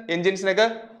 അങ്ങനത്തെ എഞ്ചിൻസിനൊക്കെ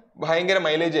ഭയങ്കര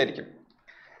മൈലേജ് ആയിരിക്കും.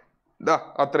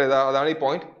 അതാണ് ഈ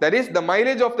point. That is the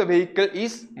mileage of the vehicle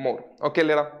is more. Okay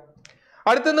അല്ലേടാ?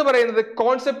 അടുത്തെന്ന് പറയുന്നത്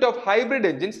concept of hybrid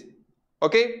engines.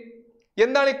 Okay,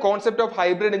 എന്താണ് ഈ കോൺസെപ്റ്റ് ഓഫ്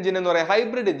ഹൈബ്രിഡ് എഞ്ചിൻ എന്ന് പറയാം?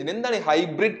 ഹൈബ്രിഡ് എഞ്ചിൻ എന്താണ്? ഈ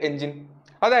ഹൈബ്രിഡ് എഞ്ചിൻ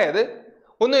അതായത്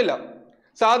ഒന്നുമില്ല,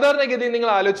 സാധാരണഗതിയിൽ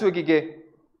നിങ്ങൾ ആലോചിച്ച് നോക്കിക്കേ,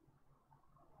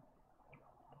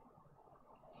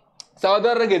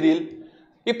 സാധാരണഗതിയിൽ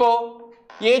ഇപ്പോ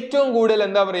ഏറ്റവും കൂടുതൽ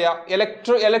എന്താ പറയാ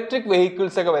ഇലക്ട്രിക്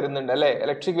വെഹിക്കിൾസ് ഒക്കെ വരുന്നുണ്ട് അല്ലെ.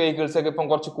 ഇലക്ട്രിക് വെഹിക്കിൾസ് ഒക്കെ ഇപ്പം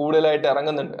കുറച്ച് കൂടുതലായിട്ട്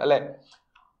ഇറങ്ങുന്നുണ്ട് അല്ലെ.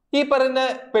 ഈ പറയുന്ന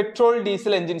പെട്രോൾ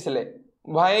ഡീസൽ എഞ്ചിൻസ് അല്ലേ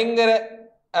ഭയങ്കര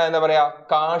എന്താ പറയാ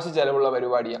കാശ് ചെലവുള്ള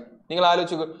പരിപാടിയാണ്. നിങ്ങൾ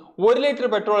ആലോചിച്ചു, 1 ലിറ്റർ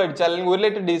പെട്രോൾ അടിച്ചാൽ അല്ലെങ്കിൽ 1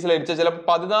 ലിറ്റർ ഡീസൽ അടിച്ചാൽ ചിലപ്പോൾ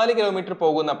 14 കിലോമീറ്റർ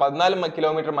പോകുന്ന 14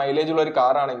 കിലോമീറ്റർ മൈലേജ് ഉള്ള ഒരു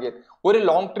കാറാണെങ്കിൽ ഒരു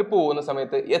ലോങ് ട്രിപ്പ് പോകുന്ന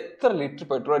സമയത്ത് എത്ര ലിറ്റർ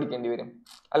പെട്രോൾ അടിക്കേണ്ടി വരും,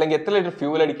 അല്ലെങ്കിൽ എത്ര ലിറ്റർ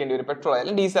ഫ്യൂൽ അടിക്കേണ്ടി വരും, പെട്രോൾ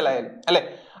ആയാലും ഡീസൽ ആയാലും അല്ലെ.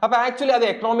 അപ്പൊ ആക്ച്വലി അത്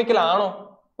എക്കണോമിക്കൽ ആണോ?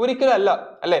 ഒരിക്കലും അല്ല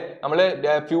അല്ലെ. നമ്മള്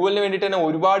ഫ്യൂവലിന് വേണ്ടിയിട്ട് തന്നെ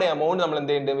ഒരുപാട് എമൗണ്ട് നമ്മൾ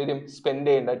എന്ത് ചെയ്യേണ്ടി വരും, സ്പെൻഡ്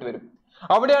ചെയ്യേണ്ടതായിട്ട് വരും.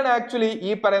 അവിടെയാണ് ആക്ച്വലി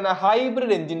ഈ പറയുന്ന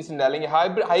ഹൈബ്രിഡ് എഞ്ചിൻസിന്റെ അല്ലെങ്കിൽ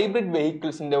ഹൈബ്രിഡ്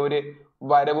വെഹിക്കിൾസിന്റെ ഒരു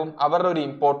വരവും അവരുടെ ഒരു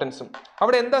ഇമ്പോർട്ടൻസും.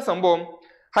 അവിടെ എന്താ സംഭവം?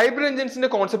 ഹൈബ്രിഡ് എഞ്ചിൻസിന്റെ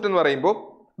കോൺസെപ്റ്റ് എന്ന് പറയുമ്പോൾ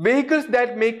vehicles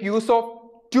that make use of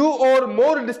 2 or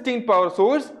more distinct power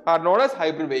source are known as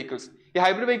hybrid vehicles. ഈ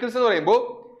ഹൈബ്രിഡ് വെഹിക്കിൾസ് എന്ന് പറയുമ്പോൾ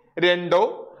 2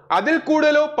 അതിൽ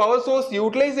കൂടുതലോ പവർ സോഴ്സ്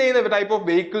യൂട്ടിലൈസ് ചെയ്യുന്ന ടൈപ്പ് ഓഫ്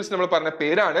വെഹിക്കിൾസ് നമ്മൾ പറഞ്ഞ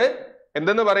പേരാണ്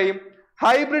എന്തെന്ന് പറയും?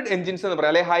 ഹൈബ്രിഡ് എഞ്ചിൻസ് എന്ന്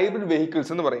പറയും, അല്ലെങ്കിൽ ഹൈബ്രിഡ്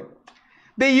വെഹിക്കിൾസ് എന്ന് പറയും.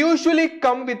 They usually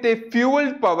come with a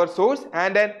fueled power source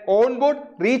and an onboard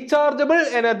rechargeable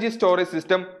energy storage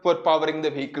system for powering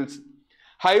the vehicles.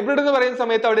 Hybrid എന്ന് പറയുന്ന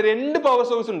സമയത്ത് അവിടെ 2 പവർ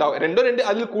സോഴ്സ് ഉണ്ടാവും, 2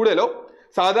 അതിൽ കൂടുതലോ.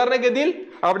 സാധാരണഗതിയിൽ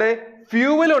അവിടെ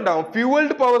ഫ്യൂവൽ ഉണ്ടാവും,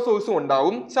 ഫ്യൂവൽഡ് പവർ സോഴ്സും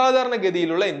ഉണ്ടാവും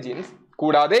സാധാരണഗതിയിലുള്ള എഞ്ചിൻസ്.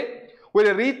 കൂടാതെ ഒരു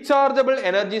rechargeable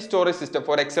energy storage system,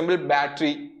 for example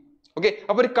battery. Okay,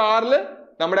 അപ്പൊ ഒരു കാറിൽ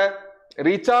നമ്മുടെ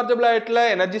റീചാർജബിൾ ആയിട്ടുള്ള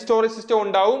എനർജി സ്റ്റോറേജ് സിസ്റ്റം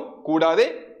ഉണ്ടാവും, കൂടാതെ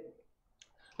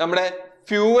നമ്മുടെ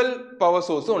ഫ്യൂവൽ പവർ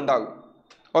സോഴ്സും ഉണ്ടാകും.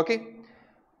 ഓക്കെ,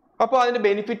 അപ്പോൾ അതിന്റെ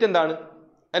ബെനിഫിറ്റ് എന്താണ്?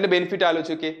 അതിന്റെ ബെനിഫിറ്റ്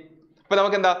ആലോചിച്ച് നോക്കിയേ. ഇപ്പൊ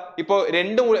നമുക്ക് എന്താ, ഇപ്പൊ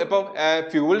ഇപ്പൊ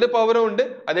ഫ്യൂവൽഡ് പവറും ഉണ്ട്,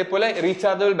 അതേപോലെ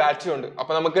റീചാർജബിൾ ബാറ്ററി ഉണ്ട്.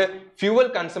 അപ്പൊ നമുക്ക് ഫ്യൂവൽ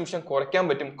കൺസംഷൻ കുറയ്ക്കാൻ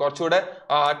പറ്റും. കുറച്ചുകൂടെ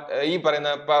ഈ പറയുന്ന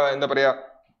എന്താ പറയാ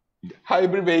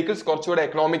ഹൈബ്രിഡ് വെഹിക്കിൾസ് കുറച്ചുകൂടെ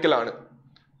എക്കണോമിക്കൽ ആണ്.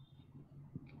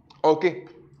 Okay,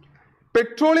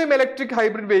 petroleum electric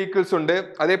hybrid vehicles ഉണ്ട്,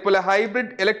 അതേപോലെ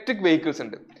ഹൈബ്രിഡ് ഇലക്ട്രിക് വെഹിക്കിൾസ്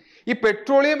ഉണ്ട്. ഈ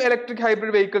petroleum electric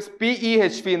hybrid vehicles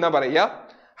PEHV എന്നാ പറയുക,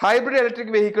 ഹൈബ്രിഡ്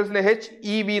ഇലക്ട്രിക് വെഹിക്കിൾസിനെ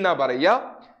HEV എന്നാ പറയുക.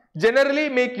 Generally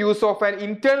make use of an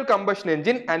internal combustion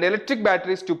engine and electric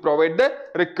batteries to provide the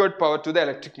required power to the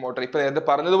electric motor. ഇപ്പൊ നേരത്തെ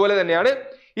പറഞ്ഞതുപോലെ തന്നെയാണ്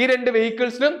ഈ 2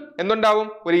 വെഹിക്കിൾസിനും എന്തുണ്ടാവും?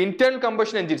 ഒരു ഇന്റേണൽ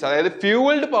കമ്പഷൻ എഞ്ചിൻസ്, അതായത്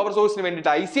ഫ്യൂവൽഡ് പവർ സോഴ്സിന്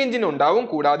വേണ്ടിയിട്ട് IC എഞ്ചിൻ ഉണ്ടാവും,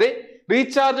 കൂടാതെ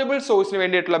റീചാർജബിൾ സോഴ്സിന്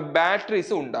വേണ്ടിയിട്ടുള്ള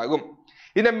ബാറ്ററീസ് ഉണ്ടാകും.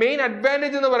 ഇതിന്റെ മെയിൻ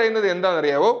അഡ്വാൻറ്റേജ് എന്ന് പറയുന്നത് എന്താണെന്ന്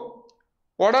അറിയാവോ?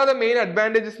 What are the main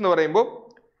advantages എന്ന് പറയുമ്പോൾ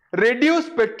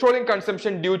reduce petroleum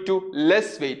consumption due two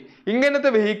less wait.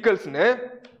 ഇങ്ങനത്തെ വെഹിക്കിൾസിന്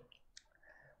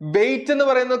വെയിറ്റ് എന്ന്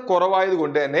പറയുന്നത് കുറവായത്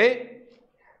കൊണ്ട് തന്നെ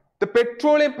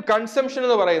പെട്രോളിയം കൺസംഷൻ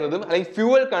എന്ന് പറയുന്നതും അല്ലെങ്കിൽ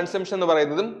ഫ്യൂവൽ കൺസംഷൻ എന്ന്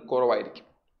പറയുന്നതും കുറവായിരിക്കും.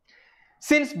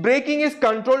 Since breaking is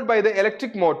controlled by the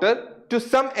electric motor to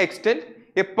some extent,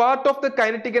 a part of the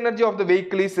kinetic energy of the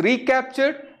vehicle is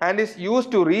recaptured and is used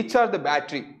to recharge the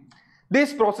battery. This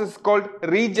process is called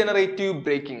regenerative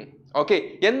braking. Okay,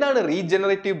 എന്താണ്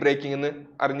regenerative braking എന്ന്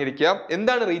അറിഞ്ഞിരിക്കുക.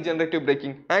 എന്താണ് regenerative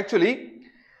braking? Actually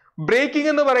breaking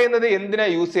എന്ന് പറയുന്നത് എന്തിനാ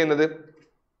use ചെയ്യുന്നത്?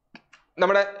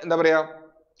 നമ്മുടെ എന്താ പറയാ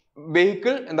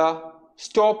വെഹിക്കിൾ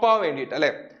സ്റ്റോപ്പ് ആവാൻ വേണ്ടിയിട്ട്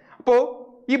അല്ലെ. അപ്പോ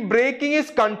ഈ breaking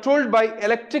is controlled by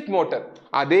electric motor.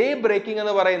 അതേ ബ്രേക്കിംഗ്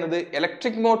എന്ന് പറയുന്നത്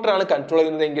ഇലക്ട്രിക് മോട്ടർ ആണ് കൺട്രോൾ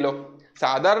ചെയ്യുന്നതെങ്കിലോ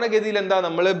സാധാരണഗതിയിൽ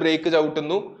നമ്മൾ ബ്രേക്ക്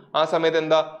ചവിട്ടുന്നു, ആ സമയത്ത്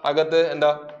അകത്ത്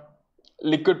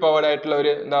ലിക്വിഡ് പവർഡ് ആയിട്ടുള്ള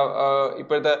ഒരു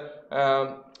ഇപ്പോഴത്തെ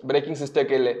ബ്രേക്കിംഗ് സിസ്റ്റം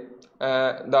ഒക്കെ അല്ലേ,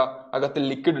 അകത്ത്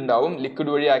ലിക്വിഡ് ഉണ്ടാവും.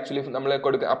 ലിക്വിഡ് വഴി ആക്ച്വലി നമ്മൾ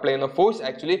അപ്ലൈ ചെയ്യുന്ന ഫോഴ്സ്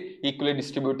ആക്ച്വലി ഈക്വലി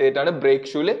ഡിസ്ട്രിബ്യൂട്ട് ചെയ്തിട്ടാണ് ബ്രേക്ക്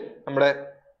ഷൂല് നമ്മുടെ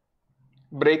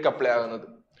ബ്രേക്ക് അപ്ലൈ ആകുന്നത്.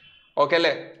 ഓക്കെ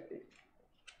അല്ലേ?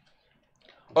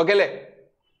 ഓക്കെ അല്ലേ?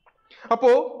 അപ്പോ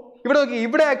ഇവിടെ നോക്കി,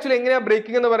 ഇവിടെ ആക്ച്വലി എങ്ങനെയാ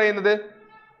ബ്രേക്കിംഗ് എന്ന് പറയുന്നത്?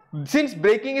 Since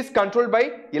breaking is controlled by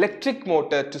electric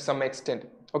motor to some extent.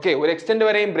 Okay, ഒരു എക്സ്റ്റെന്റ്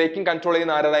വരെയും ബ്രേക്കിംഗ് കൺട്രോൾ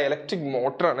ചെയ്യുന്ന ആരാണ്? Electric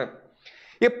മോട്ടറാണ്.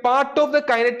 A part of the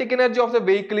kinetic energy of the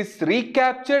vehicle is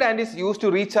recaptured and is used to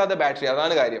recharge the battery.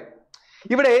 അതാണ് കാര്യം.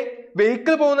 ഇവിടെ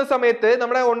vehicle പോകുന്ന സമയത്ത്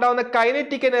നമ്മുടെ ഉണ്ടാവുന്ന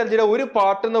കൈനറ്റിക് എനർജിയുടെ ഒരു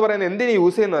പാർട്ട് എന്ന് പറയുന്നത് എന്തിനു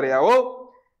യൂസ് ചെയ്യുന്ന അറിയാവോ?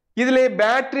 ഇതിലെ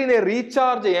ബാറ്ററിനെ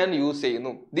റീചാർജ് ചെയ്യാൻ യൂസ്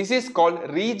ചെയ്യുന്നു. This is called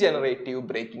regenerative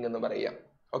braking എന്ന് പറയാം.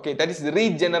 Okay, that is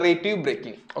regenerative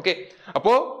braking. Okay,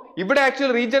 അപ്പോ ഇവിടെ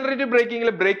ആക്ച്വലി റീജനറേറ്റീവ്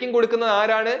ബ്രേക്കിംഗിൽ ബ്രേക്കിംഗ് കൊടുക്കുന്നത്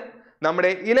ആരാണ്?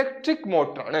 നമ്മുടെ ഇലക്ട്രിക്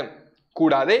മോട്ടറാണ്.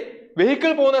 കൂടാതെ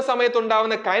വെഹിക്കിൾ പോകുന്ന സമയത്ത്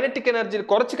ഉണ്ടാവുന്ന കൈനറ്റിക് എനർജി,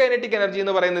 കുറച്ച് കൈനറ്റിക് എനർജി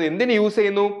എന്ന് പറയുന്നത് എന്തിനു യൂസ്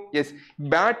ചെയ്യുന്നു? യെസ്,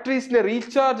 ബാറ്ററീസിനെ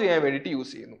റീചാർജ് ചെയ്യാൻ വേണ്ടിയിട്ട്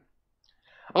യൂസ് ചെയ്യുന്നു.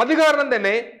 അത് കാരണം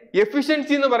തന്നെ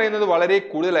എഫിഷ്യൻസി എന്ന് പറയുന്നത് വളരെ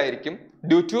കൂടുതലായിരിക്കും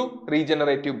due to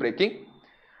regenerative braking.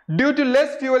 Due two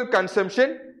less fuel consumption,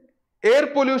 air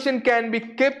pollution can be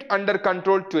kept under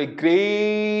control to A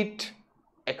great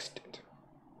extent.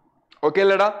 Okay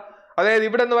അല്ലടാ? അതായത്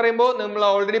ഇവിടെ എന്ന് പറയുമ്പോൾ നമ്മൾ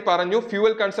ഓൾറെഡി പറഞ്ഞു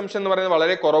ഫ്യൂവൽ കൺസംഷൻ എന്ന് പറയുന്നത്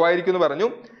വളരെ കുറവായിരിക്കും എന്ന് പറഞ്ഞു.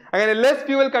 അങ്ങനെ ലെസ്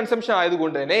ഫ്യൂവൽ കൺസംഷൻ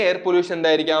ആയതുകൊണ്ട് തന്നെ എയർ പൊല്യൂഷൻ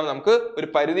എന്തായിരിക്കാം, നമുക്ക് ഒരു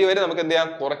പരിധി വരെ നമുക്ക് എന്ത് ചെയ്യാം,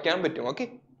 കുറയ്ക്കാൻ പറ്റും. ഓക്കെ,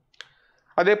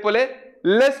 അതേപോലെ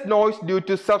less noise due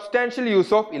to substantial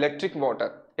use of electric motor.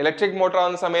 Electric motor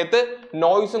ആവുന്ന സമയത്ത്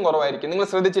നോയ്സും കുറവായിരിക്കും. നിങ്ങൾ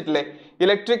ശ്രദ്ധിച്ചിട്ടില്ലേ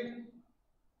ഇലക്ട്രിക്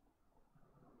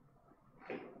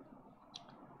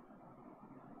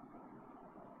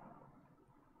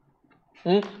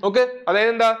ഓക്കെ, അതായത്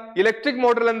എന്താ ഇലക്ട്രിക്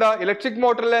മോട്ടറിൽ എന്താ, ഇലക്ട്രിക്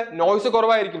മോട്ടറിൽ നോയ്സ്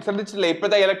കുറവായിരിക്കും. ശ്രദ്ധിച്ചിട്ടില്ലേ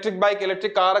ഇപ്പോഴത്തെ ഇലക്ട്രിക് ബൈക്ക്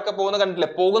ഇലക്ട്രിക് കാറൊക്കെ പോകുന്ന കണ്ടില്ലേ,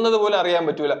 പോകുന്നത് പോലും അറിയാൻ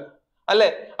പറ്റൂല അല്ലെ,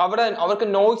 അവിടെ അവർക്ക്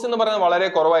നോയ്സ് എന്ന് പറയുന്നത് വളരെ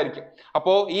കുറവായിരിക്കും.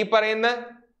 അപ്പോ ഈ പറയുന്ന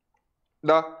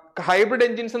എന്താ ഹൈബ്രിഡ്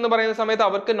എഞ്ചിൻസ് എന്ന് പറയുന്ന സമയത്ത്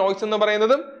അവർക്ക് നോയ്സ് എന്ന്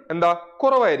പറയുന്നതും എന്താ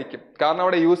കുറവായിരിക്കും, കാരണം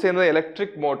അവിടെ യൂസ് ചെയ്യുന്നത്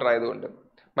ഇലക്ട്രിക് മോട്ടർ ആയതുകൊണ്ട്.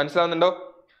 മനസ്സിലാവുന്നുണ്ടോ?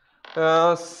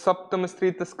 സപ്തമിസ്ത്രീ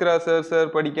തസ്കര സർ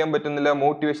പഠിക്കാൻ പറ്റുന്നില്ല,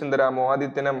 മോട്ടിവേഷൻ തരാമോ?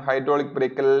 ആദ്യത്തിനം ഹൈഡ്രോളിക്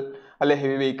ബ്രേക്കിൽ അല്ലെ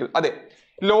ഹെവി വെഹിക്കിൾ. അതെ,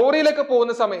 ലോറിയിലൊക്കെ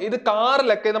പോകുന്ന സമയം, ഇത്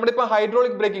കാറിലൊക്കെ നമ്മുടെ ഇപ്പൊ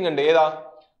ഹൈഡ്രോളിക് ബ്രേക്കിംഗ് ഉണ്ട്. ഏതാ,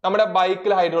 നമ്മുടെ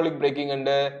ബൈക്കിൽ ഹൈഡ്രോളിക് ബ്രേക്കിംഗ്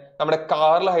ഉണ്ട്, നമ്മുടെ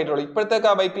കാറിൽ ഹൈഡ്രോളിക്, ഇപ്പോഴത്തെ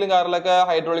ബൈക്കിലും കാറിലൊക്കെ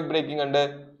ഹൈഡ്രോളിക് ബ്രേക്കിംഗ് ഉണ്ട്,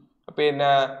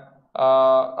 പിന്നെ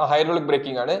ഹൈഡ്രോളിക്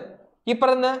ബ്രേക്കിംഗ് ആണ്. ഈ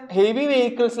പറഞ്ഞ ഹെവി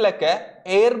വെഹിക്കിൾസിലൊക്കെ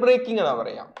എയർ ബ്രേക്കിംഗ് എന്നാ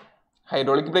പറയാം.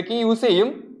 ഹൈഡ്രോളിക് ബ്രേക്കിംഗ് യൂസ്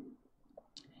ചെയ്യും,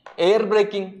 എയർ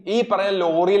ബ്രേക്കിംഗ് ഈ പറയുന്ന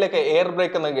ലോറിയിലൊക്കെ എയർ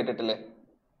ബ്രേക്ക് എന്ന് കേട്ടിട്ടില്ലേ,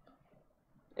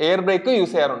 എയർ ബ്രേക്ക്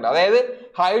യൂസ് ചെയ്യാറുണ്ട്. അതായത്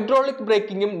ഹൈഡ്രോളിക്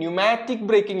ബ്രേക്കിംഗും ന്യൂമാറ്റിക്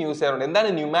ബ്രേക്കിംഗ് യൂസ് ചെയ്യാറുണ്ട്. എന്താണ്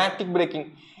ന്യൂമാറ്റിക് ബ്രേക്കിംഗ്?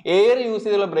 എയർ യൂസ്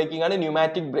ചെയ്തുള്ള ബ്രേക്കിംഗ് ആണ്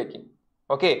ന്യൂമാറ്റിക് ബ്രേക്കിംഗ്.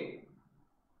 ഓക്കെ,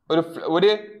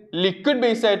 ഒരു ലിക്വിഡ്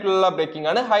ബേസ്ഡ് ആയിട്ടുള്ള ബ്രേക്കിംഗ്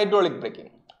ആണ് hydraulic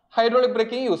breaking. Hydraulic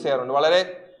breaking use ചെയ്യാറുണ്ട്, വളരെ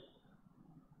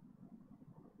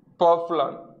പവർഫുൾ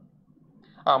ആണ്.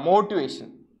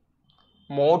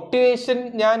 മോട്ടിവേഷൻ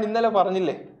ഞാൻ ഇന്നലെ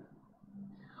പറഞ്ഞില്ലേ,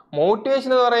 മോട്ടിവേഷൻ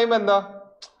എന്ന് പറയുമ്പോൾ എന്താ,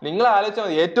 നിങ്ങൾ ആലോചിച്ചാൽ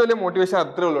മതി, ഏറ്റവും വലിയ മോട്ടിവേഷൻ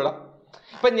അത്രേ ഉള്ളൂടാ.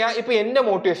 ഇപ്പൊ എന്റെ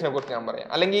മോട്ടിവേഷനെ കുറിച്ച് ഞാൻ പറയാം,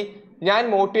 അല്ലെങ്കിൽ ഞാൻ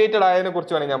മോട്ടിവേറ്റഡ് ആയതിനെ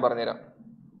കുറിച്ച് വേണമെങ്കിൽ ഞാൻ പറഞ്ഞുതരാം.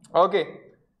 ഓക്കെ,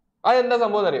 അതെന്താ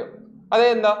സംഭവം എന്നറിയോ?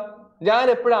 അതെന്താ, ഞാൻ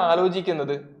എപ്പോഴും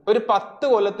ആലോചിക്കുന്നത് ഒരു 10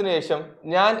 കൊല്ലത്തിന് ശേഷം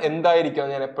ഞാൻ എന്തായിരിക്കണം,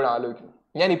 ഞാൻ എപ്പോഴും ആലോചിക്കും.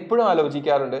 ഞാൻ ഇപ്പോഴും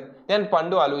ആലോചിക്കാറുണ്ട്, ഞാൻ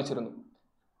പണ്ടും ആലോചിച്ചിരുന്നു.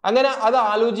 അങ്ങനെ അത്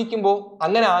ആലോചിക്കുമ്പോൾ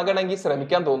അങ്ങനെ ആകണമെങ്കിൽ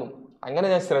ശ്രമിക്കാൻ തോന്നും, അങ്ങനെ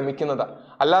ഞാൻ ശ്രമിക്കുന്നതാ.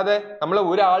 അല്ലാതെ നമ്മൾ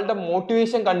ഒരാളുടെ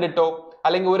മോട്ടിവേഷൻ കണ്ടിട്ടോ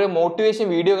അല്ലെങ്കിൽ ഒരു മോട്ടിവേഷൻ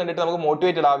വീഡിയോ കണ്ടിട്ട് നമുക്ക്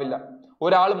മോട്ടിവേറ്റഡ് ആവില്ല.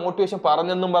 ഒരാൾ മോട്ടിവേഷൻ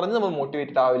പറഞ്ഞെന്നും പറഞ്ഞ് നമ്മൾ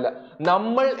മോട്ടിവേറ്റഡ് ആവില്ല.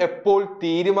 നമ്മൾ എപ്പോൾ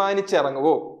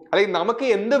തീരുമാനിച്ചിറങ്ങുവോ, അല്ലെങ്കിൽ നമുക്ക്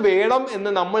എന്ത് വേണം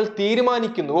എന്ന് നമ്മൾ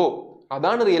തീരുമാനിക്കുന്നുവോ,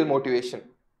 അതാണ് റിയൽ മോട്ടിവേഷൻ.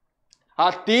 ആ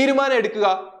തീരുമാനം എടുക്കുക,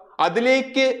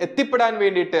 അതിലേക്ക് എത്തിപ്പെടാൻ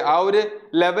വേണ്ടിയിട്ട്, ആ ഒരു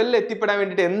ലെവലിൽ എത്തിപ്പെടാൻ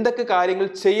വേണ്ടിയിട്ട് എന്തൊക്കെ കാര്യങ്ങൾ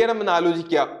ചെയ്യണമെന്ന്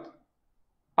ആലോചിക്കുക.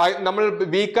 നമ്മൾ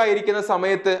വീക്കായിരിക്കുന്ന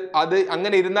സമയത്ത് അത്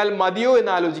അങ്ങനെ ഇരുന്നാൽ മതിയോ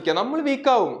എന്ന് ആലോചിക്കുക. നമ്മൾ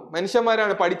വീക്കാവും,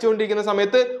 മനുഷ്യന്മാരാണ്. പഠിച്ചുകൊണ്ടിരിക്കുന്ന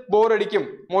സമയത്ത് ബോറടിക്കും,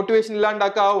 മോട്ടിവേഷൻ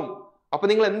ഇല്ലാണ്ടാക്കാവും. അപ്പൊ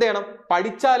നിങ്ങൾ എന്ത് ചെയ്യണം,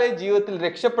 പഠിച്ചാലേ ജീവിതത്തിൽ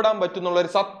രക്ഷപ്പെടാൻ പറ്റുന്നുള്ള ഒരു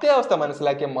സത്യാവസ്ഥ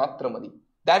മനസ്സിലാക്കിയാൽ മാത്രം മതി.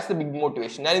 That's the big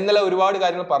motivation. ഞാൻ ഇന്നലെ ഒരുപാട്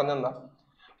കാര്യങ്ങൾ പറഞ്ഞെന്താ,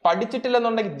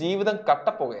 പഠിച്ചിട്ടില്ലെന്നുണ്ടെങ്കിൽ ജീവിതം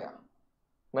കട്ടപ്പോകയാണ്.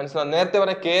 മനസ്സിലാവും? നേരത്തെ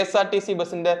പറഞ്ഞ KSRTC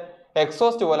ബസിന്റെ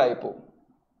എക്സോസ്റ്റ് പോലെ ആയിപ്പോവും.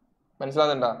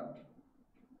 മനസ്സിലാകുന്നുണ്ടാ?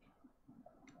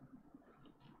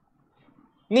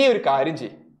 നീ ഒരു കാര്യം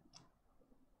ചെയ്യും,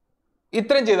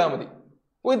 ഇത്രയും ചെയ്താൽ മതി,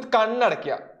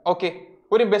 കണ്ണടയ്ക്കുക. ഓക്കെ,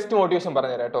 ഒരു ബെസ്റ്റ് മോട്ടിവേഷൻ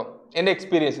പറഞ്ഞുതരാം കേട്ടോ, എന്റെ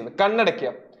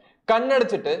എക്സ്പീരിയൻസ്.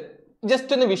 കണ്ണടച്ചിട്ട്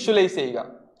ജസ്റ്റ് ഒന്ന് വിഷ്വലൈസ് ചെയ്യുക.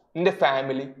 നിന്റെ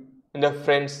ഫാമിലി, നിന്റെ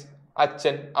ഫ്രണ്ട്സ്,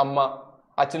 അച്ഛൻ അമ്മ,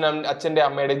 അച്ഛൻ്റെ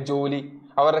അമ്മയുടെ ജോലി,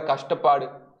 അവരുടെ കഷ്ടപ്പാട്,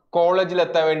 കോളേജിൽ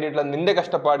എത്താൻ വേണ്ടിയിട്ടുള്ള നിന്റെ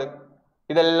കഷ്ടപ്പാട്,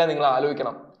 ഇതെല്ലാം നിങ്ങൾ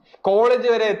ആലോചിക്കണം. കോളേജ്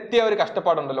വരെ എത്തിയ ഒരു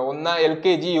കഷ്ടപ്പാടുണ്ടല്ലോ,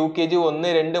 LKG UKG 1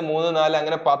 2 3 4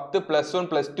 അങ്ങനെ 10 +1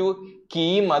 +2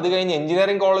 കീം, അത് കഴിഞ്ഞ്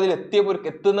എഞ്ചിനീയറിംഗ് കോളേജിൽ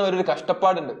എത്തുന്ന ഒരു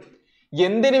കഷ്ടപ്പാടുണ്ട്.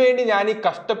 എന്തിനു വേണ്ടി ഞാൻ ഈ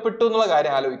കഷ്ടപ്പെട്ടു എന്നുള്ള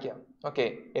കാര്യം ആലോചിക്കാം. ഓക്കെ,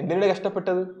 എന്തിനാണ്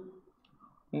കഷ്ടപ്പെട്ടത്?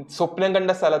 സ്വപ്നം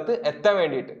കണ്ട സ്ഥലത്ത് എത്താൻ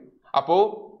വേണ്ടിയിട്ട്. അപ്പോ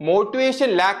മോട്ടിവേഷൻ,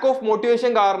 ലാക്ക് ഓഫ്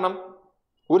മോട്ടിവേഷൻ കാരണം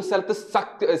ഒരു സ്ഥലത്ത്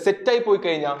സെറ്റായി പോയി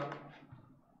കഴിഞ്ഞാൽ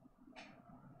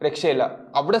രക്ഷയില്ല,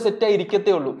 അവിടെ സെറ്റായി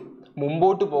ഇരിക്കത്തേ ഉള്ളൂ,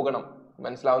 മുമ്പോട്ട് പോകണം.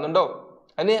 മനസ്സിലാവുന്നുണ്ടോ?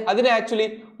 അതിന് ആക്ച്വലി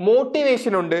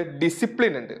മോട്ടിവേഷൻ ഉണ്ട്,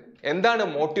 ഡിസിപ്ലിൻ ഉണ്ട്. എന്താണ്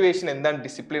മോട്ടിവേഷൻ, എന്താണ്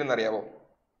ഡിസിപ്ലിൻ എന്നറിയാവോ?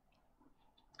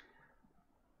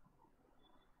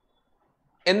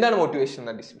 എന്താണ് മോട്ടിവേഷൻ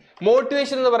എന്ന ഡിസിപ്ലിൻ?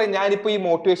 മോട്ടിവേഷൻ എന്ന് പറയും, ഞാനിപ്പോ ഈ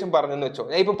മോട്ടിവേഷൻ പറഞ്ഞെന്ന് വെച്ചോ,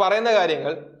 ഞാൻ ഇപ്പൊ പറയുന്ന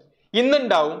കാര്യങ്ങൾ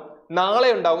ഇന്നുണ്ടാവും, നാളെ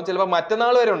ഉണ്ടാവും, ചിലപ്പോൾ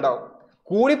മറ്റന്നാൾ വരെ ഉണ്ടാവും,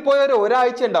 കൂടിപ്പോയ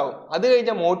ഒരാഴ്ച ഉണ്ടാവും. അത്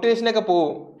കഴിഞ്ഞാൽ മോട്ടിവേഷനൊക്കെ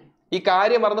പോവും, ഈ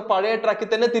കാര്യം മറന്ന് പഴയ ട്രാക്കിൽ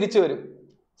തന്നെ തിരിച്ചു വരും.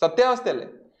 സത്യാവസ്ഥയല്ലേ?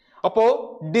 അപ്പോ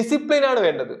ഡിസിപ്ലിൻ ആണ്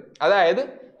വേണ്ടത്. അതായത്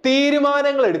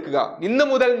തീരുമാനങ്ങൾ എടുക്കുക. ഇന്ന്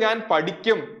മുതൽ ഞാൻ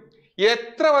പഠിക്കും,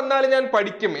 എത്ര വന്നാലും ഞാൻ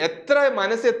പഠിക്കും,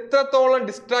 മനസ്സ് എത്രത്തോളം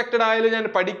ഡിസ്ട്രാക്റ്റഡ് ആയാലും ഞാൻ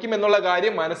പഠിക്കും എന്നുള്ള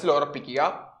കാര്യം മനസ്സിൽ ഉറപ്പിക്കുക.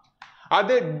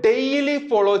 അത് ഡെയിലി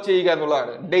ഫോളോ ചെയ്യുക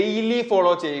എന്നുള്ളതാണ്. ഡെയിലി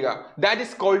ഫോളോ ചെയ്യുക, ദാറ്റ്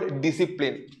ഈസ് കോൾഡ്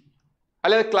ഡിസിപ്ലിൻ.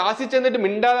 അല്ലാതെ ക്ലാസ്സിൽ ചെന്നിട്ട്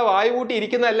മിണ്ടാതെ വായ കൂട്ടി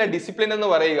ഇരിക്കുന്നതല്ല ഡിസിപ്ലിൻ എന്ന്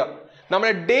പറയുക.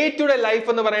 നമ്മുടെ ഡേ ടു ഡേ ലൈഫ്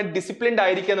എന്ന് പറയുന്നത് ഡിസിപ്ലിൻഡ്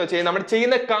ആയിരിക്കുക എന്ന് വെച്ചാൽ നമ്മൾ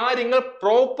ചെയ്യുന്ന കാര്യങ്ങൾ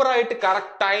പ്രോപ്പർ ആയിട്ട്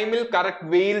കറക്റ്റ് ടൈമിൽ കറക്റ്റ്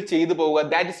വേയിൽ ചെയ്തു പോവുക.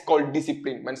 That is called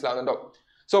discipline. മനസ്സിലാവുന്നുണ്ടോ?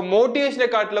 സോ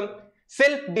മോട്ടിവേഷനെക്കാട്ടിലും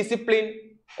സെൽഫ് ഡിസിപ്ലിൻ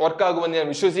വർക്കാകുമെന്ന് ഞാൻ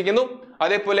വിശ്വസിക്കുന്നു.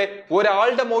 അതേപോലെ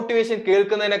ഒരാളുടെ മോട്ടിവേഷൻ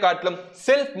കേൾക്കുന്നതിനെക്കാട്ടിലും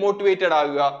സെൽഫ് മോട്ടിവേറ്റഡ്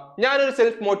ആകുക. ഞാനൊരു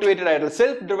സെൽഫ് മോട്ടിവേറ്റഡ് ആയിട്ടുള്ള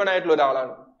സെൽഫ് ഡ്രിവൺ ആയിട്ടുള്ള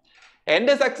ഒരാളാണ്.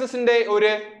 എന്റെ സക്സസിന്റെ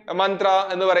ഒരു മന്ത്ര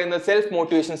എന്ന് പറയുന്നത് സെൽഫ്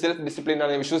മോട്ടിവേഷൻ, സെൽഫ് ഡിസിപ്ലിൻ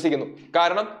ആണ് ഞാൻ വിശ്വസിക്കുന്നു.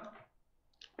 കാരണം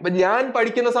ഇപ്പൊ ഞാൻ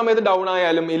പഠിക്കുന്ന സമയത്ത് ഡൗൺ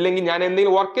ആയാലും ഇല്ലെങ്കിൽ ഞാൻ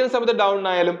എന്തെങ്കിലും വർക്ക് ചെയ്യുന്ന സമയത്ത് ഡൗൺ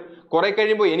ആയാലും കുറെ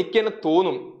കഴിയുമ്പോൾ എനിക്ക് തന്നെ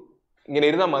തോന്നും ഇങ്ങനെ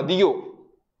ഇരുന്നാൽ മതിയോ,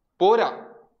 പോരാ.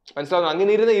 മനസ്സിലാവുന്നു?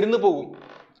 അങ്ങനെ ഇരുന്ന് പോകും.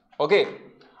 ഓക്കെ,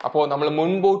 അപ്പോൾ നമ്മൾ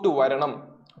മുൻപോട്ട് വരണം.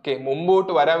 ഓക്കെ,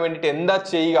 മുമ്പോട്ട് വരാൻ വേണ്ടിയിട്ട് എന്താ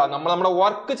ചെയ്യുക? നമ്മുടെ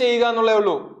വർക്ക് ചെയ്യുക എന്നുള്ളേ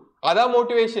ഉള്ളൂ. അതാ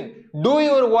motivation. Do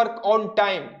your work on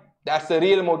time. That's A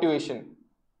real motivation.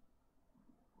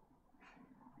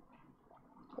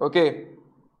 Okay,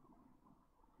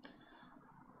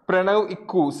 Pranav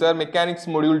ഇക്കു sir, mechanics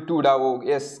module 2 ഇടാവോ?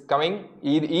 Yes, coming.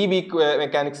 ഈ വീക്ക്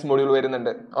മെക്കാനിക്സ് മൊഡ്യൂൾ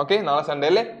വരുന്നുണ്ട്. ഓക്കെ, നാളെ സൺഡേ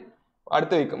അല്ലേ?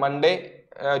 അടുത്ത വീക്ക് മൺഡേ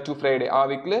ടു ഫ്രൈഡേ ആ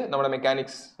വീക്കിൽ നമ്മുടെ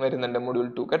മെക്കാനിക്സ് വരുന്നുണ്ട് മൊഡ്യൂൾ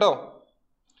 2 കേട്ടോ.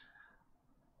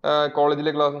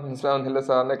 കോളേജിലെ ക്ലാസ് മനസ്സിലാവുന്നില്ല,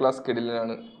 സാറിന്റെ ക്ലാസ്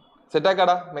കിടിലാണ്.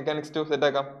 സെറ്റാക്കാടാ, മെക്കാനിക്സ് 2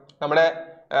 സെറ്റാക്കാം. നമ്മുടെ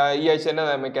ഈ ആഴ്ച തന്നെ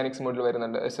മെക്കാനിക്സ് മൊഡ്യൂൾ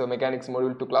വരുന്നുണ്ട്. സോ മെക്കാനിക്സ്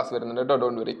മൊഡ്യൂൾ 2 ക്ലാസ് വരുന്നുണ്ട് കേട്ടോ.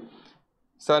 Don't worry.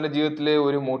 സാറിന്റെ ജീവിതത്തിലെ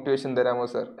ഒരു മോട്ടിവേഷൻ തരാമോ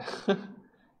സാർ?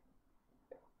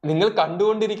 നിങ്ങൾ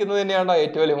കണ്ടുകൊണ്ടിരിക്കുന്നത് തന്നെയാണോ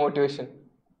ഏറ്റവും വലിയ മോട്ടിവേഷൻ?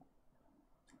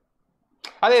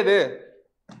 അതായത്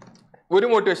ഒരു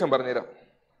മോട്ടിവേഷൻ പറഞ്ഞുതരാം.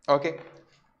 ഓക്കെ,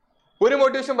 ഒരു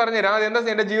മോട്ടിവേഷൻ പറഞ്ഞുതരാം. അതെന്താ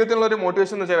എന്റെ ജീവിതത്തിലുള്ള ഒരു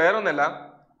മോട്ടിവേഷൻ എന്ന് വെച്ചാൽ വേറെ ഒന്നല്ല.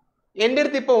 എൻ്റെ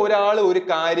അടുത്ത് ഇപ്പൊ ഒരാൾ ഒരു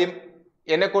കാര്യം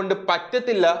എന്നെ കൊണ്ട്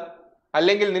പറ്റത്തില്ല,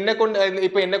 അല്ലെങ്കിൽ നിന്നെ കൊണ്ട്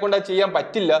ഇപ്പൊ എന്നെ കൊണ്ട് അത് ചെയ്യാൻ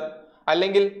പറ്റില്ല,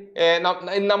 അല്ലെങ്കിൽ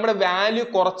നമ്മുടെ വാല്യൂ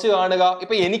കുറച്ച് കാണുക.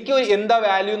 ഇപ്പൊ എനിക്ക് എന്താ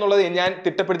വാല്യൂ എന്നുള്ളത് ഞാൻ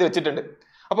തിട്ടപ്പെടുത്തി വെച്ചിട്ടുണ്ട്.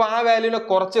 അപ്പൊ ആ വാല്യൂനെ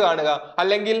കുറച്ച് കാണുക.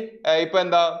 അല്ലെങ്കിൽ ഇപ്പൊ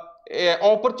എന്താ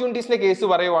ഓപ്പർച്യൂണിറ്റീസിന്റെ കേസ്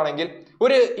പറയുവാണെങ്കിൽ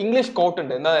ഒരു ഇംഗ്ലീഷ് കോട്ട്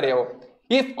ഉണ്ട്, എന്താ അറിയാവോ?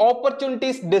 ഇഫ്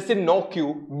ഓപ്പർച്യൂണിറ്റീസ് ഡസന്റ് നോക്ക് U,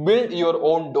 build your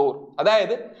own door.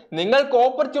 അതായത് നിങ്ങൾക്ക്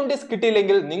ഓപ്പർച്യൂണിറ്റീസ്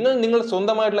കിട്ടിയില്ലെങ്കിൽ നിങ്ങൾ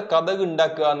സ്വന്തമായിട്ടുള്ള കഥകൾ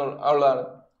ഉണ്ടാക്കുക എന്നുള്ളതാണ്.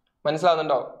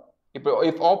 മനസ്സിലാവുന്നുണ്ടോ? ഇപ്പൊ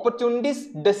ഇഫ് ഓപ്പർച്യൂണിറ്റീസ്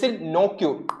ഡസന്റ് നോക്ക്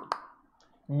U,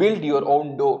 build your own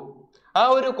door. ആ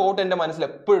ഒരു കോട്ട് എന്റെ മനസ്സിൽ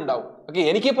എപ്പോഴും ഉണ്ടാവും. ഓക്കെ,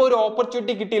 എനിക്കിപ്പോ ഒരു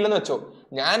ഓപ്പർച്യൂണിറ്റി കിട്ടിയില്ലെന്ന് വെച്ചോ,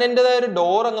 ഞാൻ എന്റേതായ ഒരു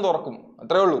ഡോർ അങ്ങ് തുറക്കും.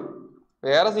 അത്രേ ഉള്ളൂ,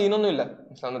 വേറെ സീനൊന്നും ഇല്ല.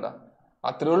 മനസ്സിലാവുന്നുണ്ടാ?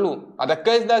 അത്രേ ഉള്ളൂ.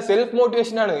 അതൊക്കെ ഇതാ സെൽഫ്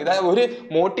മോട്ടിവേഷൻ ആണ്. ഇതാ ഒരു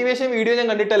മോട്ടിവേഷൻ വീഡിയോ ഞാൻ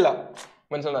കണ്ടിട്ടല്ല.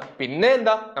 മനസ്സിലാ? പിന്നെ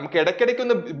എന്താ, നമുക്ക് ഇടയ്ക്കിടയ്ക്ക്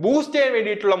ഒന്ന് ബൂസ്റ്റ് ചെയ്യാൻ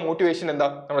വേണ്ടിയിട്ടുള്ള മോട്ടിവേഷൻ എന്താ,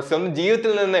 നമ്മുടെ സ്വന്തം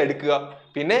ജീവിതത്തിൽ നിന്ന് എടുക്കുക.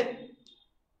 പിന്നെ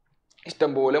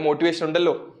ഇഷ്ടംപോലെ മോട്ടിവേഷൻ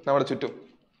ഉണ്ടല്ലോ നമ്മുടെ ചുറ്റും.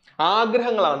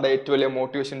 ആഗ്രഹങ്ങളാണ് ഏറ്റവും വലിയ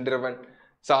മോട്ടിവേഷൻ ഡ്രിവൺ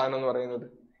സാധനം എന്ന് പറയുന്നത്.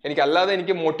 എനിക്കല്ലാതെ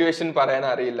എനിക്ക് മോട്ടിവേഷൻ പറയാൻ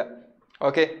അറിയില്ല.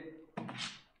 ഓക്കെ,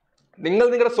 നിങ്ങൾ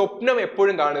നിങ്ങളുടെ സ്വപ്നം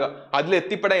എപ്പോഴും കാണുക,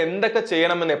 അതിലെത്തിപ്പെടാൻ എന്തൊക്കെ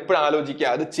ചെയ്യണമെന്ന് എപ്പോഴും ആലോചിക്കുക,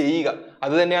 അത് ചെയ്യുക.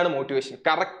 അത് തന്നെയാണ് മോട്ടിവേഷൻ.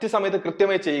 കറക്റ്റ് സമയത്ത്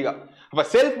കൃത്യമായി ചെയ്യുക. അപ്പൊ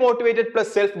self motivated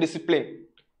plus self discipline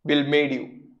will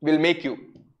make you.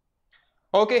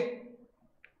 Okay,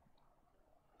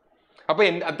 അപ്പൊ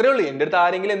അത്രേ ഉള്ളൂ. എൻ്റെ അടുത്ത്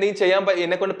ആരെങ്കിലും എന്തെങ്കിലും ചെയ്യാൻ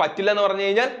എന്നെ കൊണ്ട് പറ്റില്ല എന്ന് പറഞ്ഞു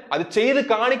കഴിഞ്ഞാൽ അത് ചെയ്ത്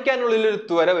കാണിക്കാനുള്ളൊരു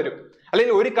ത്വര വരും.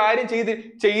 അല്ലെങ്കിൽ ഒരു കാര്യം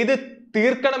ചെയ്ത്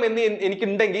തീർക്കണം എന്ന്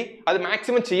എനിക്കുണ്ടെങ്കിൽ അത്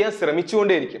മാക്സിമം ചെയ്യാൻ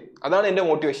ശ്രമിച്ചുകൊണ്ടേയിരിക്കും. അതാണ് എൻ്റെ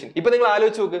മോട്ടിവേഷൻ. ഇപ്പൊ നിങ്ങൾ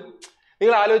ആലോചിച്ച്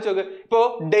നോക്ക്. ഇപ്പോ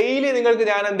ഡെയിലി നിങ്ങൾക്ക്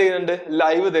ഞാൻ എന്ത് ചെയ്യുന്നുണ്ട്,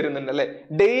 ലൈവ് തരുന്നുണ്ട് അല്ലെ?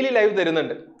 ഡെയിലി ലൈവ്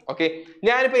തരുന്നുണ്ട്. ഓക്കെ,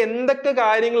 ഞാനിപ്പോ എന്തൊക്കെ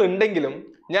കാര്യങ്ങൾ ഉണ്ടെങ്കിലും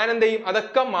ഞാൻ എന്ത് ചെയ്യും,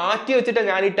 അതൊക്കെ മാറ്റി വെച്ചിട്ടാണ്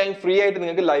ഞാൻ ഈ ടൈം ഫ്രീ ആയിട്ട്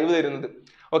നിങ്ങൾക്ക് ലൈവ് തരുന്നത്.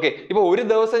 ഓക്കെ, ഇപ്പൊ ഒരു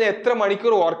ദിവസം ഞാൻ എത്ര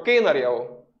മണിക്കൂർ വർക്ക് ചെയ്യുന്ന അറിയാവോ?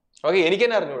 ഓക്കെ, എനിക്ക്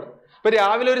തന്നെ അറിഞ്ഞൂടാ. ഇപ്പൊ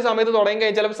രാവിലെ ഒരു സമയത്ത് തുടങ്ങി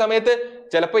കഴിഞ്ഞാൽ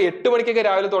ചിലപ്പോൾ 8 മണിക്കൊക്കെ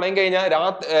രാവിലെ തുടങ്ങി കഴിഞ്ഞാൽ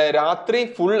രാത്രി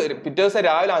ഫുൾ പിറ്റേ ദിവസം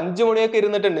രാവിലെ 5 മണിയൊക്കെ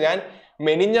ഇരുന്നിട്ടുണ്ട്. ഞാൻ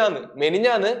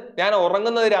മെനിഞ്ഞാന്ന് ഞാൻ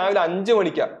ഉറങ്ങുന്നത് രാവിലെ 5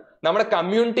 മണിക്കാണ്. നമ്മുടെ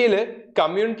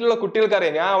കമ്മ്യൂണിറ്റിയിലുള്ള കുട്ടികൾക്ക്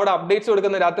അറിയാം, ഞാൻ അവിടെ അപ്ഡേറ്റ്സ്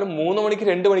കൊടുക്കുന്ന രാത്രി 3 മണിക്ക്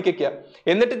 2 മണിക്കൊക്കെയാണ്.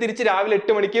 എന്നിട്ട് തിരിച്ച് രാവിലെ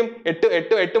 8 മണിക്കും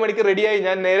 8 മണിക്ക് റെഡിയായി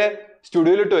ഞാൻ നേരെ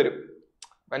സ്റ്റുഡിയോയിലിട്ട് വരും.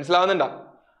 മനസ്സിലാവുന്നുണ്ടോ?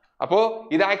 അപ്പോ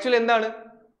ഇത് ആക്ച്വലി എന്താണ്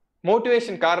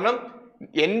മോട്ടിവേഷൻ. കാരണം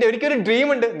എനിക്കൊരു ഡ്രീം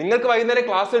ഉണ്ട്, നിങ്ങൾക്ക് വൈകുന്നേരം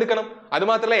ക്ലാസ് എടുക്കണം. അത്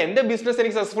മാത്രമല്ല എന്റെ ബിസിനസ്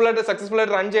എനിക്ക് സക്സസ്ഫുൾ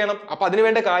ആയിട്ട് റൺ ചെയ്യണം. അപ്പൊ അതിന്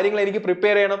വേണ്ട കാര്യങ്ങൾ എനിക്ക്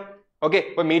പ്രിപ്പയർ ചെയ്യണം. ഓക്കെ,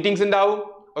 ഇപ്പൊ മീറ്റിംഗ്സ് ഉണ്ടാവും.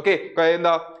 ഓക്കെ,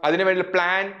 അതിനു വേണ്ടി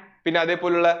പ്ലാൻ, പിന്നെ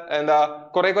അതേപോലുള്ള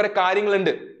കുറെ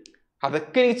കാര്യങ്ങളുണ്ട്.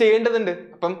 അതൊക്കെ എനിക്ക് ചെയ്യേണ്ടതുണ്ട്.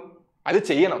 അപ്പം അത്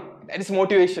ചെയ്യണം. That is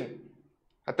motivation.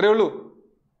 അത്രേ ഉള്ളൂ.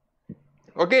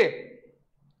 ഓക്കെ,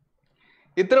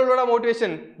 ഇത്ര ഉള്ള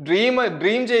മോട്ടിവേഷൻ.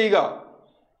 ഡ്രീം ചെയ്യുക,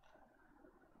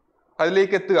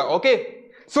 അതിലേക്ക് എത്തുക. ഓക്കെ,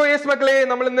 സോ യെസ് മക്കളെ,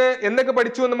 നമ്മൾ ഇന്ന് എന്തൊക്കെ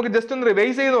പഠിച്ചു എന്ന് നമുക്ക് ജസ്റ്റ് ഒന്ന്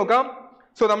റിവൈസ് ചെയ്ത് നോക്കാം.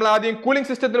 സോ നമ്മൾ ആദ്യം കൂളിംഗ്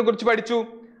സിസ്റ്റത്തിനെ കുറിച്ച് പഠിച്ചു.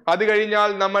 അത് കഴിഞ്ഞാൽ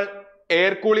നമ്മൾ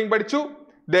എയർ കൂളിംഗ് പഠിച്ചു.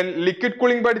 ദെൻ ലിക്വിഡ്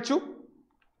കൂളിംഗ് പഠിച്ചു.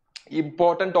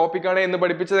 ഇമ്പോർട്ടന്റ് ടോപ്പിക് ആണ് ഇന്ന്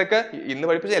പഠിപ്പിച്ചതൊക്കെ. ഇന്ന്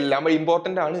പഠിപ്പിച്ച എല്ലാം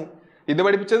ഇമ്പോർട്ടന്റ് ആണ്. ഇത്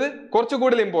പഠിപ്പിച്ചത് കുറച്ച്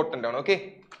കൂടുതൽ ഇമ്പോർട്ടന്റ് ആണ്. Okay,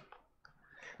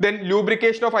 then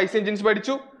lubrication of ice engines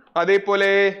പഠിച്ചു. അതേപോലെ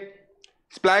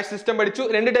സ്പ്ലാഷ് സിസ്റ്റം പഠിച്ചു.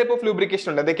 2 ടൈപ്പ് ഓഫ് ലൂബ്രിക്കേഷൻ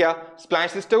ഉണ്ട്. എന്തൊക്കെയാ?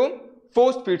 സ്പ്ലാഷ് സിസ്റ്റവും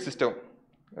forced feed system.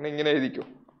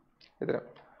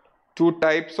 Two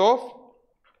types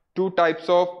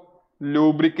of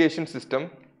lubrication system.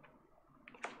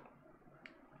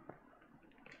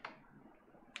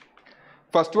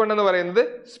 First one is the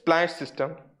splash system.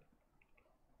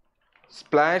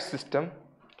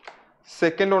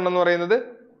 Second one is the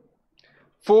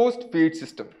forced feed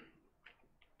system.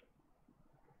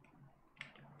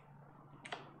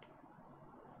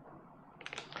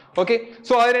 Okay,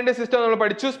 so I render system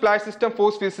splash system,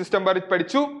 force feed system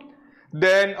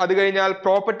then adu kayinal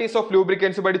properties of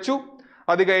lubricants padichu,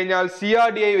 adu kayinal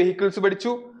CRDI vehicles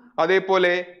padichu, adey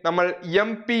pole nammal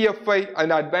MPFI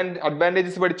adinte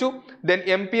advantages padichu, then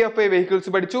MPFI vehicles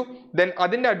padichu, then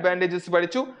adinte advantages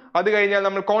padichu, adu kayinal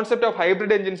nammal concept of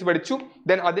hybrid engines padichu,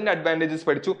 then adinte advantages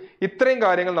padichu. Ithrayum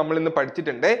karyangal nammal innu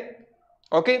padichittunde.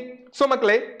 Okay, so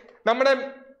makkale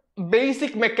nammade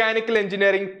basic mechanical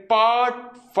engineering part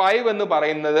 5 എന്ന്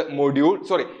പറയുന്നത് module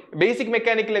basic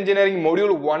mechanical engineering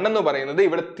module 1 എന്ന് പറയുന്നത്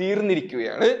ഇവിടെ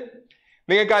തീർന്നിരിക്കുകയാണ്.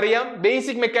 നിങ്ങൾക്കറിയാം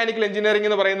basic mechanical engineering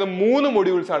എന്ന് പറയുന്നത് 3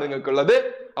 modules ആണ് നിങ്ങൾക്കുള്ളത്.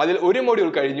 അതിൽ ഒരു മൊഡ്യൂൾ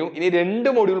കഴിഞ്ഞു, ഇനി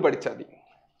 2 മൊഡ്യൂൾ പഠിച്ചാൽ മതി.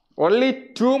 Only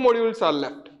 2 modules are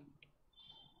left.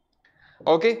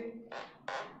 Okay,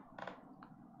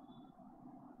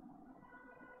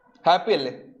 happy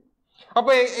അല്ലേ?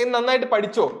 അപ്പൊ നന്നായിട്ട്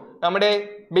പഠിച്ചോ? നമ്മുടെ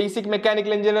basic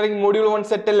mechanical engineering module 1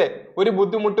 set അല്ലേ? ഒരു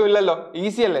ബുദ്ധിമുട്ടും ഇല്ലല്ലോ,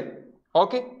 ഈസി അല്ലേ?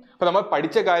 ഓക്കെ, അപ്പൊ നമ്മൾ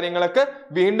പഠിച്ച കാര്യങ്ങളൊക്കെ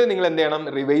വീണ്ടും നിങ്ങൾ എന്ത് ചെയ്യണം?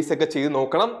 റിവൈസ് ഒക്കെ ചെയ്ത്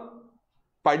നോക്കണം.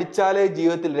 പഠിച്ചാലേ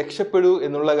ജീവിതത്തിൽ രക്ഷപ്പെടൂ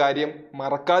എന്നുള്ള കാര്യം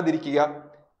മറക്കാതിരിക്കുക.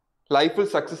 ലൈഫിൽ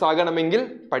സക്സസ് ആകണമെങ്കിൽ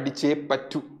പഠിച്ചേ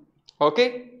പറ്റൂ. ഓക്കെ,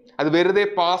 അത് വെറുതെ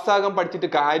പാസ്സാകാൻ പഠിച്ചിട്ട്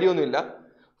കാര്യമൊന്നുമില്ല.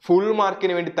 ഫുൾ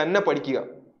മാർക്കിന് വേണ്ടി തന്നെ പഠിക്കുക.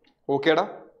 ഓക്കേടാ,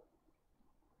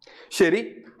 ശരി.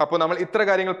 അപ്പോൾ നമ്മൾ ഇത്ര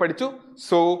കാര്യങ്ങൾ പഠിച്ചു.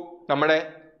 സോ നമ്മുടെ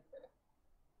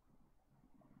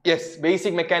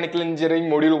ബേസിക് മെക്കാനിക്കൽ എഞ്ചിനീയറിംഗ്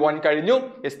മൊഡ്യൂൾ 1 കഴിഞ്ഞു.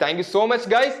 Thank you so much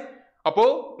guys. അപ്പോൾ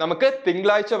നമുക്ക്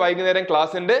തിങ്കളാഴ്ച വൈകുന്നേരം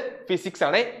ക്ലാസ് ഉണ്ട്. ഫിസിക്സ്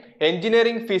ആണ്,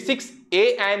 engineering physics A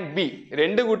and B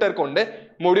 2 കൂട്ടർക്കുണ്ട്.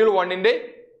 Module 1ന്റെ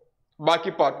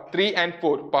ബാക്കി പാർട്ട് 3 and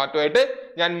 4 പാർട്ടുമായിട്ട്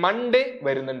ഞാൻ മൺഡേ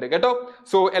വരുന്നുണ്ട് കേട്ടോ.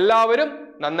 സോ എല്ലാവരും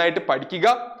നന്നായിട്ട് പഠിക്കുക.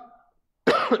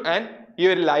 ആൻഡ് ഈ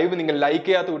ഒരു ലൈവ് നിങ്ങൾ ലൈക്ക്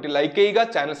ചെയ്യാത്ത കുട്ടി ലൈക്ക് ചെയ്യുക,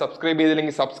 ചാനൽ സബ്സ്ക്രൈബ്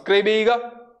ചെയ്തില്ലെങ്കിൽ സബ്സ്ക്രൈബ് ചെയ്യുക.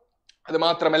 അത്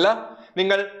മാത്രമല്ല,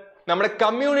 നിങ്ങൾ നമ്മുടെ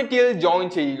കമ്മ്യൂണിറ്റിയിൽ ജോയിൻ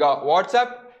ചെയ്യുക.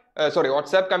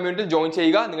 വാട്സാപ്പ് കമ്മ്യൂണിറ്റിയിൽ ജോയിൻ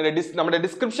ചെയ്യുക. നിങ്ങളുടെ നമ്മുടെ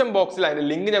ഡിസ്ക്രിപ്ഷൻ ബോക്സിൽ അതിന്റെ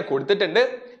ലിങ്ക് ഞാൻ കൊടുത്തിട്ടുണ്ട്.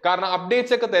 കാരണം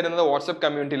അപ്ഡേറ്റ്സ് ഒക്കെ തരുന്നത് വാട്സാപ്പ്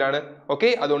കമ്മ്യൂണിറ്റിയിലാണ്. ഓക്കെ,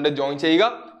 അതുകൊണ്ട് ജോയിൻ ചെയ്യുക.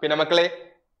 പിന്നെ മക്കളെ,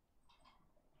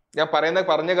 ഞാൻ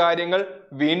പറഞ്ഞ കാര്യങ്ങൾ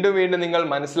വീണ്ടും വീണ്ടും നിങ്ങൾ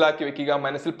മനസ്സിലാക്കി വെക്കുക,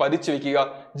 മനസ്സിൽ പതിച്ചു വെക്കുക.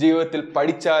 ജീവിതത്തിൽ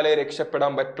പഠിച്ചാലേ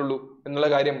രക്ഷപ്പെടാൻ പറ്റുള്ളൂ എന്നുള്ള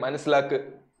കാര്യം മനസ്സിലാക്കുക.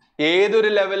 ഏത്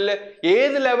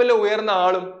ലെവലിൽ ഉയർന്ന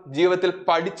ആളും ജീവിതത്തിൽ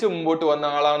പഠിച്ച് മുമ്പോട്ട് വന്ന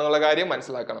ആളാണെന്നുള്ള കാര്യം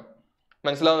മനസ്സിലാക്കണം.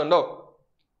 മനസ്സിലാവുന്നുണ്ടോ?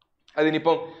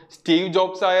 അതിനിപ്പം സ്റ്റീവ്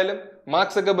ജോബ്സ് ആയാലും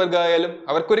മാർക്ക് സക്കർബർഗ് ആയാലും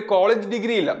അവർക്കൊരു കോളേജ്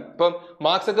ഡിഗ്രി ഇല്ല. ഇപ്പം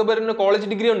മാർക്ക് സക്കർബർഗിന് കോളേജ്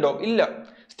ഡിഗ്രി ഉണ്ടോ? ഇല്ല.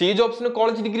 സ്റ്റീവ് ജോബ്സിന്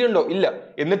കോളേജ് ഡിഗ്രി ഉണ്ടോ? ഇല്ല.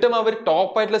 എന്നിട്ടും അവർ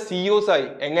ടോപ്പ് ആയിട്ടുള്ള CEOs ആയി.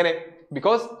 എങ്ങനെ?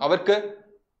 ബിക്കോസ് അവർക്ക്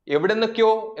എവിടെ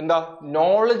നിന്നൊക്കെയോ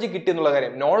നോളജ് കിട്ടി എന്നുള്ള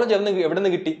കാര്യം. നോളജ് എവിടെ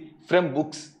നിന്ന് കിട്ടി? From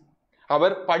books.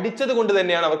 അവർ പഠിച്ചത് കൊണ്ട്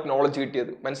തന്നെയാണ് അവർക്ക് നോളജ്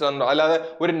കിട്ടിയത്. മനസ്സിലാവുന്നുണ്ടോ? അല്ലാതെ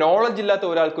ഒരു നോളജ് ഇല്ലാത്ത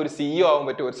ഒരാൾക്ക് ഒരു CEO ആവാൻ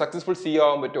പറ്റുമോ? ഒരു സക്സസ്ഫുൾ CEO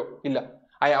ആവാൻ പറ്റുമോ? ഇല്ല.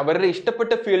 അവരുടെ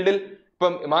ഇഷ്ടപ്പെട്ട ഫീൽഡിൽ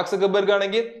ഇപ്പം മാർക്ക് സക്കർബർഗ്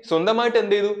ആണെങ്കിൽ സ്വന്തമായിട്ട്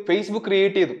എന്ത് ചെയ്തു? ഫേസ്ബുക്ക്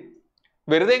ക്രിയേറ്റ് ചെയ്തു.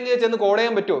 വെറുതെ എങ്ങനെ ചെന്ന് കോഡ്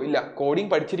ചെയ്യാൻ പറ്റുമോ? ഇല്ല. കോഡിങ്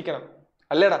പഠിച്ചിരിക്കണം.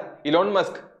 അല്ലേടാ? ഇലോൺ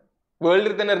മസ്ക്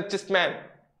വേൾഡിൽ തന്നെ richest man.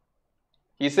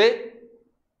 Is A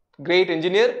great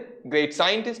engineer, great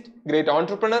scientist, great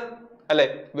entrepreneur. അല്ലെ?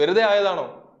 വെറുതെ ആയതാണോ?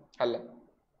 അല്ല,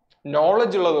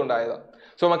 നോളജ് ഉള്ളതുകൊണ്ടായതാ.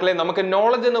 സോ മക്കളെ, നമുക്ക്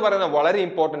നോളജ് എന്ന് പറയുന്നത് വളരെ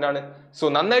ഇമ്പോർട്ടന്റ് ആണ്. സോ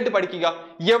നന്നായിട്ട് പഠിക്കുക.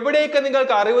 എവിടെയൊക്കെ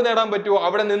നിങ്ങൾക്ക് അറിവ് നേടാൻ പറ്റുമോ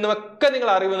അവിടെ നിന്നുമൊക്കെ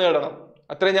നിങ്ങൾ അറിവ് നേടണം.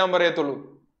 അത്രേ ഞാൻ പറയത്തുള്ളൂ.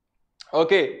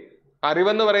 ഓക്കെ,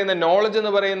 അറിവെന്ന് പറയുന്ന നോളജ്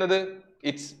എന്ന് പറയുന്നത്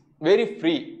ഇറ്റ്സ് വെരി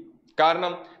ഫ്രീ.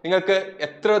 കാരണം നിങ്ങൾക്ക്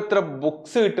എത്ര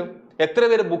ബുക്സ് കിട്ടും? എത്ര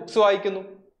പേര് ബുക്സ് വായിക്കുന്നു?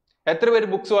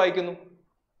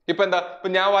 ഇപ്പൊ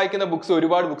ഞാൻ വായിക്കുന്ന ബുക്സ്,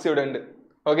 ഒരുപാട് ബുക്സ് ഇവിടെ ഉണ്ട്.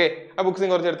 ഓക്കെ, ആ ബുക്സ്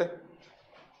കുറച്ചെടുത്ത്.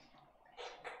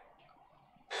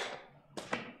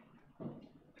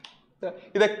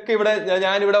 ഇതൊക്കെ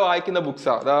ഞാനിവിടെ വായിക്കുന്ന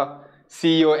ബുക്സാ.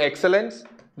 CEO Excellence,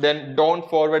 then Don't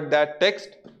Forward That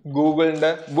Text,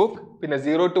 ഗൂഗിളിന്റെ ബുക്ക്, പിന്നെ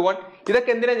 0 to 1.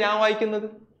 ഇതൊക്കെ എന്തിനാ ഞാൻ വായിക്കുന്നത്?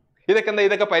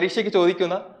 ഇതൊക്കെ പരീക്ഷയ്ക്ക്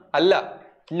ചോദിക്കുന്ന അല്ല,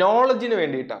 നോളജിന്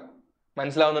വേണ്ടിയിട്ടാ.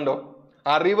 മനസ്സിലാവുന്നുണ്ടോ?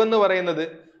 അറിവെന്ന് പറയുന്നത്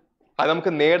അത്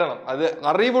നമുക്ക് നേടണം. അത്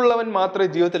അറിവുള്ളവൻ മാത്രമേ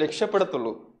ജീവിതത്തിൽ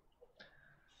രക്ഷപ്പെടത്തുള്ളൂ.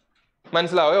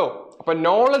 മനസ്സിലായോ? അപ്പൊ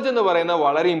നോളജ് എന്ന് പറയുന്നത്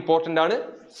വളരെ ഇമ്പോർട്ടന്റ് ആണ്.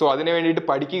 സോ അതിനു വേണ്ടിയിട്ട്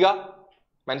പഠിക്കുക.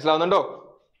 മനസ്സിലാവുന്നുണ്ടോ?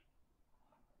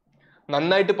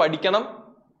 നന്നായിട്ട് പഠിക്കണം.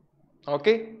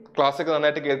 ഓക്കെ, ക്ലാസ് ഒക്കെ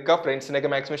നന്നായിട്ട് കേൾക്കുക. ഫ്രണ്ട്സിനൊക്കെ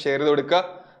മാക്സിമം ഷെയർ ചെയ്ത് കൊടുക്കുക.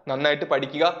 നന്നായിട്ട്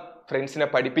പഠിക്കുക, ഫ്രണ്ട്സിനെ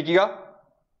പഠിപ്പിക്കുക,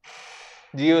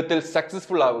 ജീവിതത്തിൽ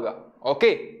സക്സസ്ഫുൾ ആവുക.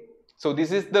 Okay, so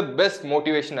this is the best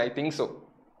motivation, I think so.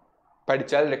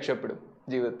 പഠിച്ചാൽ രക്ഷപ്പെടും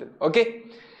ജീവിതത്തിൽ. ഓക്കെ,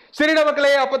 ശരിയുടെ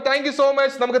മക്കളെ. അപ്പൊ താങ്ക് യു സോ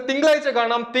മച്ച്. നമുക്ക് തിങ്കളാഴ്ച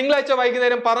കാണാം. തിങ്കളാഴ്ച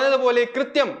വൈകുന്നേരം പറഞ്ഞതുപോലെ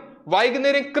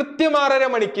വൈകുന്നേരം കൃത്യം 6:30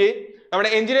 മണിക്ക് നമ്മുടെ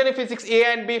engineering physics A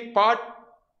and B part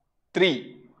 3,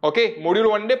 okay, module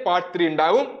 1 part 3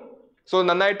 ഉണ്ടാവും. സോ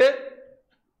നന്നായിട്ട്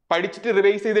പഠിച്ചിട്ട്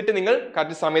റിവൈസ് ചെയ്തിട്ട് നിങ്ങൾ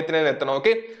കറക്റ്റ് സമയത്തിന് തന്നെ എത്തണം.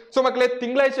 ഓക്കെ, സോ മക്കളെ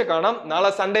തിങ്കളാഴ്ച കാണാം.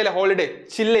 നാളെ സൺഡേയിലെ ഹോളിഡേ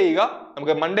ചില്ല് ചെയ്യുക.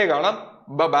 നമുക്ക് മൺഡേ കാണാം.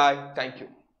 By, thank you.